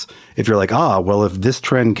events, if you're like, well, if this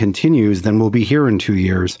trend continues, then we'll be here in 2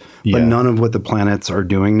 years. Yeah. But none of what the planets are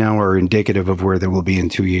doing now are indicative of where they will be in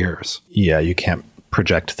 2 years. Yeah, you can't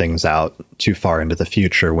project things out too far into the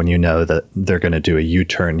future when you know that they're going to do a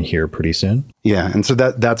U-turn here pretty soon. Yeah. And so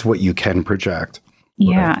that's what you can project.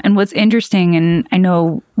 Yeah. Right. And what's interesting, and I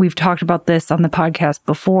know we've talked about this on the podcast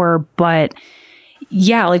before, but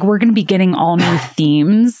yeah, like we're going to be getting all new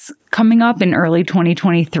themes coming up in early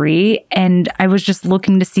 2023. And I was just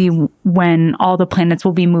looking to see when all the planets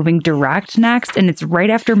will be moving direct next. And it's right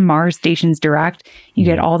after Mars stations direct. You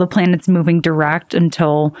get all the planets moving direct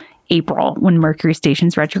until April when Mercury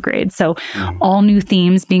stations retrograde. So all new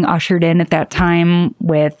themes being ushered in at that time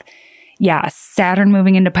with, Saturn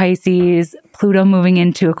moving into Pisces, Pluto moving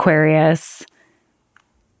into Aquarius.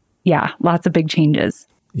 Yeah, lots of big changes.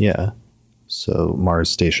 Yeah. So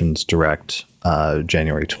Mars stations direct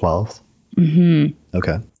January 12th.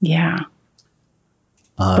 Okay. Yeah.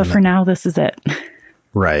 But for now, this is it.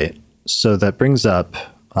 Right. So that brings up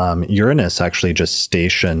Uranus actually just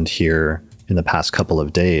stationed here in the past couple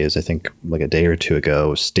of days. I think like a day or two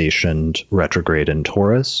ago, stationed retrograde in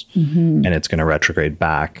Taurus, and it's going to retrograde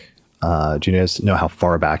back. Do you guys know how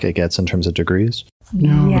far back it gets in terms of degrees?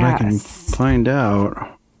 No, but I can find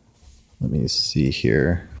out. Let me see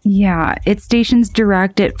here. Yeah, it stations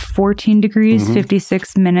direct at 14 degrees,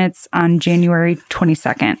 56 minutes on January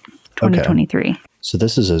 22nd, 2023. Okay. So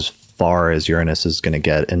this is as far as Uranus is going to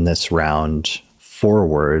get in this round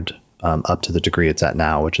forward, up to the degree it's at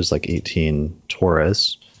now, which is like 18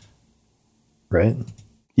 Taurus, right?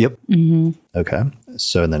 Yep. Okay.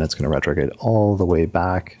 So then it's going to retrograde all the way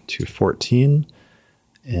back to 14.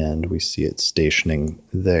 And we see it stationing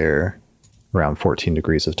there around 14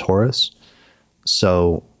 degrees of Taurus.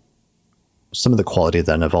 So some of the quality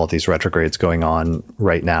then of all these retrogrades going on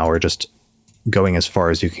right now are just going as far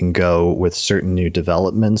as you can go with certain new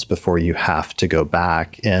developments before you have to go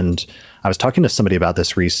back. And I was talking to somebody about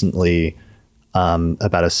this recently,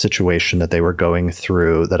 about a situation that they were going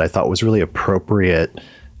through that I thought was really appropriate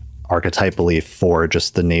archetypally for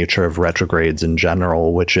just the nature of retrogrades in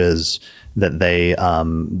general, which is that they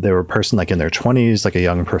were a person like in their 20s, like a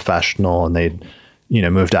young professional, and they'd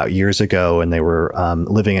moved out years ago, and they were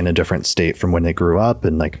living in a different state from when they grew up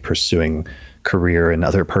and like pursuing career and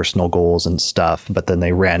other personal goals and stuff. But then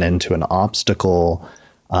they ran into an obstacle,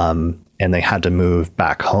 and they had to move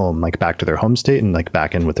back home, like back to their home state and like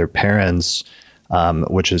back in with their parents,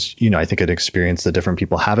 which is, I think an experience that different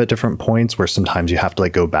people have at different points, where sometimes you have to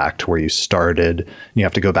like go back to where you started. You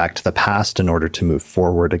have to go back to the past in order to move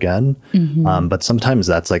forward again. But sometimes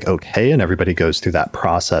that's like, okay. And everybody goes through that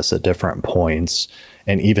process at different points.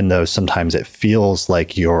 And even though sometimes it feels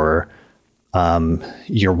like you're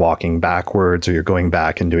walking backwards, or you're going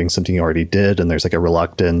back and doing something you already did, and there's like a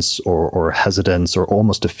reluctance or hesitance or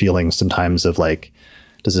almost a feeling sometimes of like,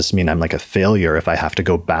 does this mean I'm like a failure if I have to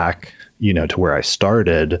go back, to where I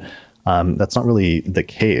started? That's not really the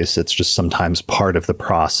case. It's just sometimes part of the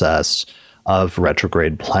process of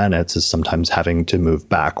retrograde planets is sometimes having to move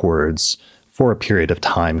backwards for a period of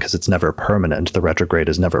time, because it's never permanent. The retrograde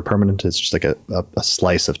is never permanent. It's just like a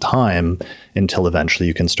slice of time until eventually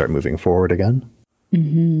you can start moving forward again.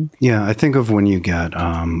 Yeah, I think of when you get,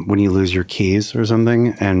 when you lose your keys or something,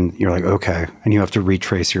 and you're like, okay, and you have to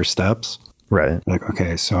retrace your steps. Right. Like,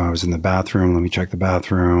 okay, so I was in the bathroom. Let me check the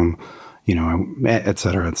bathroom, et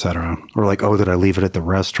cetera, et cetera. Or like, oh, did I leave it at the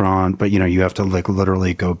restaurant? But, you have to like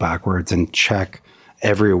literally go backwards and check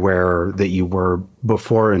everywhere that you were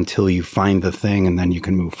before until you find the thing, and then you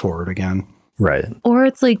can move forward again. Right. Or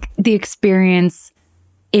it's like the experience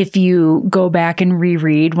if you go back and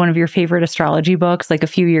reread one of your favorite astrology books, like a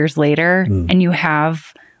few years later, and you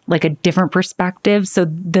have like a different perspective. So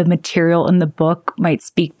the material in the book might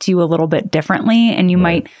speak to you a little bit differently, and you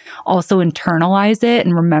might also internalize it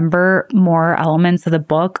and remember more elements of the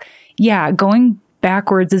book. Yeah, going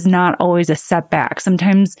backwards is not always a setback.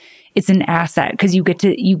 Sometimes it's an asset because you get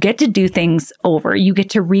to do things over. You get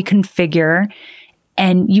to reconfigure,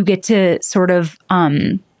 and you get to sort of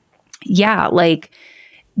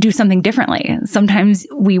do something differently. Sometimes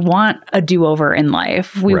we want a do-over in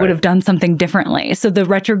life. We would have done something differently. So the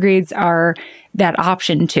retrogrades are that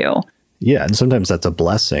option too. Yeah, and sometimes that's a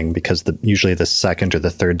blessing because usually the second or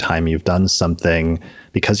the third time you've done something,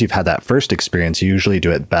 because you've had that first experience, you usually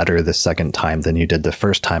do it better the second time than you did the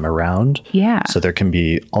first time around. Yeah. So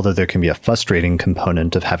although there can be a frustrating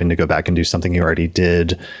component of having to go back and do something you already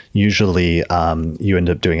did, usually you end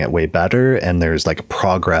up doing it way better, and there's like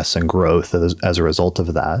progress and growth as a result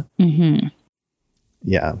of that. Mm-hmm.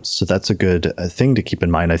 Yeah, so that's a good thing to keep in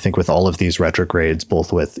mind, I think, with all of these retrogrades,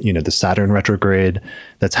 both with, the Saturn retrograde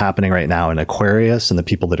that's happening right now in Aquarius and the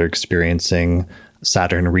people that are experiencing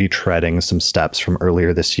Saturn retreading some steps from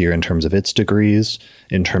earlier this year in terms of its degrees,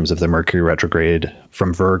 in terms of the Mercury retrograde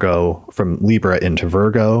from Libra into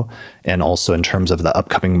Virgo, and also in terms of the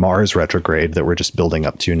upcoming Mars retrograde that we're just building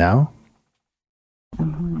up to now.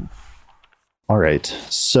 Mm-hmm. All right,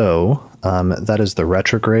 so that is the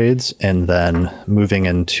retrogrades, and then moving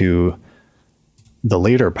into the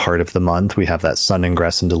later part of the month, we have that Sun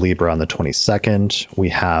ingress into Libra on the 22nd. We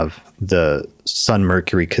have the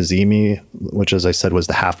Sun-Mercury Cazimi, which, as I said, was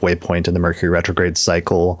the halfway point in the Mercury retrograde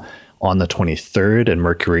cycle on the 23rd, and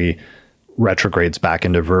Mercury retrogrades back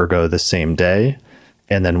into Virgo the same day.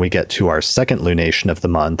 And then we get to our second lunation of the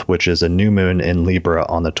month, which is a new moon in Libra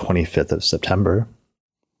on the 25th of September.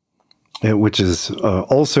 Which is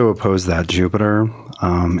also opposed that Jupiter.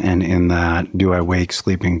 And in that, do I wake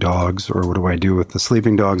sleeping dogs, or what do I do with the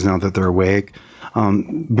sleeping dogs now that they're awake?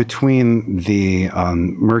 Between the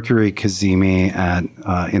Mercury Cazimi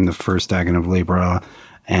in the first dagon of Libra,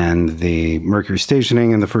 and the Mercury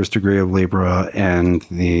stationing in the first degree of Libra, and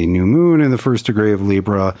the new moon in the first degree of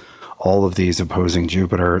Libra, all of these opposing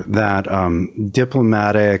Jupiter, that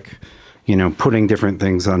diplomatic, putting different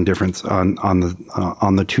things on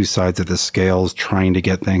the two sides of the scales, trying to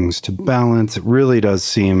get things to balance. It really does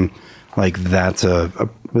seem like that's a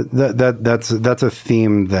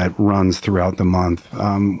theme that runs throughout the month,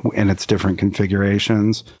 in its different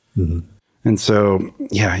configurations. Mm-hmm. And so,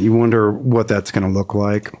 yeah, you wonder what that's going to look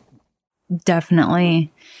like. Definitely.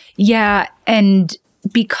 Yeah. And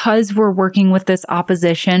because we're working with this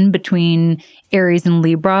opposition between Aries and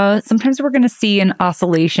Libra, sometimes we're going to see an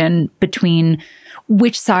oscillation between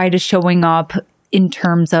which side is showing up in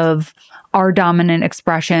terms of our dominant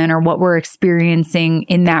expression or what we're experiencing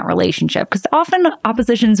in that relationship. Because often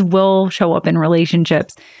oppositions will show up in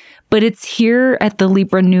relationships, but it's here at the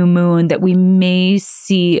Libra new moon that we may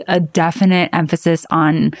see a definite emphasis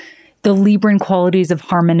on the Libran qualities of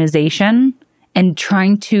harmonization and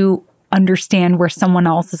trying to understand where someone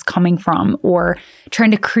else is coming from, or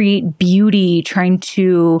trying to create beauty, trying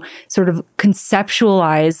to sort of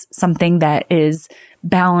conceptualize something that is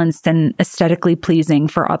balanced and aesthetically pleasing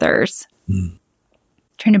for others.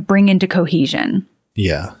 Trying to bring into cohesion.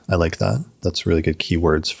 Yeah, I like that. That's really good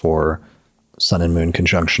keywords for Sun and Moon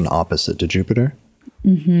conjunction opposite to Jupiter.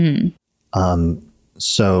 Mm-hmm.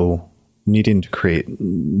 So needing to create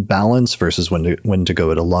balance versus when to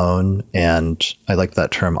go it alone. And I like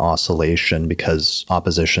that term oscillation, because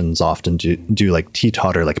oppositions often do like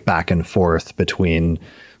teeter, like back and forth between,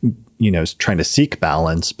 trying to seek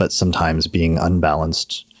balance, but sometimes being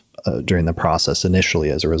unbalanced during the process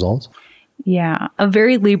initially as a result. Yeah. A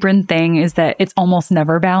very Libran thing is that it's almost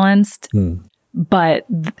never balanced, but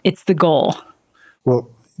it's the goal. Well,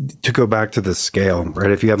 to go back to the scale,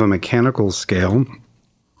 right? If you have a mechanical scale,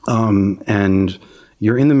 and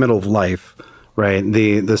you're in the middle of life, right?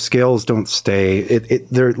 The scales don't stay.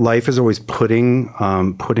 Their life is always putting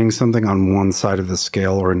something on one side of the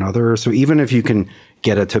scale or another. So even if you can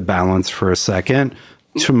get it to balance for a second,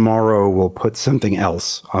 tomorrow we'll put something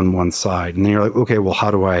else on one side, and then you're like, okay, well, how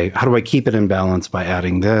do I keep it in balance by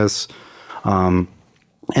adding this? And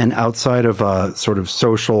outside of a sort of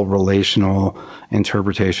social, relational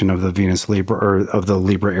interpretation of the Venus Libra or of the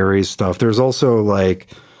Libra Aries stuff, there's also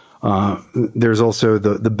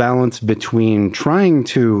the balance between trying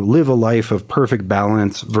to live a life of perfect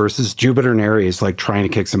balance versus Jupiter and Aries, like trying to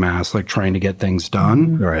kick some ass, like trying to get things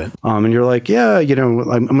done. Right. And you're like, yeah, I'm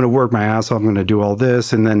going to work my ass off. I'm going to do all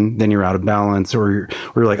this. And then you're out of balance, or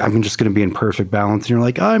you're like, I'm just going to be in perfect balance. And you're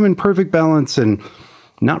like, I'm in perfect balance. And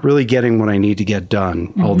not really getting what I need to get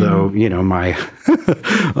done. Although, my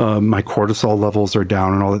my cortisol levels are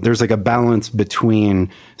down and all that. There's like a balance between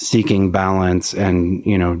seeking balance and,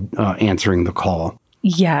 answering the call.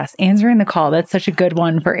 Yes, answering the call. That's such a good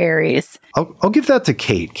one for Aries. I'll give that to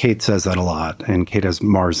Kate. Kate says that a lot, and Kate has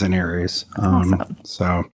Mars in Aries. Awesome.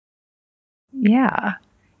 So, yeah,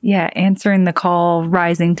 answering the call,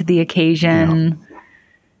 rising to the occasion,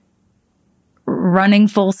 running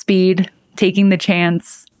full speed, taking the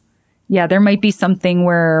chance. Yeah, there might be something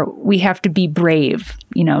where we have to be brave.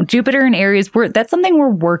 Jupiter and Aries, that's something we're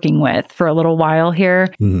working with for a little while here.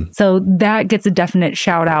 Mm-hmm. So that gets a definite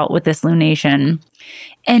shout out with this lunation.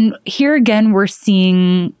 And here again, we're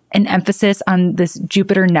seeing an emphasis on this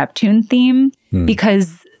Jupiter-Neptune theme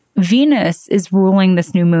because Venus is ruling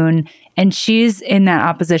this new moon and she's in that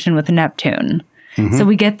opposition with Neptune. Mm-hmm. So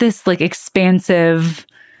we get this like expansive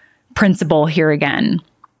principle here again.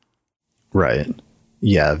 Right.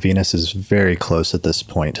 Yeah, Venus is very close at this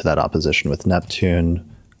point to that opposition with Neptune.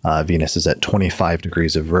 Venus is at 25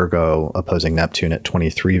 degrees of Virgo, opposing Neptune at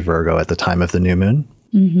 23 Virgo at the time of the new moon.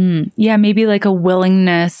 Mm-hmm. Yeah, maybe like a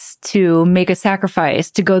willingness to make a sacrifice,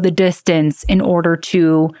 to go the distance in order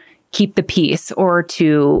to keep the peace or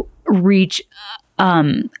to reach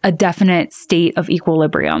a definite state of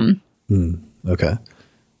equilibrium. Okay.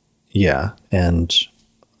 Yeah, and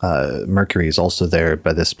Mercury is also there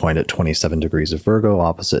by this point at 27 degrees of Virgo,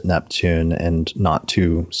 opposite Neptune, and not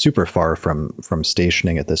too super far from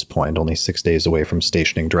stationing at this point, only 6 days away from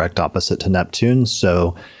stationing direct opposite to Neptune.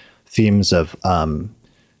 So themes of,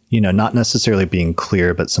 not necessarily being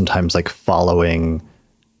clear, but sometimes like following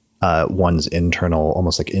one's internal,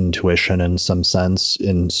 almost like intuition in some sense,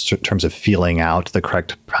 in terms of feeling out the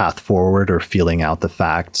correct path forward or feeling out the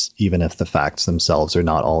facts, even if the facts themselves are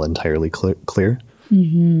not all entirely clear.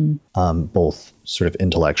 Mm-hmm. Both sort of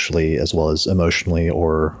intellectually as well as emotionally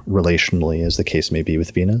or relationally, as the case may be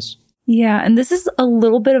with Venus. Yeah, and this is a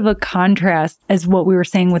little bit of a contrast as what we were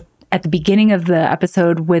saying with at the beginning of the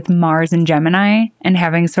episode with Mars and Gemini and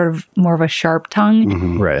having sort of more of a sharp tongue.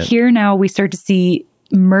 Mm-hmm. Right. Here now we start to see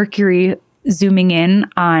Mercury zooming in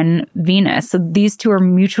on Venus. So these two are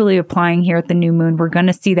mutually applying here at the new moon. We're going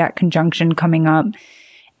to see that conjunction coming up.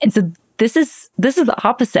 And so this is the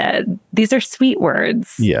opposite. These are sweet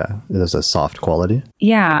words. Yeah, there's a soft quality.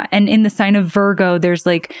 Yeah, and in the sign of Virgo, there's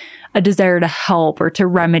like a desire to help or to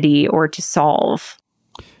remedy or to solve.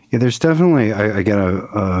 Yeah, there's definitely, I get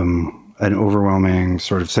an overwhelming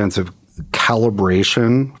sort of sense of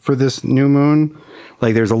calibration for this new moon.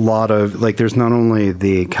 Like there's a lot of, like there's not only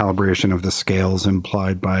the calibration of the scales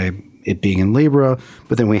implied by it being in Libra,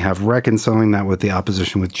 but then we have reconciling that with the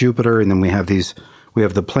opposition with Jupiter, and then we have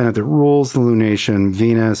the planet that rules the lunation,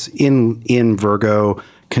 Venus, in Virgo,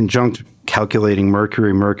 conjunct calculating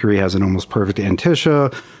Mercury. Mercury has an almost perfect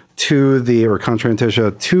antitia contra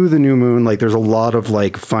antitia to the new moon. Like there's a lot of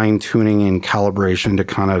like fine tuning and calibration to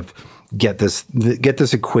kind of get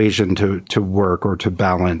this equation to work or to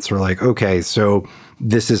balance, or like, okay, so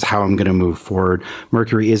this is how I'm going to move forward.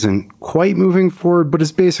 Mercury isn't quite moving forward, but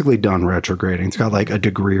it's basically done retrograding. It's got like a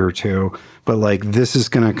degree or two, but like this is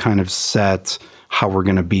going to kind of set how we're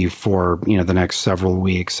going to be for, the next several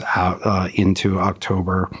weeks out into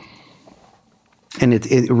October. And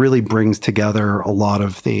it really brings together a lot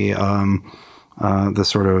of the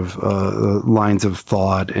sort of lines of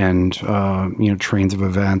thought and trains of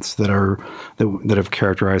events that have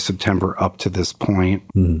characterized September up to this point.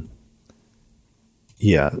 Mm.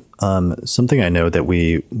 Yeah, something I know that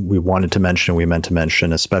we wanted to mention, we meant to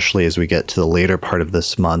mention, especially as we get to the later part of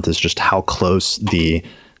this month, is just how close the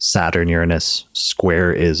Saturn-Uranus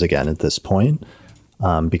square is again at this point.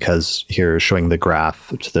 Because here, showing the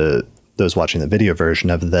graph to those watching the video version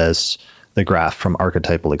of this, the graph from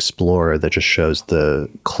Archetypal Explorer that just shows the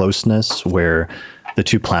closeness where the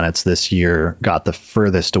two planets this year got the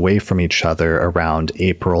furthest away from each other around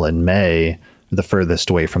April and May, the furthest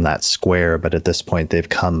away from that square. But at this point, they've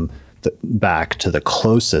come back to the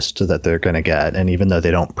closest that they're going to get. And even though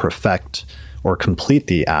they don't perfect or complete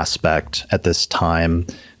the aspect at this time,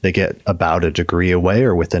 they get about a degree away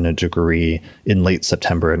or within a degree in late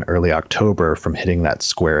September and early October from hitting that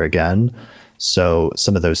square again. So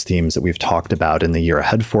some of those themes that we've talked about in the year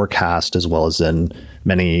ahead forecast, as well as in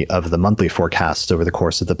many of the monthly forecasts over the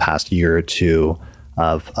course of the past year or two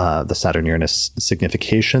of the Saturn-Uranus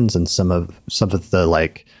significations, and some of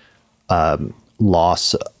the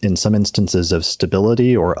loss in some instances of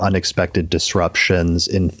stability or unexpected disruptions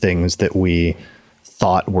in things that we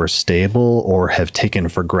thought were stable or have taken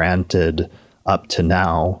for granted up to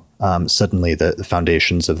now, suddenly the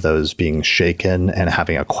foundations of those being shaken and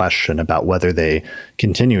having a question about whether they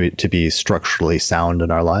continue to be structurally sound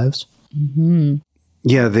in our lives. Mm-hmm.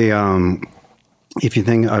 Yeah, if you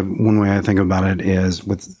think, one way I think about it is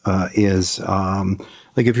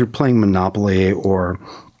like if you're playing Monopoly or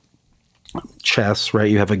chess, right?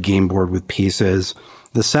 You have a game board with pieces.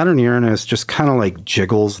 The Saturn-Uranus just kind of like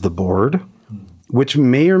jiggles the board, which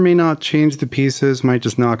may or may not change the pieces, might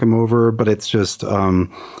just knock them over, but it's just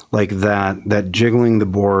like that jiggling the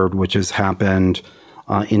board, which has happened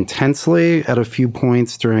intensely at a few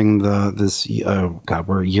points during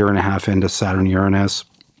we're a year and a half into Saturn-Uranus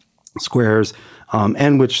squares,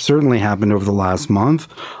 and which certainly happened over the last month.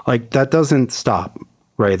 Like that doesn't stop.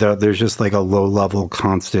 Right. There's just like a low level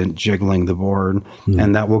constant jiggling the board.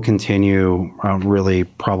 And that will continue really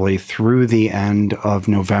probably through the end of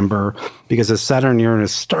November, because as Saturn and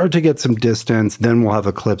Uranus start to get some distance, then we'll have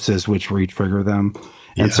eclipses which re-trigger them.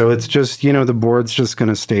 And so it's just, the board's just going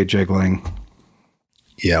to stay jiggling.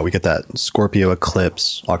 Yeah, we get that Scorpio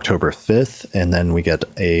eclipse October 5th, and then we get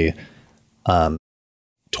a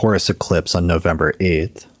Taurus eclipse on November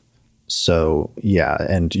 8th. So, yeah,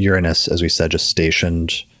 and Uranus, as we said, just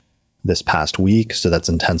stationed this past week. So that's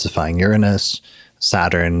intensifying Uranus.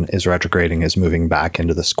 Saturn is retrograding, is moving back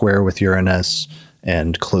into the square with Uranus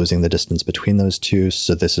and closing the distance between those two.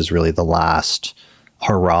 So this is really the last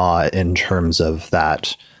hurrah in terms of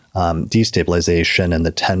that destabilization and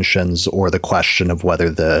the tensions, or the question of whether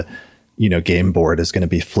the game board is going to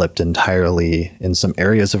be flipped entirely in some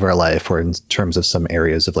areas of our life, or in terms of some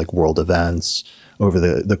areas of like world events over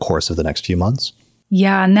the course of the next few months.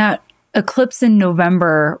 Yeah, and that eclipse in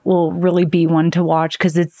November will really be one to watch,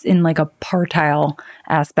 because it's in like a partile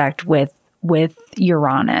aspect with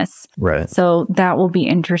Uranus. Right. So that will be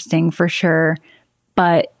interesting for sure.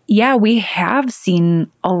 But yeah, we have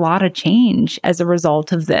seen a lot of change as a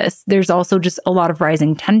result of this. There's also just a lot of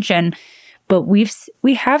rising tension, but we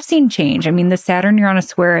have seen change. I mean, the Saturn-Uranus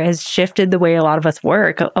square has shifted the way a lot of us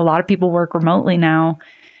work. A lot of people work remotely now.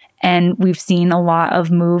 And we've seen a lot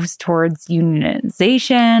of moves towards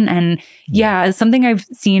unionization. And something I've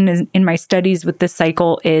seen in my studies with this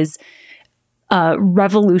cycle is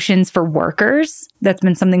revolutions for workers. That's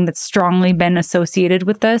been something that's strongly been associated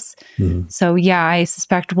with this. Mm-hmm. So I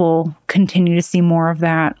suspect we'll continue to see more of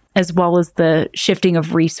that, as well as the shifting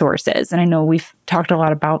of resources. And I know we've talked a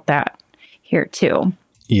lot about that here too.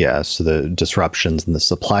 Yeah, so the disruptions in the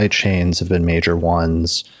supply chains have been major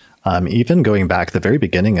ones. Even going back, the very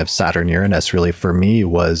beginning of Saturn-Uranus really for me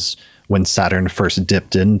was when Saturn first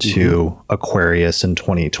dipped into Aquarius in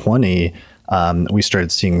 2020. We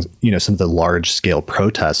started seeing, some of the large scale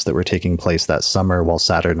protests that were taking place that summer while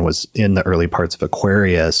Saturn was in the early parts of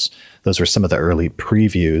Aquarius. Those were some of the early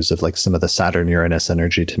previews of like some of the Saturn-Uranus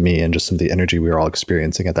energy to me, and just some of the energy we were all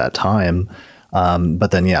experiencing at that time.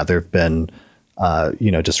 But then, there have been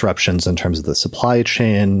disruptions in terms of the supply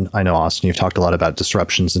chain. I know, Austin, you've talked a lot about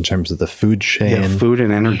disruptions in terms of the food chain. Yeah, food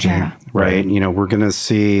and energy, right? We're going to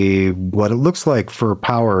see what it looks like for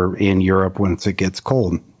power in Europe once it gets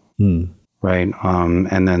cold, right?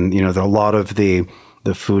 And then, there are a lot of the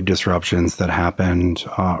food disruptions that happened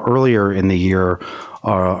earlier in the year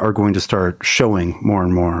are going to start showing more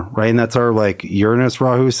and more, right? And that's our like Uranus,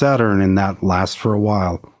 Rahu, Saturn, and that lasts for a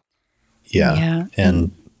while. Yeah.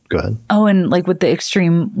 And go ahead. Oh, and like with the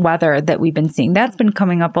extreme weather that we've been seeing, that's been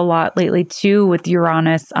coming up a lot lately too, with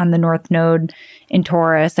Uranus on the North Node in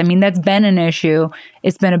Taurus. I mean, that's been an issue.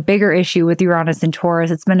 It's been a bigger issue with Uranus and Taurus.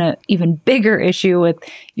 It's been an even bigger issue with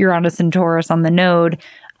Uranus and Taurus on the node.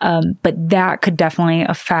 But that could definitely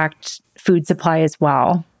affect food supply as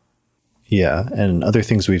well. Yeah. And other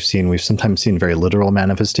things we've sometimes seen very literal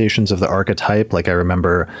manifestations of the archetype. Like I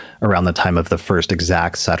remember around the time of the first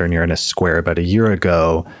exact Saturn-Uranus square about a year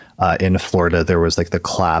ago in Florida, there was like the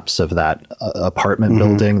collapse of that apartment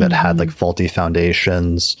building that had like faulty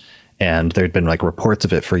foundations. And there'd been like reports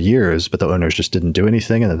of it for years, but the owners just didn't do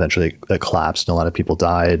anything. And eventually it collapsed and a lot of people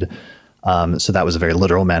died. So that was a very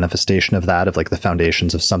literal manifestation of that, of like the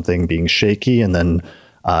foundations of something being shaky, and then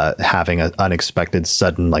having an unexpected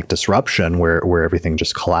sudden like disruption where everything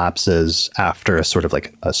just collapses after a sort of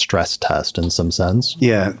like a stress test in some sense.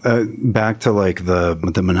 Yeah. Back to like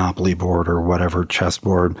the Monopoly board or whatever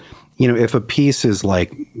chessboard, if a piece is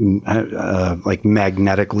like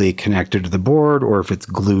magnetically connected to the board, or if it's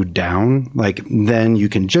glued down, like then you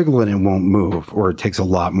can jiggle it and it won't move, or it takes a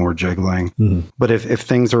lot more jiggling. But if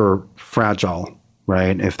things are fragile,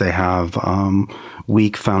 right? If they have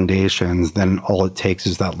weak foundations, then all it takes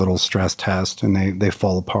is that little stress test and they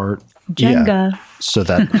fall apart. Jenga. Yeah. So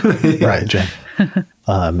that, right, Jen.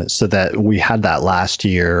 So that we had that last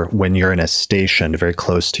year when Uranus stationed very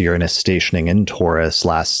close to Uranus stationing in Taurus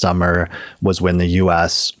last summer was when the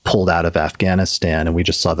US pulled out of Afghanistan. And we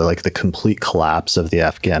just saw the complete collapse of the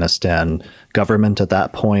Afghanistan government at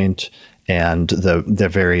that point, and the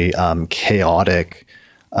very chaotic,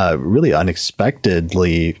 really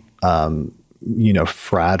unexpectedly,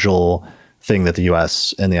 fragile thing that the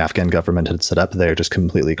US and the Afghan government had set up there just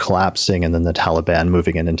completely collapsing, and then the Taliban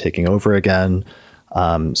moving in and taking over again.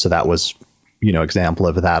 So that was, example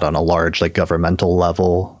of that on a large governmental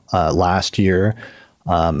level last year.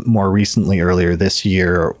 More recently, earlier this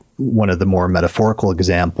year, one of the more metaphorical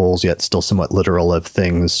examples, yet still somewhat literal, of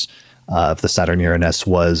things of the Saturn-Uranus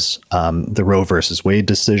was the Roe versus Wade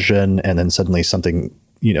decision. And then suddenly something,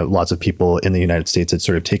 lots of people in the United States had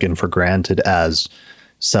sort of taken for granted as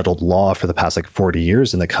settled law for the past 40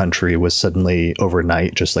 years in the country was suddenly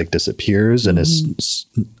overnight just disappears and is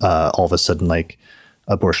all of a sudden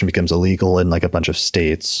abortion becomes illegal in a bunch of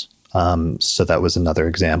states. So that was another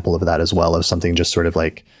example of that as well, of something just sort of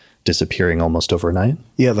disappearing almost overnight.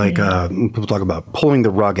 Yeah, people talk about pulling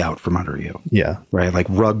the rug out from under you. Yeah. Right,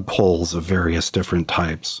 rug pulls of various different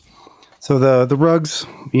types. So the rugs,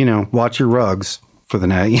 watch your rugs for the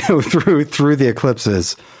night, through the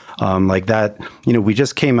eclipses. We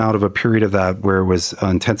just came out of a period of that where it was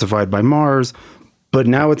intensified by Mars, but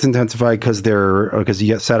now it's intensified because you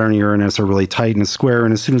get Saturn and Uranus are really tight in a square,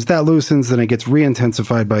 and as soon as that loosens, then it gets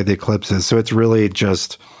re-intensified by the eclipses. So it's really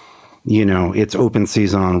just, it's open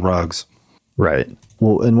season on rugs. Right.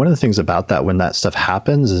 Well, and one of the things about that, when that stuff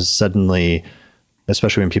happens, is suddenly,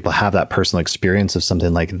 especially when people have that personal experience of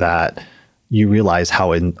something like that, you realize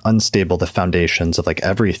how unstable the foundations of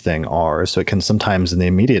everything are. So it can sometimes in the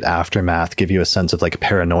immediate aftermath give you a sense of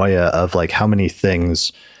paranoia of how many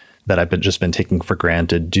things that I've just been taking for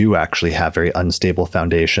granted do actually have very unstable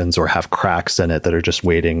foundations or have cracks in it that are just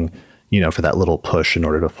waiting, for that little push in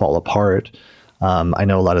order to fall apart. I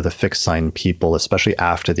know a lot of the fixed sign people, especially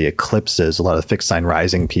after the eclipses, a lot of the fixed sign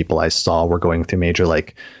rising people I saw were going through major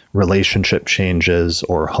relationship changes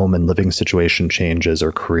or home and living situation changes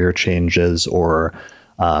or career changes or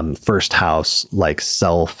first house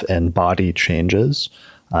self and body changes,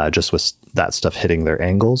 just with that stuff hitting their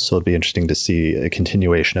angles. So it'd be interesting to see a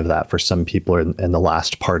continuation of that for some people in the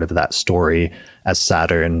last part of that story as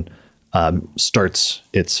Saturn starts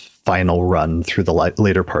its final run through the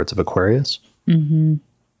later parts of Aquarius. Mm-hmm.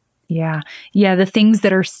 Yeah. Yeah. The things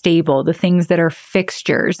that are stable, the things that are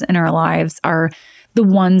fixtures in our lives are the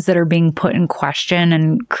ones that are being put in question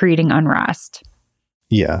and creating unrest.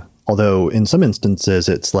 Yeah. Although in some instances,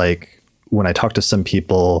 it's when I talk to some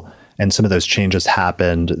people and some of those changes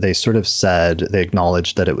happened, they sort of said, they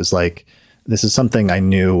acknowledged that it was this is something I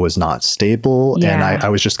knew was not stable. Yeah. And I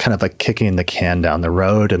was just kind of kicking the can down the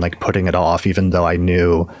road and putting it off, even though I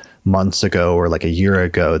knew months ago or a year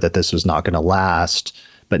ago that this was not going to last.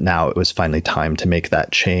 But now it was finally time to make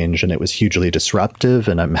that change, and it was hugely disruptive,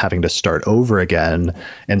 and I'm having to start over again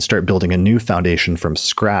and start building a new foundation from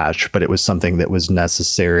scratch. But it was something that was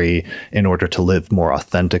necessary in order to live more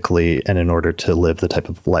authentically and in order to live the type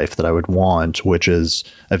of life that I would want, which is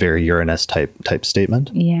a very Uranus type statement.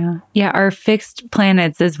 Yeah. Yeah. Our fixed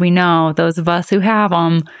planets, as we know, those of us who have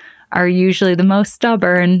them, are usually the most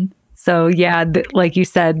stubborn. So yeah, like you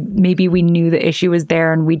said, maybe we knew the issue was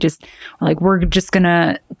there and we just we're just going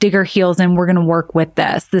to dig our heels in. We're going to work with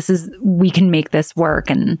this. We can make this work.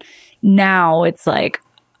 And now it's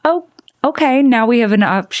oh, okay, now we have an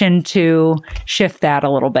option to shift that a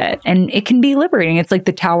little bit. And it can be liberating. It's like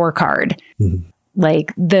the Tower card. Mm-hmm.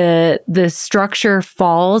 The structure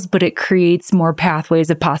falls, but it creates more pathways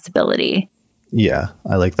of possibility. Yeah,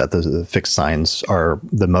 I like that the fixed signs are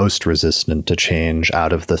the most resistant to change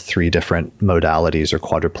out of the three different modalities or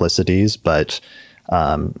quadruplicities. But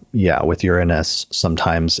with Uranus,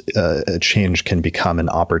 sometimes a change can become an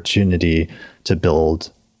opportunity to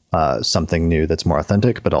build something new that's more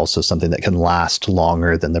authentic, but also something that can last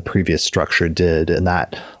longer than the previous structure did. And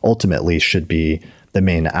that ultimately should be the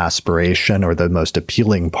main aspiration or the most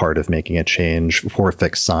appealing part of making a change for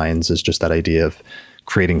fixed signs, is just that idea of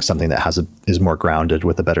creating something that is more grounded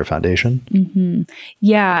with a better foundation. Mm-hmm.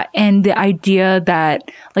 Yeah. And the idea that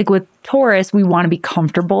with Taurus, we want to be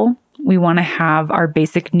comfortable. We want to have our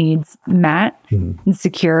basic needs met and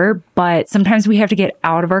secure. But sometimes we have to get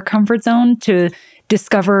out of our comfort zone to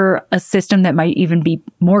discover a system that might even be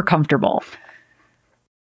more comfortable.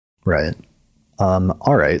 Right.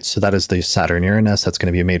 All right. So that is the Saturn-Uranus. That's going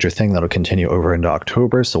to be a major thing that'll continue over into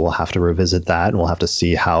October. So we'll have to revisit that, and we'll have to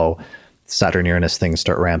see how Saturn-Uranus things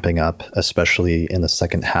start ramping up, especially in the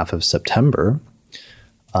second half of September.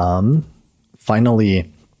 Finally,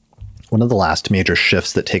 one of the last major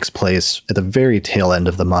shifts that takes place at the very tail end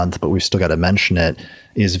of the month, but we've still got to mention it,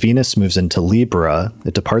 is Venus moves into Libra.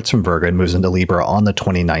 It departs from Virgo and moves into Libra on the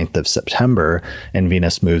 29th of September, and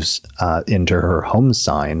Venus moves into her home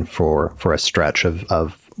sign for a stretch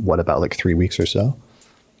of what, about like 3 weeks or so?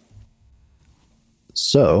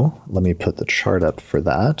 So let me put the chart up for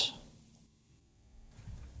that.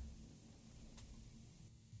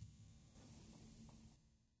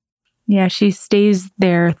 Yeah, she stays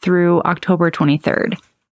there through October 23rd.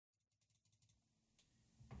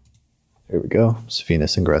 There we go. So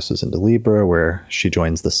Venus ingresses into Libra, where she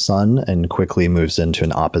joins the Sun and quickly moves into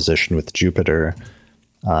an opposition with Jupiter,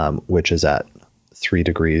 which is at 3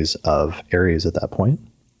 degrees of Aries at that point.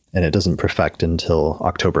 And it doesn't perfect until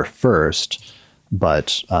October 1st,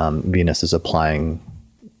 but Venus is applying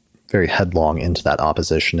very headlong into that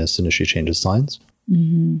opposition as soon as she changes signs.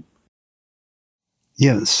 Mm-hmm.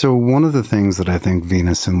 Yeah, so one of the things that I think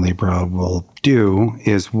Venus in Libra will do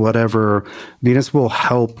is Venus will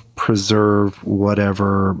help preserve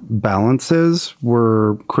whatever balances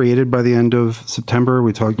were created by the end of September.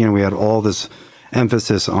 We had all this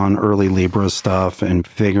emphasis on early Libra stuff and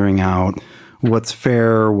figuring out what's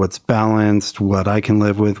fair, what's balanced, what I can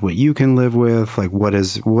live with, what you can live with, like what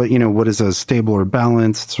is a stable or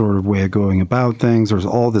balanced sort of way of going about things. There's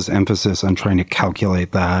all this emphasis on trying to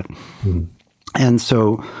calculate that. Mm-hmm. And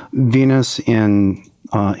so Venus in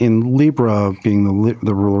Libra, being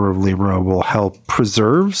the ruler of Libra, will help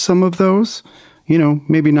preserve some of those,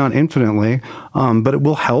 maybe not infinitely, but it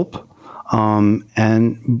will help. But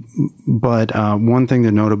one thing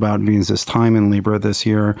to note about Venus's time in Libra this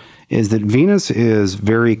year is that Venus is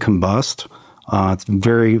very combust.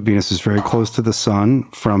 Venus is very close to the Sun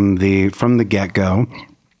from the get-go.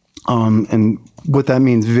 And what that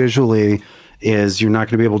means visually is you're not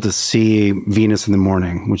going to be able to see Venus in the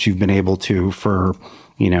morning, which you've been able to for,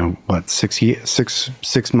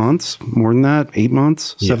 6 months, more than that, 8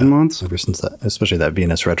 months, 7 months? Ever since that, especially that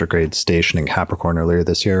Venus retrograde station in Capricorn earlier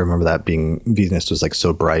this year. I remember that Venus was like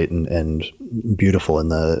so bright and beautiful in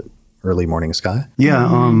the early morning sky.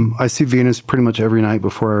 Yeah, I see Venus pretty much every night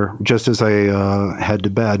just as I head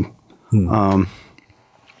to bed.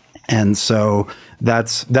 And so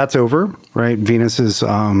that's over, right? Venus is,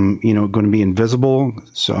 going to be invisible,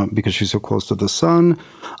 so because she's so close to the Sun,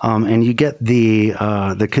 and you get the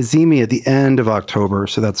cazimi at the end of October.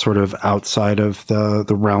 So that's sort of outside of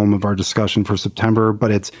the realm of our discussion for September, but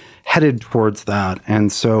it's headed towards that.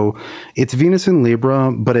 And so it's Venus in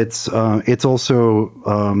Libra, but it's also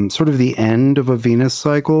sort of the end of a Venus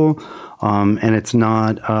cycle. And it's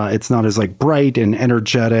not as like bright and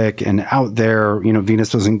energetic and out there.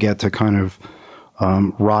 Venus doesn't get to kind of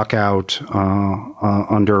rock out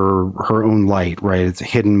under her own light, right? It's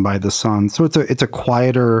hidden by the Sun, so it's a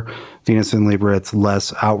quieter Venus in Libra. It's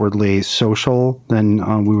less outwardly social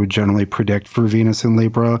than we would generally predict for Venus in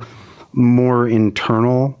Libra. More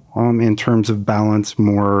internal in terms of balance,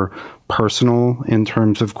 more personal in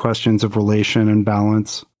terms of questions of relation and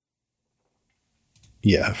balance.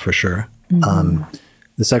 Yeah, for sure. Mm-hmm.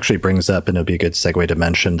 This actually brings up, and it'll be a good segue to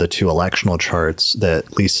mention the 2 electional charts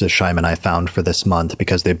that Lisa Scheim and I found for this month,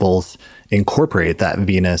 because they both incorporate that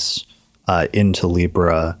Venus into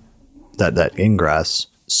Libra, that ingress.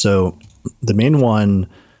 So the main one,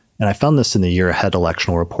 and I found this in the year ahead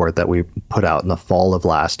electional report that we put out in the fall of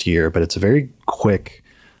last year, but it's a very quick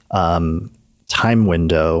time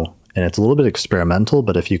window, and it's a little bit experimental,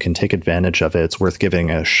 but if you can take advantage of it, it's worth giving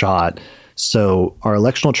it a shot. So our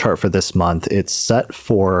electional chart for this month, it's set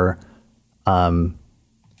for, there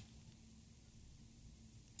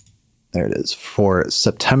it is, for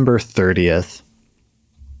September 30th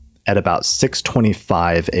at about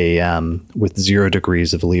 6:25 a.m. with 0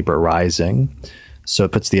 degrees of Libra rising. So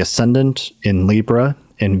it puts the ascendant in Libra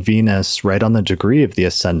and Venus right on the degree of the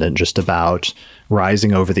ascendant, just about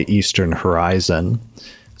rising over the eastern horizon.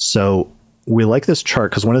 So we like this chart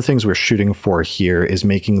because one of the things we're shooting for here is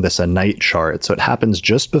making this a night chart. So it happens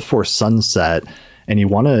just before sunset, and you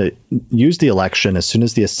want to use the election as soon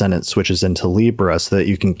as the ascendant switches into Libra so that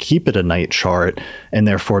you can keep it a night chart and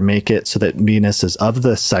therefore make it so that Venus is of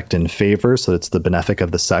the sect in favor. So it's the benefic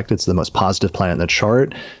of the sect. It's the most positive planet in the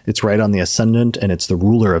chart. It's right on the ascendant, and it's the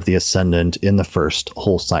ruler of the ascendant in the first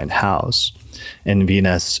whole sign house. And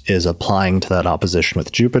Venus is applying to that opposition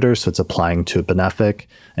with Jupiter, so it's applying to a benefic,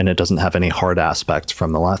 and it doesn't have any hard aspects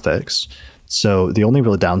from malefics. So the only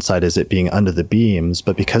real downside is it being under the beams,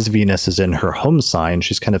 but because Venus is in her home sign,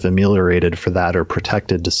 she's kind of ameliorated for that, or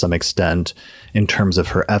protected to some extent in terms of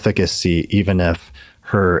her efficacy, even if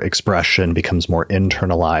her expression becomes more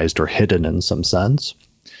internalized or hidden in some sense.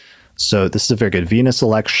 So this is a very good Venus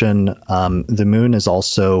election. The moon is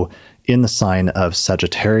also in the sign of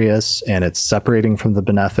Sagittarius, and it's separating from the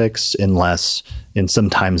benefics, unless in some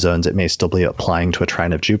time zones it may still be applying to a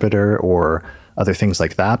trine of Jupiter or other things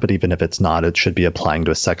like that. But even if it's not, it should be applying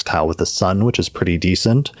to a sextile with the sun, which is pretty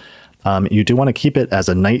decent. You do want to keep it as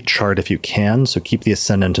a night chart if you can. So keep the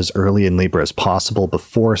ascendant as early in Libra as possible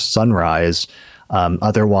before sunrise.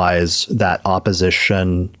 Otherwise, that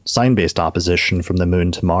opposition, sign-based opposition from the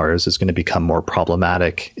moon to Mars is going to become more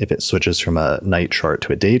problematic if it switches from a night chart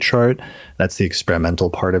to a day chart. That's the experimental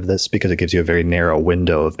part of this, because it gives you a very narrow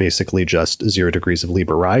window of basically just 0 degrees of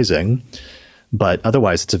Libra rising. But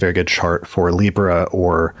otherwise, it's a very good chart for Libra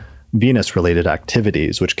or Venus-related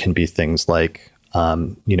activities, which can be things like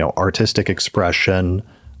artistic expression,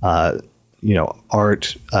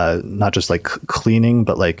 art, not just like cleaning,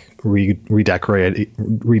 but like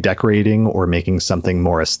redecorating or making something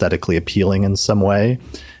more aesthetically appealing in some way.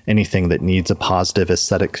 Anything that needs a positive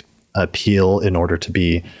aesthetic appeal in order to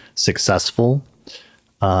be successful.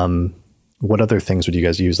 What other things would you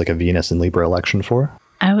guys use like a Venus and Libra election for?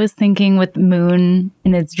 I was thinking with Moon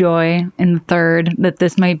and its joy in the third, that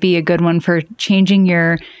this might be a good one for changing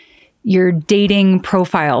your dating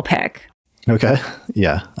profile pic. Okay.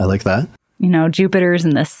 Yeah, I like that. Jupiter's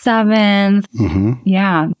in the 7th. Mm-hmm.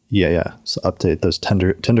 Yeah. Yeah. So update those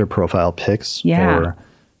Tinder profile pics. Yeah.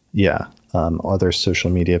 Or other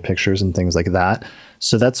social media pictures and things like that.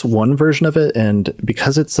 So that's one version of it. And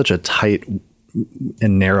because it's such a tight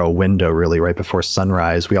and narrow window, really, right before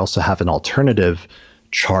sunrise, we also have an alternative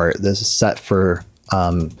chart. This is set for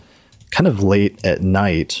kind of late at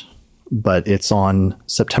night, but it's on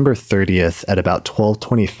September 30th at about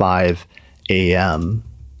 12:25 a.m.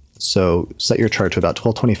 So set your chart to about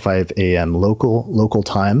 12:25 a.m. local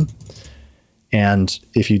time. And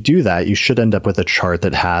if you do that, you should end up with a chart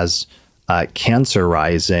that has Cancer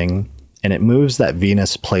rising, and it moves that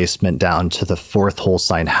Venus placement down to the 4th whole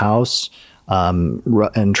sign house,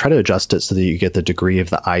 and try to adjust it so that you get the degree of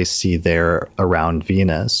the IC there around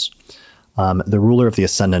Venus. The ruler of the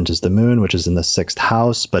ascendant is the moon, which is in the 6th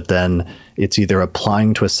house, but then it's either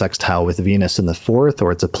applying to a sextile with Venus in the 4th,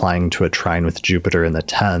 or it's applying to a trine with Jupiter in the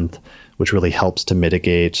 10th, which really helps to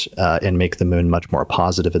mitigate and make the moon much more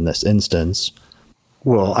positive in this instance.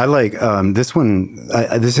 Well, I like this one.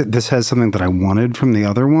 This has something that I wanted from the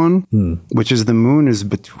other one, which is the moon is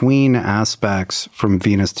between aspects from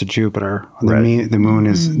Venus to Jupiter. The moon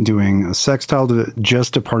is doing a sextile,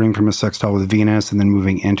 just departing from a sextile with Venus and then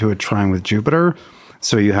moving into a trine with Jupiter.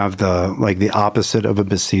 So you have the opposite of a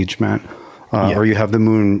besiegement, or you have the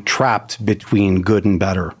moon trapped between good and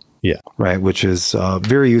better. Yeah. Right, which is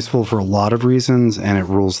very useful for a lot of reasons, and it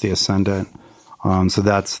rules the ascendant. So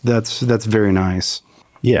that's very nice.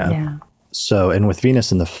 Yeah. So, and with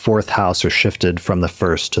Venus in the 4th house, or shifted from the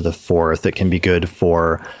 1st to the 4th, it can be good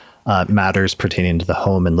for matters pertaining to the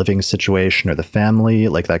home and living situation or the family.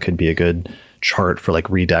 Like that could be a good chart for like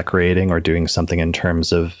redecorating or doing something in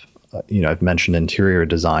terms of, I've mentioned interior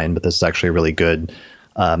design, but this is actually a really good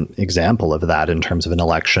example of that in terms of an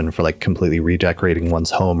election for like completely redecorating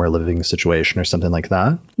one's home or living situation or something like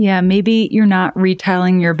that. Yeah, maybe you're not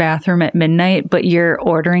retiling your bathroom at midnight, but you're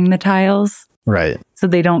ordering the tiles. Right. So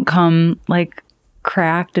they don't come like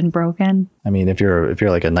cracked and broken. I mean, if you're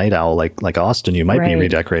like a night owl like Austin, you might be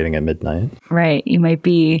redecorating at midnight. Right. You might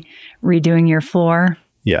be redoing your floor.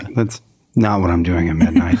 Yeah. That's not what I'm doing at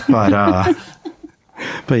midnight,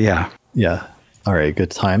 but yeah. Yeah. All right,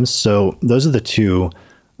 good times. So those are the two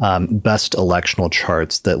best electional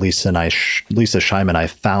charts that Lisa Scheim and I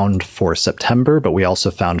found for September, but we also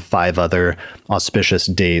found 5 other auspicious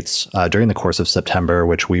dates during the course of September,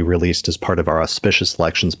 which we released as part of our Auspicious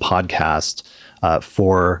Elections podcast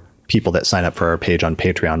for people that sign up for our page on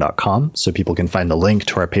patreon.com. So people can find the link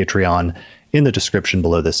to our Patreon in the description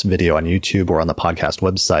below this video on YouTube or on the podcast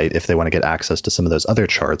website if they want to get access to some of those other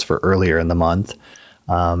charts for earlier in the month.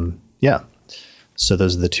 So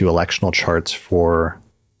those are the 2 electional charts for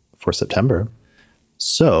September.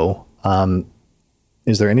 So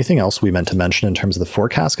is there anything else we meant to mention in terms of the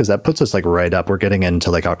forecast? Because that puts us like right up. We're getting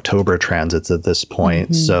into like October transits at this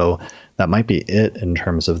point. So that might be it in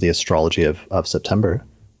terms of the astrology of September.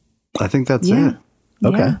 I think that's it.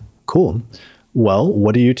 Okay, cool. Well,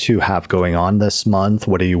 what do you two have going on this month?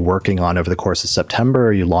 What are you working on over the course of September?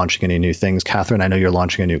 Are you launching any new things? Catherine, I know you're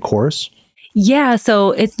launching a new course. Yeah,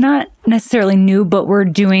 so it's not necessarily new, but we're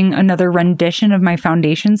doing another rendition of my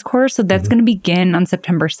foundations course. So that's going to begin on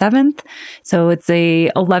September 7th. So it's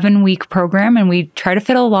a 11-week program, and we try to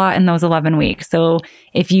fit a lot in those 11 weeks. So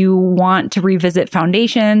if you want to revisit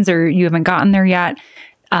foundations or you haven't gotten there yet,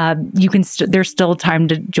 you can. There's still time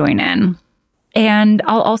to join in. And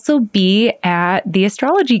I'll also be at the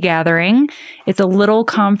Astrology Gathering. It's a little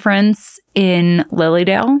conference in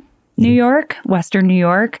Lilydale, New York, Western New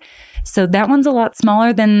York. So that one's a lot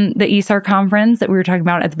smaller than the ESAR conference that we were talking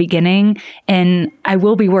about at the beginning. And I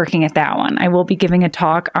will be working at that one. I will be giving a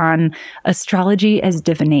talk on astrology as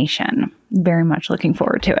divination. Very much looking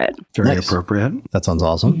forward to it. Very appropriate. That sounds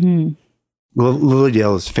awesome. Mm-hmm.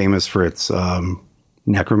 Lilydale is famous for its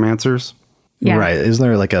necromancers. Yeah. Right. Isn't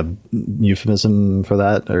there like a euphemism for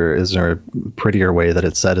that? Or is there a prettier way that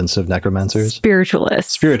it's said instead of necromancers?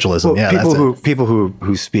 Spiritualism. Well, yeah. People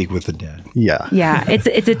who speak with the dead. Yeah. Yeah.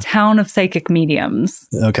 It's a town of psychic mediums.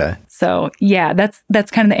 Okay. So yeah,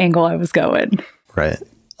 that's kind of the angle I was going. Right.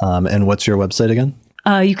 And what's your website again?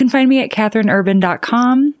 You can find me at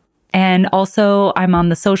catherineurban.com. And also I'm on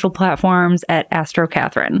the social platforms at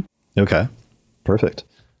AstroCatherine. Okay. Perfect.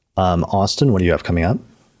 Austin, what do you have coming up?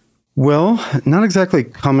 Well, not exactly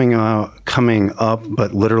coming up,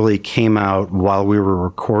 but literally came out while we were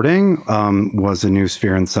recording, was a new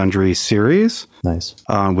Sphere and Sundry series. Nice.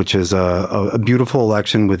 Which is a beautiful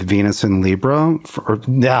election with Venus in Libra,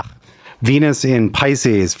 Venus in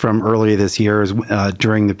Pisces from earlier this year,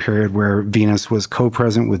 during the period where Venus was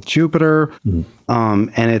co-present with Jupiter.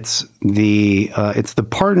 And it's the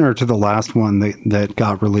partner to the last one that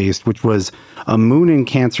got released, which was a moon in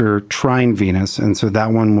Cancer trine Venus. And so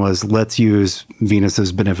that one was, let's use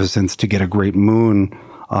Venus's beneficence to get a great moon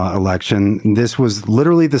election. And this was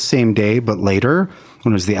literally the same day, but later,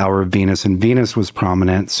 when it was the hour of Venus, and Venus was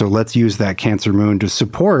prominent. So let's use that Cancer moon to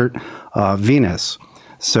support Venus.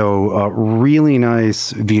 So really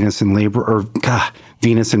nice Venus in Libra, or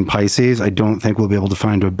Venus in Pisces. I don't think we'll be able to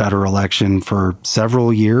find a better election for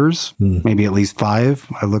several years, maybe at least 5.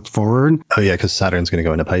 I looked forward. Oh yeah, because Saturn's going to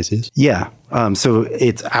go into Pisces. Yeah. So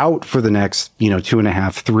it's out for the next,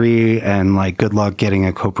 2.5, 3, and like good luck getting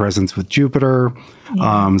a co-presence with Jupiter.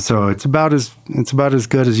 Yeah. So it's about as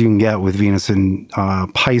good as you can get with Venus in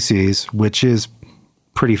Pisces, which is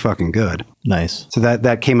pretty fucking good. Nice. So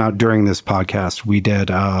that came out during this podcast. We did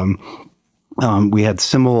we had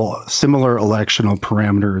similar electional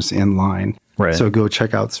parameters in line. Right. So go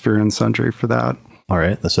check out Sphere and Sundry for that. All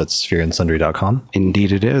right. So that's sphereandsundry.com.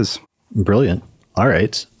 Indeed it is. Brilliant. All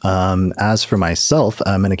right. As for myself,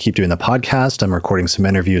 I'm going to keep doing the podcast. I'm recording some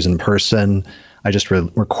interviews in person. I just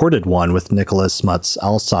recorded one with Nicholas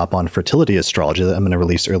Mutz-Alsop on fertility astrology that I'm going to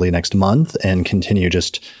release early next month and continue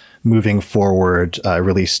just moving forward. I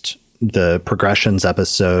released the progressions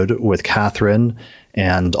episode with Catherine,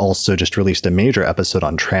 and also just released a major episode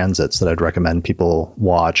on transits that I'd recommend people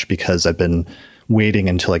watch, because I've been waiting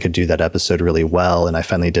until I could do that episode really well. And I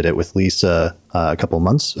finally did it with Lisa a couple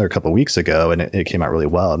weeks ago, and it came out really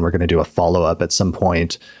well. And we're going to do a follow-up at some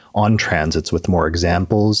point on transits with more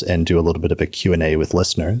examples and do a little bit of a Q&A with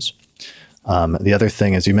listeners. The other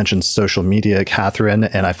thing is, you mentioned social media, Catherine,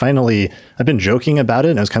 and I've been joking about it,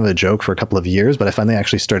 and it was kind of a joke for a couple of years, but I finally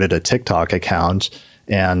actually started a TikTok account,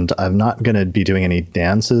 and I'm not going to be doing any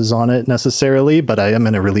dances on it necessarily, but I am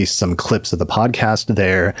going to release some clips of the podcast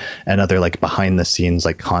there and other like behind the scenes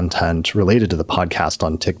like content related to the podcast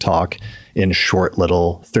on TikTok in short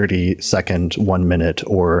little 30-second, 1 minute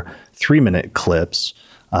or 3-minute clips.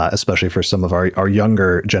 Especially for some of our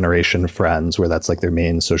younger generation friends, where that's like their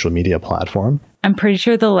main social media platform. I'm pretty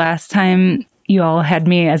sure the last time you all had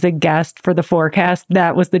me as a guest for the forecast,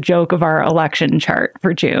 that was the joke of our election chart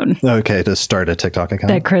for June. Okay, to start a TikTok account?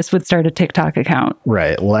 That Chris would start a TikTok account.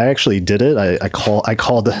 Right. Well, I actually did it. I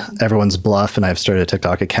called everyone's bluff, and I've started a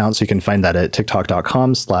TikTok account. So you can find that at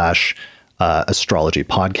tiktok.com/astrology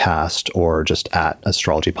podcast, or just at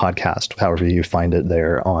astrology podcast, however you find it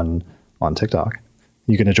there on TikTok.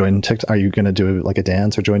 You going to join TikTok? Are you going to do like a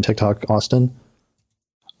dance or join TikTok, Austin?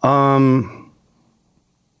 I'll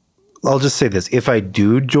just say this. If I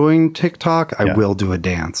do join TikTok, I will do a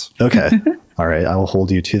dance. Okay. All right. I will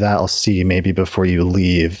hold you to that. I'll see maybe before you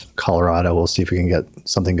leave Colorado. We'll see if we can get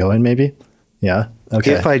something going maybe. Yeah.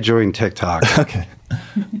 Okay. If I join TikTok, okay.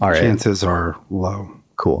 All right. Chances are low.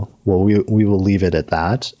 Cool. Well, we will leave it at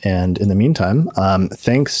that. And in the meantime,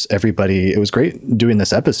 thanks everybody. It was great doing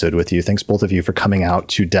this episode with you. Thanks both of you for coming out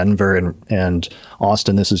to Denver, and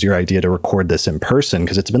Austin. This was your idea to record this in person,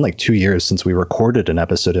 because it's been like 2 years since we recorded an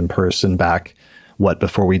episode in person back,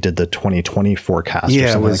 before we did the 2020 forecast or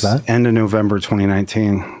something like that? End of November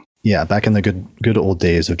 2019. Yeah, back in the good old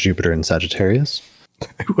days of Jupiter and Sagittarius.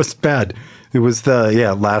 It was bad. It was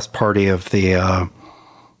the last party of the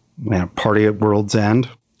party at World's End.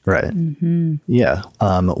 Right. Mm-hmm. Yeah.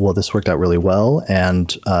 Well, this worked out really well.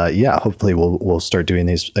 And hopefully we'll start doing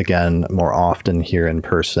these again more often here in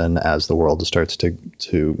person as the world starts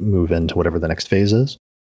to move into whatever the next phase is.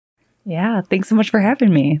 Yeah. Thanks so much for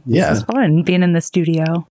having me. Yeah. This is fun being in the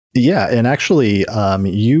studio. Yeah. And actually,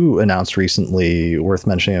 you announced recently, worth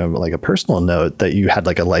mentioning, like a personal note, that you had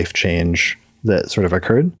like a life change that sort of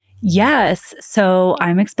occurred. Yes. So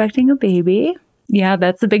I'm expecting a baby. Yeah,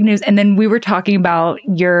 that's the big news. And then we were talking about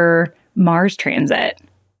your Mars transit.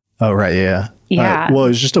 Oh, right. Yeah. Yeah. Well, it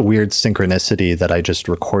was just a weird synchronicity that I just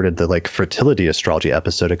recorded the like fertility astrology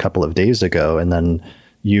episode a couple of days ago. And then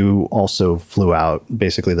you also flew out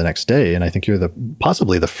basically the next day. And I think you're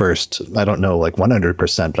possibly the first, I don't know, like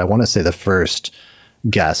 100%, but I want to say the first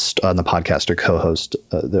guest on the podcast or co-host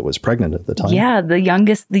that was pregnant at the time. Yeah, the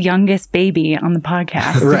youngest baby on the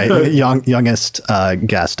podcast. Right, youngest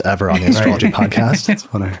guest ever on the astrology podcast. That's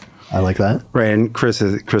funny. I like that. Right, and Chris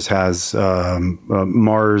has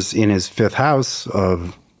Mars in his 5th house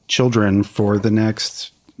of children for the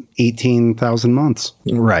next 18,000 months.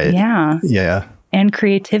 Right. Yeah. Yeah. And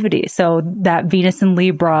creativity. So that Venus in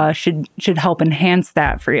Libra should help enhance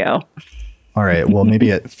that for you. All right. Well,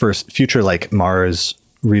 maybe at future like Mars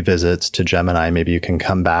revisits to Gemini, maybe you can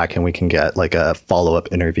come back and we can get like a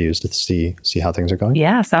follow-up interviews to see how things are going.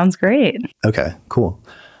 Yeah, sounds great. Okay, cool.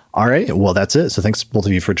 All right. Well, that's it. So thanks both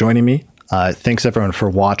of you for joining me. Thanks everyone for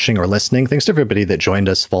watching or listening. Thanks to everybody that joined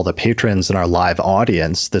us, for all the patrons in our live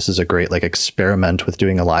audience. This is a great like experiment with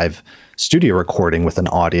doing a live studio recording with an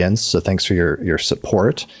audience. So thanks for your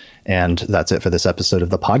support. And that's it for this episode of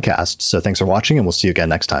the podcast. So thanks for watching and we'll see you again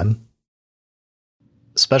next time.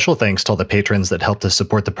 Special thanks to all the patrons that helped us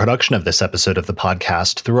support the production of this episode of the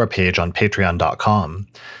podcast through our page on patreon.com.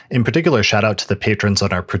 In particular, shout out to the patrons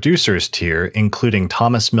on our producers tier, including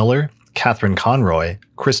Thomas Miller, Catherine Conroy,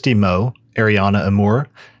 Christy Moe, Ariana Amour,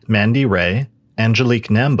 Mandy Ray, Angelique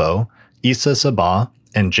Nambo, Issa Sabah,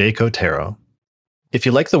 and Jake Otero. If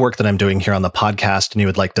you like the work that I'm doing here on the podcast and you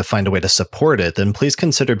would like to find a way to support it, then please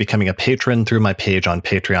consider becoming a patron through my page on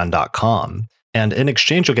patreon.com. And in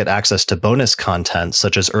exchange, you'll get access to bonus content,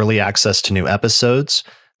 such as early access to new episodes,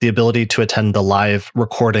 the ability to attend the live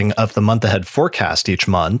recording of the month ahead forecast each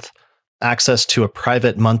month, access to a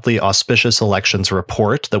private monthly auspicious elections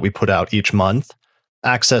report that we put out each month,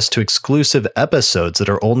 access to exclusive episodes that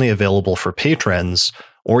are only available for patrons,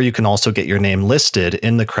 or you can also get your name listed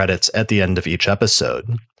in the credits at the end of each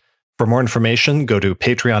episode. For more information, go to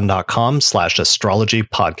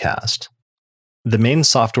patreon.com/astrologypodcast. The main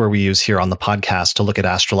software we use here on the podcast to look at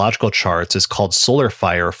astrological charts is called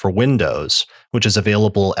SolarFire for Windows, which is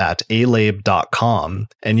available at alabe.com,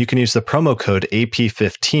 and you can use the promo code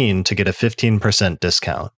AP15 to get a 15%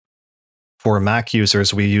 discount. For Mac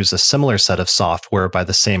users, we use a similar set of software by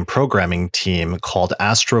the same programming team called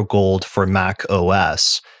AstroGold for Mac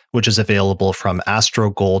OS, which is available from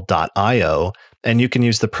astrogold.io, and you can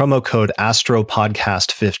use the promo code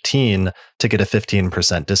AstroPodcast15 to get a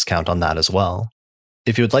 15% discount on that as well.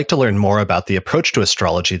 If you would like to learn more about the approach to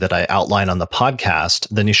astrology that I outline on the podcast,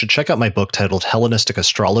 then you should check out my book titled Hellenistic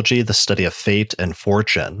Astrology, The Study of Fate and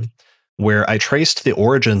Fortune, where I traced the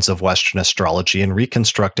origins of Western astrology and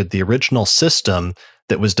reconstructed the original system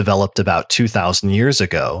that was developed about 2,000 years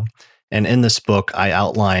ago. And in this book, I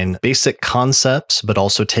outline basic concepts, but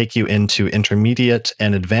also take you into intermediate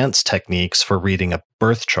and advanced techniques for reading a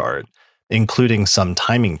birth chart, including some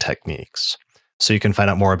timing techniques. So you can find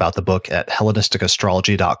out more about the book at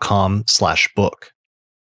HellenisticAstrology.com/book.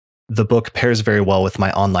 The book pairs very well with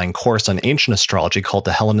my online course on ancient astrology called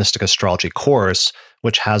the Hellenistic Astrology Course,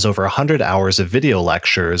 which has over 100 hours of video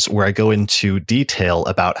lectures where I go into detail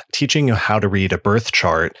about teaching you how to read a birth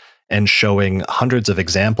chart and showing hundreds of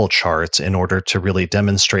example charts in order to really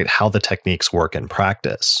demonstrate how the techniques work in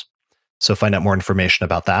practice. So find out more information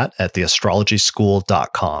about that at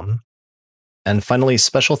theastrologyschool.com. And finally,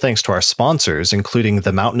 special thanks to our sponsors, including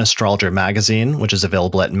the Mountain Astrologer magazine, which is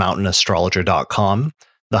available at mountainastrologer.com,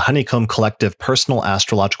 the Honeycomb Collective Personal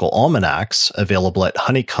Astrological Almanacs, available at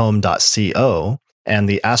honeycomb.co, and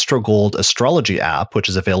the AstroGold Astrology app, which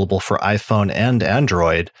is available for iPhone and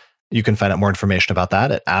Android. You can find out more information about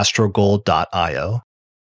that at astrogold.io.